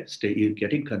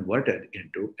getting converted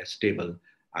into a stable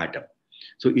atom.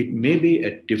 So it may be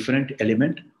a different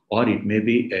element, or it may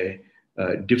be a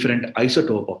different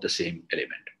isotope of the same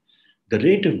element. the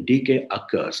rate of decay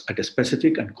occurs at a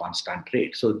specific and constant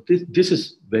rate. So this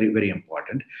is very, very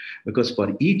important, because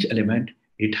for each element,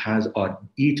 it has, or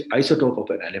each isotope of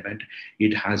an element,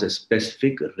 it has a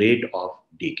specific rate of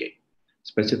decay,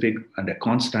 specific and a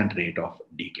constant rate of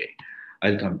decay.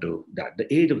 I'll come to that.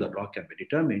 The age of the rock can be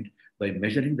determined by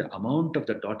measuring the amount of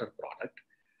the daughter product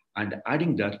and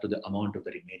adding that to the amount of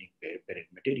the remaining parent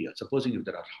material. Supposing if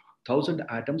there are 1,000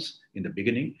 atoms in the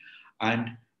beginning,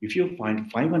 and if you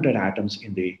find 500 atoms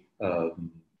in the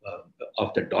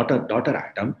of the daughter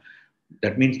atom,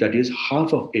 that means that is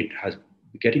half of it has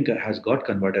got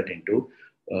converted into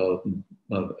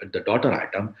the daughter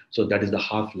atom. So that is the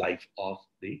half life of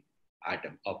the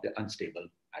atom, of the unstable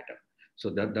atom.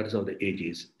 So that is how the age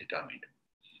is determined.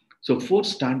 So 4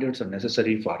 standards are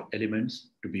necessary for elements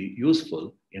to be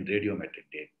useful in radiometric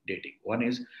dating. One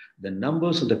is the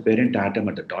numbers of the parent atom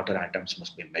and the daughter atoms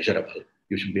must be measurable.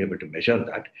 You should be able to measure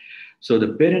that. So the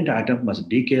parent atom must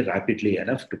decay rapidly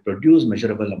enough to produce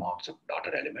measurable amounts of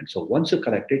daughter elements. So once you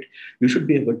collect it, you should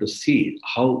be able to see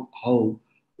how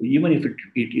even if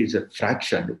it is a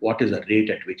fraction, what is the rate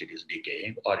at which it is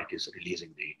decaying or it is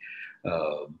releasing the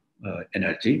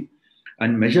energy.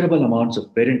 And measurable amounts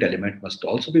of parent element must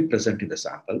also be present in the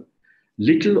sample.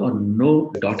 Little or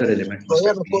no daughter element must be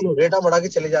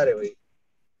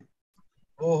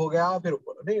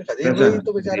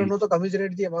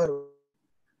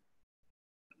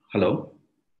Hello?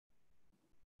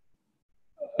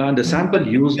 And the sample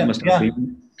used must have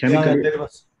been chemically... there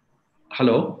was...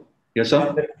 Hello? Yes,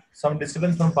 sir? Some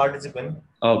disturbance from participant.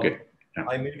 Okay. Yeah.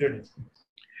 I muted.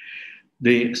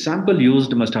 The sample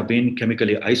used must have been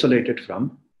chemically isolated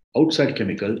from outside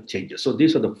chemical changes. So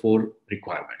these are the 4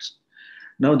 requirements.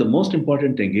 Now, the most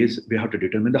important thing is we have to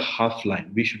determine the half-life.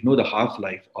 We should know the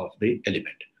half-life of the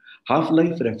element.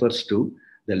 Half-life refers to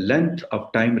the length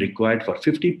of time required for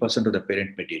 50% of the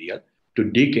parent material to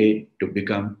decay to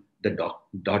become the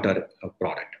daughter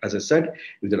product. As I said,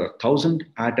 if there are 1,000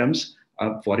 atoms,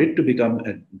 for it to become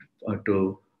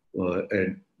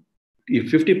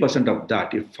if 50% of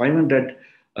that, if 500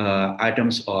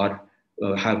 atoms are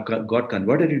have got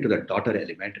converted into the daughter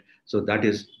element, so that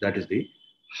is the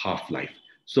half-life.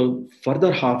 So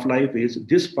further half-life is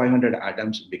this 500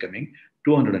 atoms becoming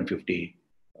 250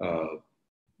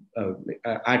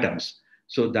 atoms.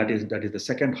 So that is the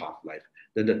second half-life.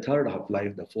 Then the third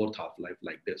half-life, the fourth half-life,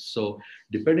 like this. So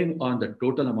depending on the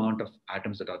total amount of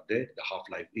atoms that are there, the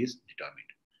half-life is determined.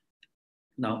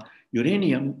 Now,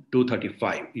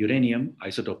 uranium-235, uranium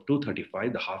isotope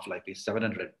 235, the half-life is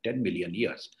 710 million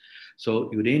years. So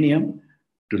uranium,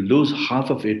 to lose half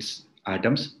of its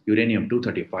atoms,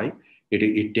 uranium-235,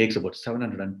 it takes about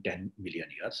 710 million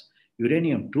years.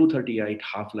 Uranium-238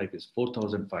 half-life is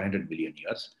 4,500 million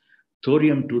years.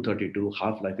 Thorium-232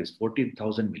 half-life is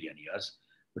 14,000 million years.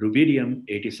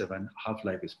 Rubidium-87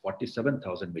 half-life is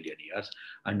 47,000 million years.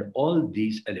 And all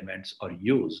these elements are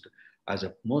used as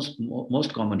a most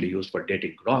commonly used for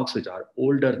dating rocks, which are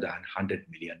older than 100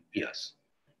 million years.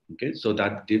 Okay, so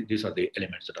that these are the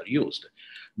elements that are used.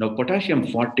 Now,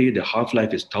 potassium-40, the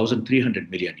half-life is 1,300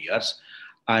 million years,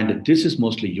 and this is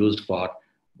mostly used for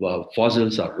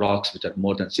fossils or rocks which are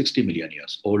more than 60 million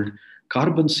years old.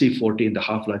 Carbon-C14, the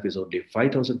half-life is only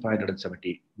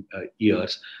 5,570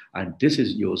 years, and this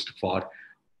is used for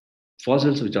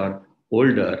fossils which are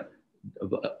older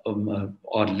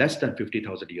or less than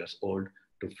 50,000 years old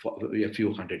to a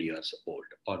few hundred years old,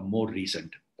 or more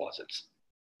recent fossils.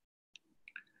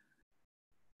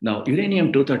 Now,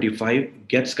 uranium-235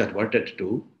 gets converted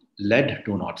to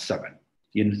lead-207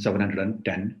 in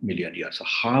 710 million years. So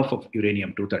half of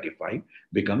uranium-235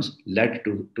 becomes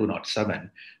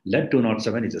lead-207.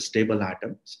 Lead-207 is a stable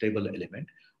atom, stable element,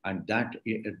 and that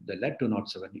the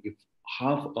lead-207, if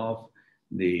half of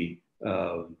the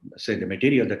say the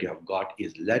material that you have got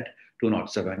is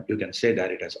lead-207, you can say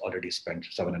that it has already spent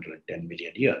 710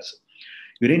 million years.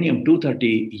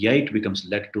 Uranium-238 becomes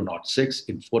lead-206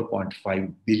 in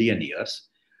 4.5 billion years.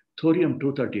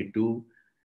 Thorium-232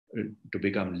 to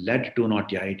become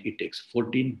lead-208, it takes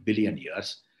 14 billion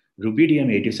years.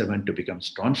 Rubidium-87 to become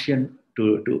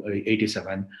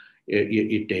strontium-87,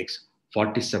 it takes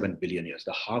 47 billion years.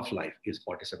 The half-life is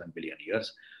 47 billion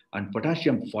years. And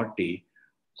potassium-40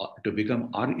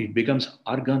 it becomes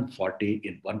argon-40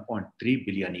 in 1.3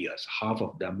 billion years. Half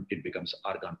of them, it becomes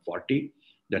argon-40.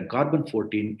 Then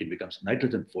carbon-14, it becomes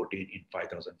nitrogen-14 in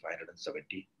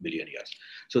 5,570 million years.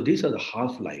 So these are the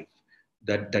half-life.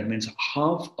 That means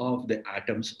half of the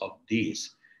atoms of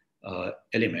these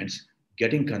elements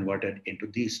getting converted into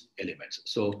these elements.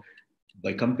 So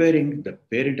by comparing the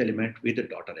parent element with the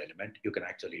daughter element, you can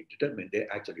actually determine, they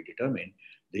actually determine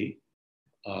the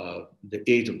the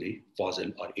age of the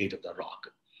fossil or age of the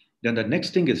rock. Then the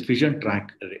next thing is fission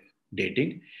track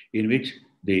dating, in which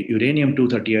the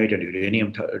uranium-238 and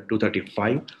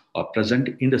uranium-235 are present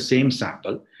in the same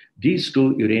sample. These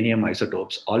two uranium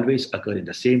isotopes always occur in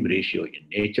the same ratio in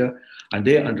nature, and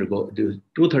they undergo, the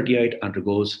 238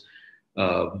 undergoes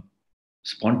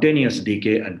spontaneous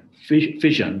decay and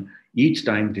fission. Each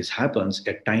time this happens,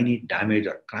 a tiny damage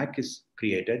or crack is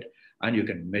created, and you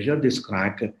can measure this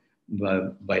crack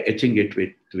by etching it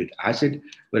with acid,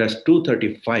 whereas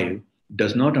 235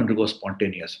 does not undergo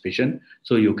spontaneous fission.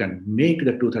 So you can make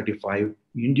the 235,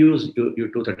 induce your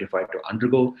 235 to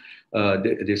undergo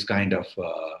this kind of,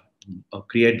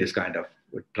 create this kind of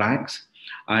tracks.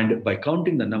 And by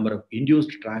counting the number of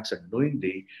induced tracks and knowing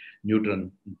the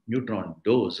neutron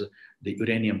dose, the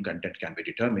uranium content can be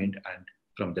determined. And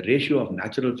from the ratio of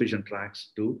natural fission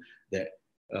tracks to the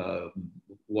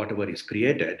whatever is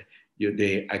created,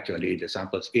 the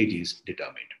sample's age is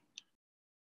determined.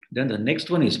 Then the next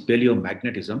one is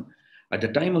paleomagnetism. At the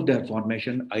time of their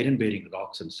formation, iron-bearing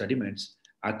rocks and sediments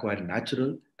acquire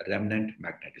natural remnant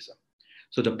magnetism.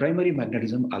 So the primary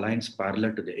magnetism aligns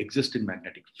parallel to the existing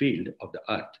magnetic field of the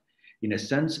Earth. In a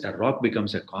sense, a rock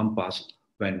becomes a compass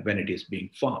when it is being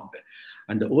formed.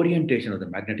 And the orientation of the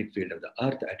magnetic field of the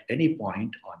Earth at any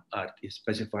point on Earth is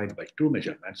specified by two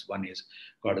measurements. One is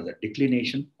called as the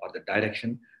declination or the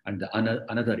direction, and the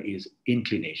another is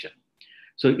inclination.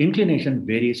 So inclination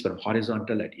varies from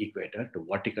horizontal at equator to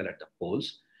vertical at the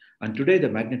poles. And today the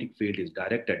magnetic field is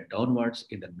directed downwards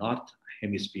in the north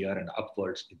hemisphere and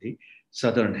upwards in the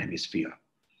southern hemisphere.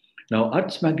 Now,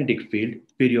 Earth's magnetic field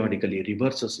periodically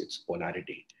reverses its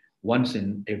polarity. Once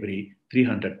in every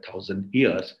 300,000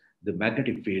 years, the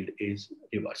magnetic field is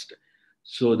reversed.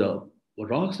 So the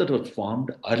rocks that were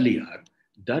formed earlier,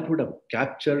 that would have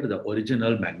captured the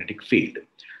original magnetic field.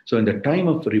 So in the time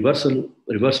of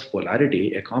reversed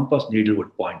polarity, a compass needle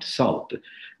would point south.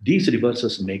 These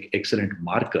reverses make excellent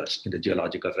markers in the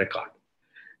geological record.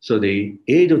 So the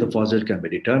age of the fossil can be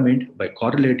determined by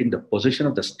correlating the position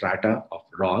of the strata of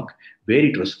rock where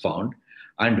it was found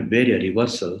and where a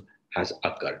reversal has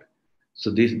occurred.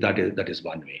 So that is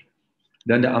one way.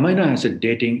 Then the amino acid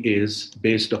dating is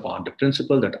based upon the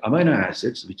principle that amino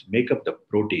acids, which make up the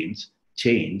proteins,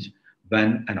 change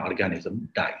when an organism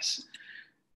dies.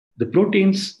 The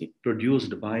proteins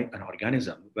produced by an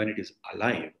organism when it is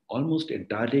alive almost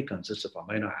entirely consists of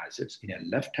amino acids in a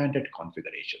left-handed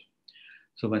configuration.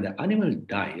 So when the animal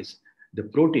dies, the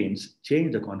proteins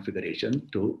change the configuration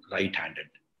to right-handed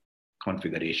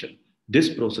configuration.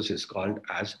 This process is called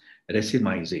as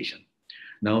racemization.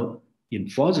 Now, in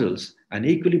fossils, an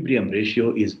equilibrium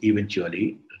ratio is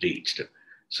eventually reached.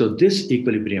 So this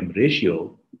equilibrium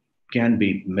ratio can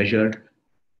be measured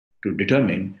to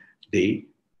determine the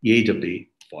age of the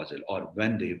fossil, or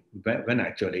when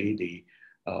actually the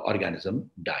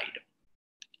organism died.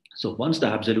 So once the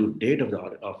absolute date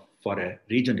for a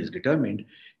region is determined,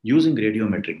 using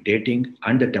radiometric dating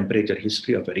and the temperature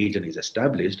history of a region is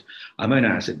established, amino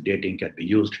acid dating can be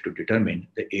used to determine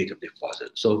the age of the fossil.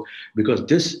 So because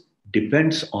this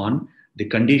depends on the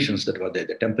conditions that were there,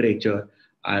 the temperature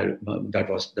that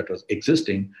was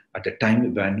existing at the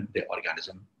time when the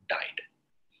organism died.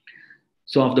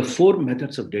 So of the four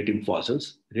methods of dating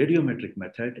fossils, radiometric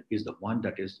method is the one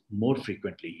that is more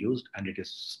frequently used, and it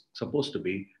is supposed to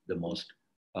be the most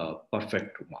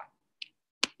perfect one.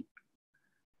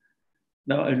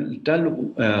 Now I'll tell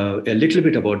a little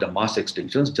bit about the mass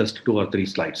extinctions, just 2 or 3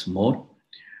 slides more.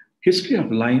 History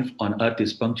of life on Earth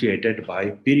is punctuated by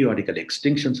periodical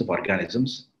extinctions of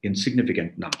organisms in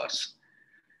significant numbers.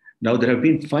 Now there have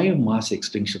been 5 mass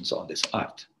extinctions on this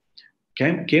Earth.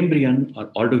 Cambrian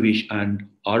or Ordovician,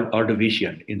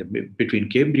 between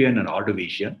Cambrian and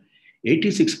Ordovician,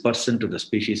 86% of the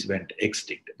species went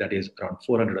extinct, that is around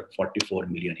 444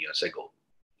 million years ago.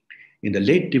 In the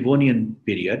late Devonian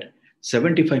period,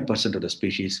 75% of the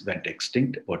species went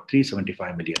extinct about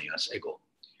 375 million years ago.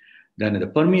 Then in the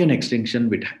Permian extinction,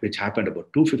 which happened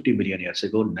about 250 million years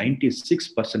ago,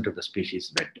 96% of the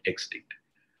species went extinct.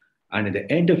 And in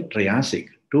the end of Triassic,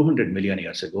 200 million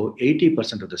years ago,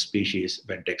 80% of the species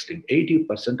went extinct.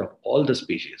 80% of all the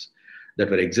species that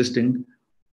were existing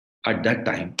at that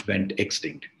time went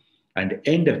extinct. And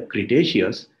end of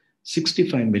Cretaceous,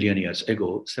 65 million years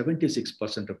ago,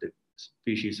 76% of the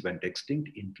species went extinct,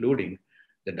 including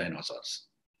the dinosaurs.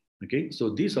 Okay, so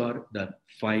these are the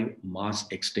 5 mass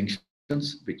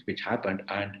extinctions which happened,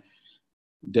 and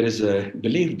there is a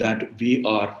belief that we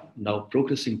are now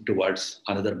progressing towards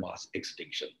another mass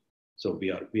extinction. So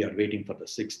we are waiting for the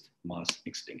 6th mass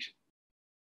extinction.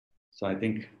 So I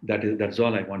think that's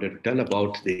all I wanted to tell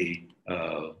about the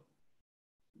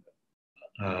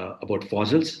about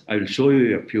fossils. I will show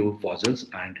you a few fossils,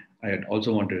 and I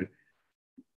also want to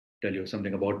tell you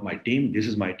something about my team. This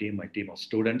is my team of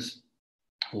students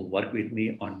who work with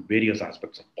me on various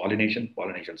aspects of pollination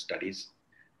studies.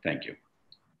 Thank you.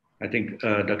 I think,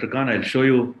 Dr. Khan, I'll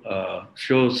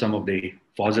show some of the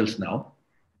fossils now.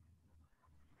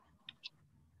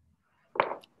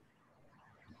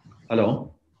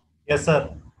 Hello? Yes,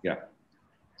 sir. Yeah.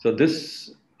 So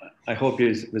this, I hope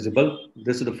is visible.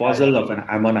 This is the fossil of an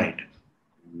ammonite,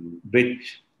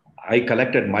 which I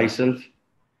collected myself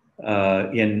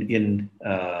in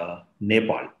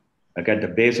Nepal. Okay, at the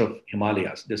base of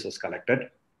Himalayas, this was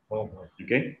collected.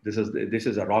 Okay, this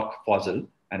is a rock fossil,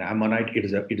 an ammonite. It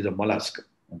is a mollusk.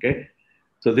 Okay,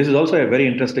 so this is also a very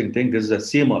interesting thing. This is a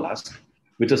sea mollusk,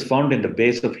 which is found in the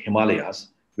base of Himalayas,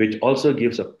 which also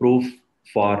gives a proof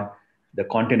for the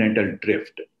continental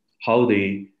drift, how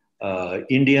the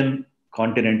Indian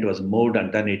continent was moved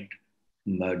and then it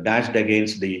dashed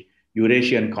against the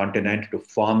Eurasian continent to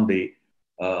form the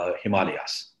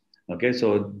Himalayas. Okay,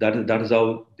 so that is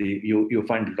how you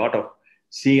find a lot of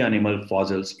sea animal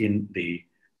fossils in the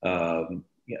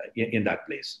in that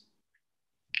place,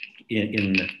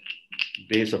 in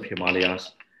base of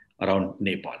Himalayas around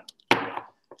Nepal.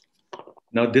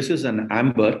 Now this is an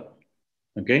amber.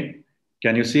 Okay,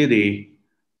 can you see the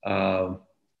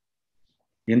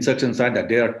insects inside that?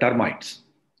 They are termites.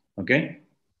 Okay,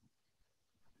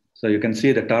 so you can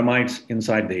see the termites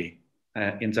inside the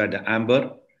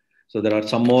amber. So there are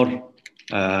some more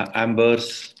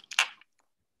ambers.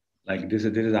 Like this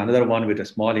is another one with a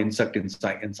small insect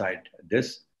inside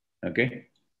this. Okay.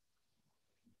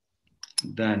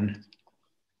 Then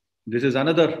this is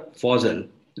another fossil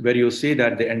where you see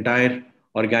that the entire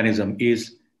organism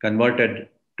is converted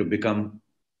to become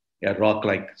a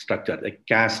rock-like structure, like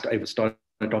cast. I was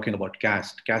talking about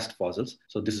cast fossils.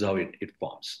 So this is how it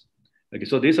forms. Okay,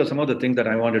 so these are some of the things that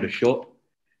I wanted to show.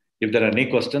 If there are any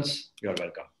questions, you're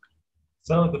welcome.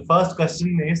 So the first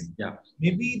question is, yeah,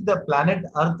 maybe the planet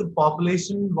Earth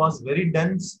population was very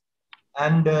dense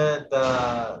and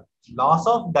the loss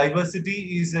of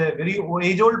diversity is a very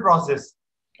age-old process.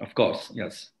 Of course,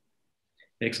 yes.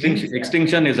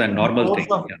 Extinction is a normal thing.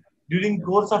 During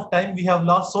course of time, we have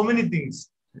lost so many things.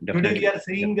 Definitely. Today we are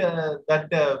saying that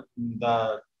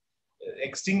the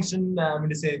extinction, I mean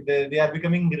to say, they are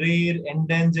becoming rare,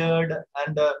 endangered,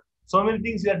 and so many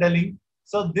things we are telling.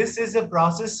 So this is a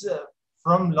process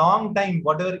from long time,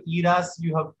 whatever eras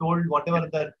you have told, whatever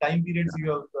the time periods you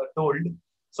have told.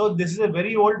 So this is a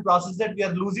very old process that we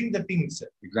are losing the things.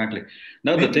 Exactly.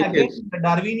 Now the thing is, the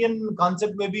Darwinian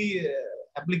concept may be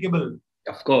applicable.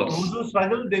 Of course. Those who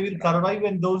struggle, they will survive,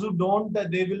 and those who don't,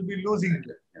 they will be losing.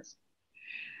 Yes.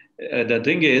 The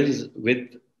thing is,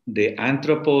 with the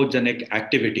anthropogenic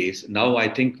activities, now I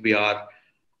think we are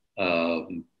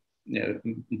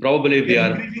probably we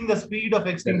are increasing the speed of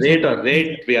extinction. The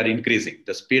rate we are increasing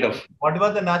the speed of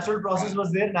whatever the natural process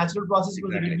was there. Natural process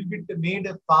was a little bit made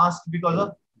fast because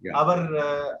of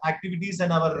our activities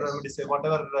and our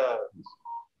whatever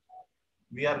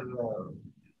we are.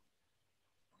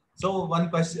 So one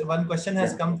question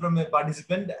has come from a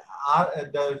participant. Are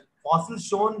the fossils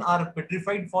shown are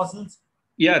petrified fossils?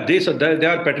 Yeah, they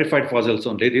are petrified fossils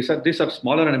only. These are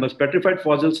smaller animals. Petrified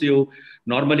fossils you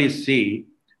normally see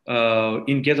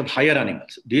in case of higher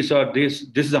animals. This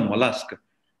is a mollusk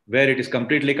where it is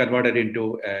completely converted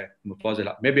into a fossil.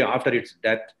 Maybe after its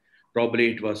death,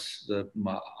 probably it was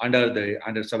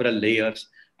under several layers,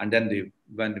 and then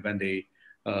when the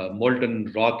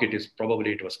molten rock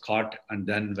it was caught, and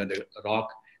then when the rock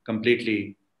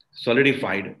completely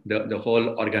solidified, the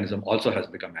whole organism also has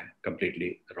become a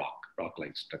completely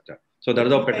rock-like structure. So that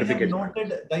is how petrification.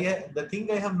 The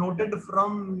thing I have noted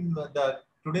from the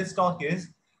today's talk is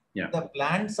the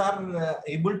plants are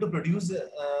able to produce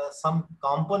some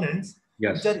components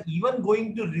which are even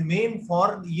going to remain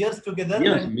for years together.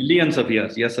 Yes, millions of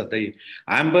years. Yes, sir. The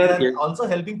amber is also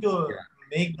helping to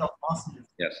make the fossils.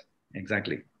 Yes,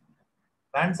 exactly.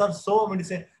 Plants are so,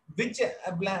 which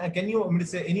can you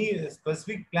say any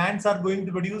specific plants are going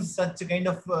to produce such a kind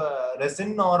of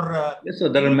resin or? Yes, so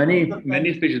there are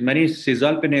many species. Many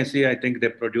Cisalpinaceae, I think they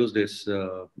produce this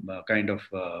kind of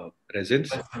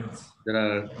resins.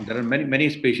 There are many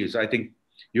species. I think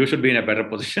you should be in a better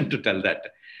position to tell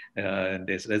that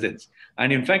these resins.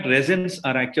 And in fact, resins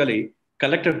are actually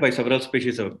collected by several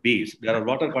species of bees. There are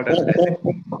what are called as resins.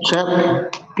 Sir,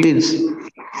 please.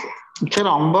 Sir,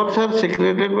 ambers are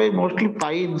secreted by mostly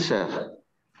pines, sir.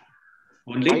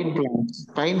 Only? Pine plants.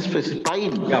 Pine species.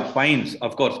 Pine. Yeah, pines.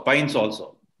 Of course, pines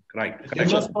also. Right. I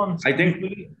think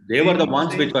they were the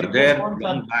ones which were there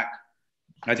long back.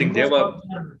 I think they were.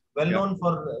 well known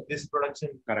for this production.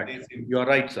 Correct. You are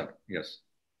right, sir. Yes.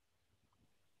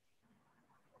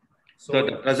 So, So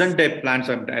the present day plants,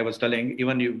 I was telling,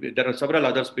 even there are several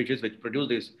other species which produce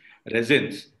these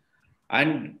resins,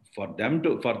 and for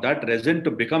that resin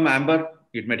to become amber,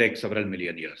 it may take several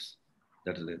million years.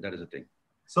 That is the thing.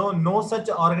 So no such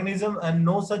organism and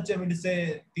no such, I mean to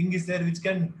say, thing is there which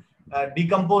can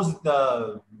decompose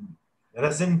the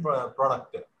resin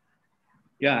product.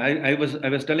 Yeah, I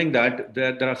was telling that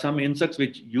there are some insects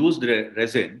which use the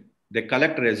resin. They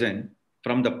collect resin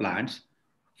from the plants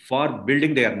for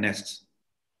building their nests.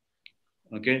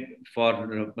 Okay,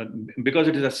 because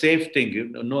it is a safe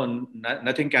thing.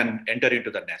 Nothing can enter into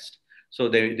the nest. So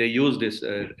they use this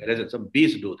resin. Some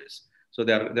bees do this. So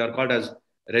they are called as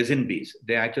resin bees.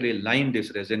 They actually line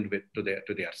this resin to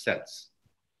their cells.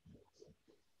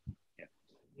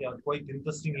 Yeah, quite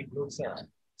interesting it looks.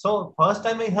 So first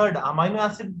time I heard amino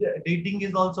acid dating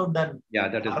is also done. Yeah,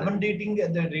 that is carbon dating,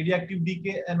 the radioactive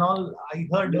decay and all. I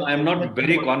heard. No, I'm not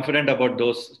very confident about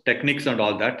those techniques and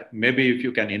all that. Maybe if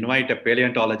you can invite a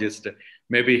paleontologist,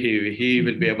 maybe he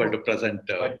will be able to present.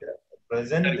 But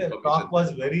present talk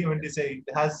was very, when to say,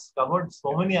 it has covered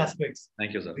so many aspects.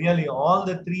 Thank you, sir. Really, all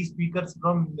the three speakers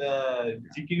from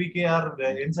GKVK are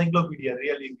encyclopedia.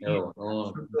 Really,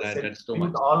 that's too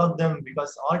much. All of them,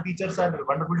 because all teachers are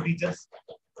wonderful teachers,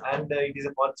 and it is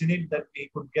fortunate that we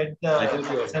could get the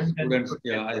students.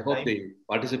 Yeah, I hope the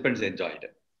participants enjoyed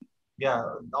it. Yeah,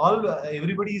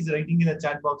 everybody is writing in the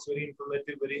chat box. Very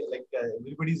informative. Very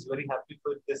everybody is very happy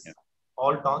for this. Yeah.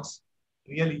 All talks.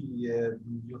 Really,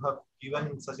 you have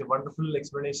given such a wonderful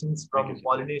explanations from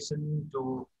pollination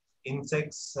to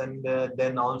insects, and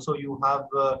then also you have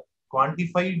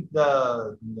quantified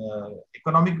the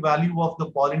economic value of the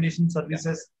pollination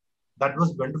services. Yeah. That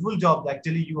was wonderful job.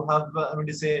 Actually, you have, I mean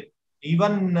to say,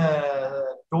 even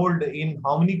told in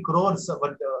how many crores,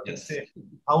 but say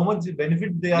how much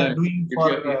benefit they are doing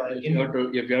for.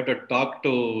 If you have to talk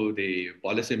to the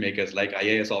policymakers like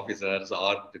IAS officers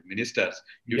or the ministers,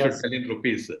 you should tell in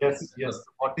rupees. Yes.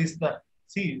 What is the?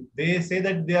 See, they say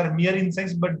that they are mere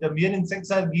insects, but the mere insects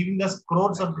are giving us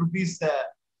crores of rupees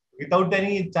without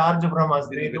any charge from us.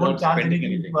 They don't charge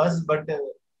anything to us, but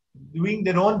doing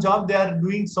their own job, they are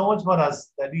doing so much for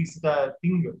us. That is the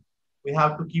thing. We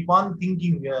have to keep on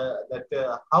thinking that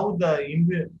how the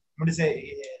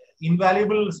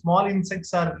invaluable small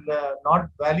insects are not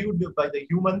valued by the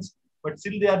humans, but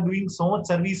still they are doing so much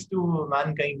service to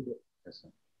mankind. Yes,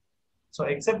 so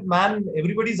except man,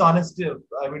 everybody is honest.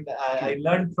 I mean, I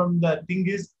learned from the thing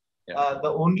is the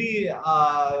only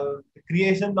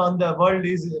creation on the world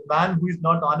is man who is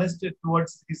not honest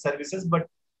towards his services, but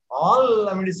all,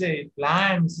 I mean to say,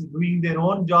 plants doing their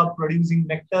own job, producing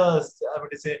nectars, I mean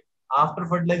to say, after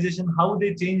fertilization, how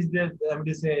they change their, I mean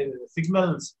to say,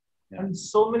 signals, and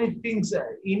so many things. I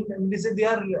mean to say, they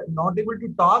are not able to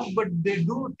talk, but they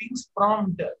do things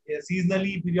prompt,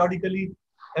 seasonally, periodically.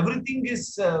 Everything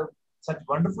is such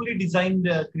wonderfully designed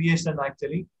creation,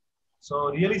 actually. So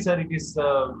really, sir, it is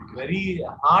very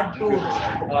hard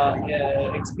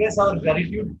to express our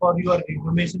gratitude for your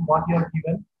information, what you have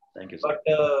given. Thank you, sir.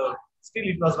 But still,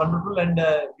 it was wonderful, and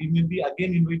we will be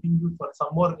again inviting you for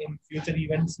some more in future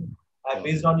events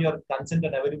based on your consent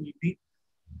and availability.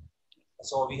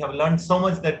 So we have learned so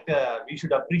much that we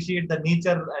should appreciate the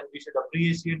nature and we should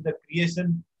appreciate the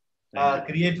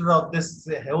creator of this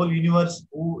whole universe,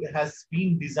 who has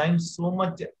been designed so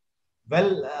much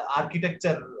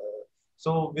architecture.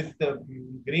 So with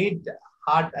great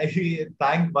heart, I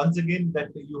thank once again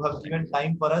that you have given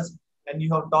time for us and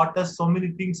you have taught us so many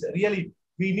things. Really,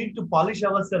 we need to polish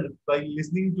ourselves by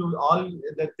listening to all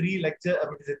the three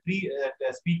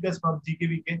speakers from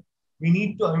GKVK. We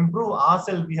need to improve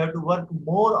ourselves. We have to work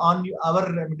more on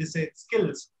our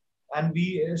skills, and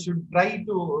we should try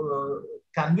to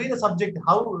convey the subject,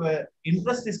 how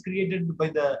interest is created by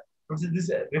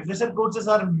this refresher courses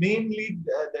are mainly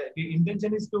the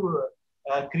intention is to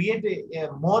create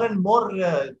a more and more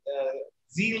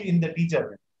zeal in the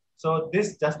teacher. So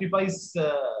this justifies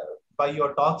by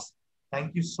your talks.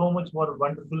 Thank you so much for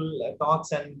wonderful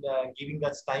talks and giving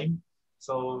us time.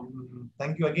 So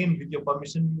thank you again. With your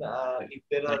permission, if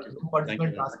there are no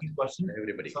participants asking questions,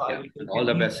 everybody, so I will all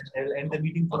the best. I'll end the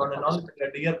meeting for one and all.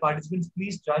 Dear participants,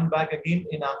 please join back again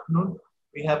in afternoon.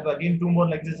 We have again 2 more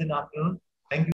lectures in afternoon.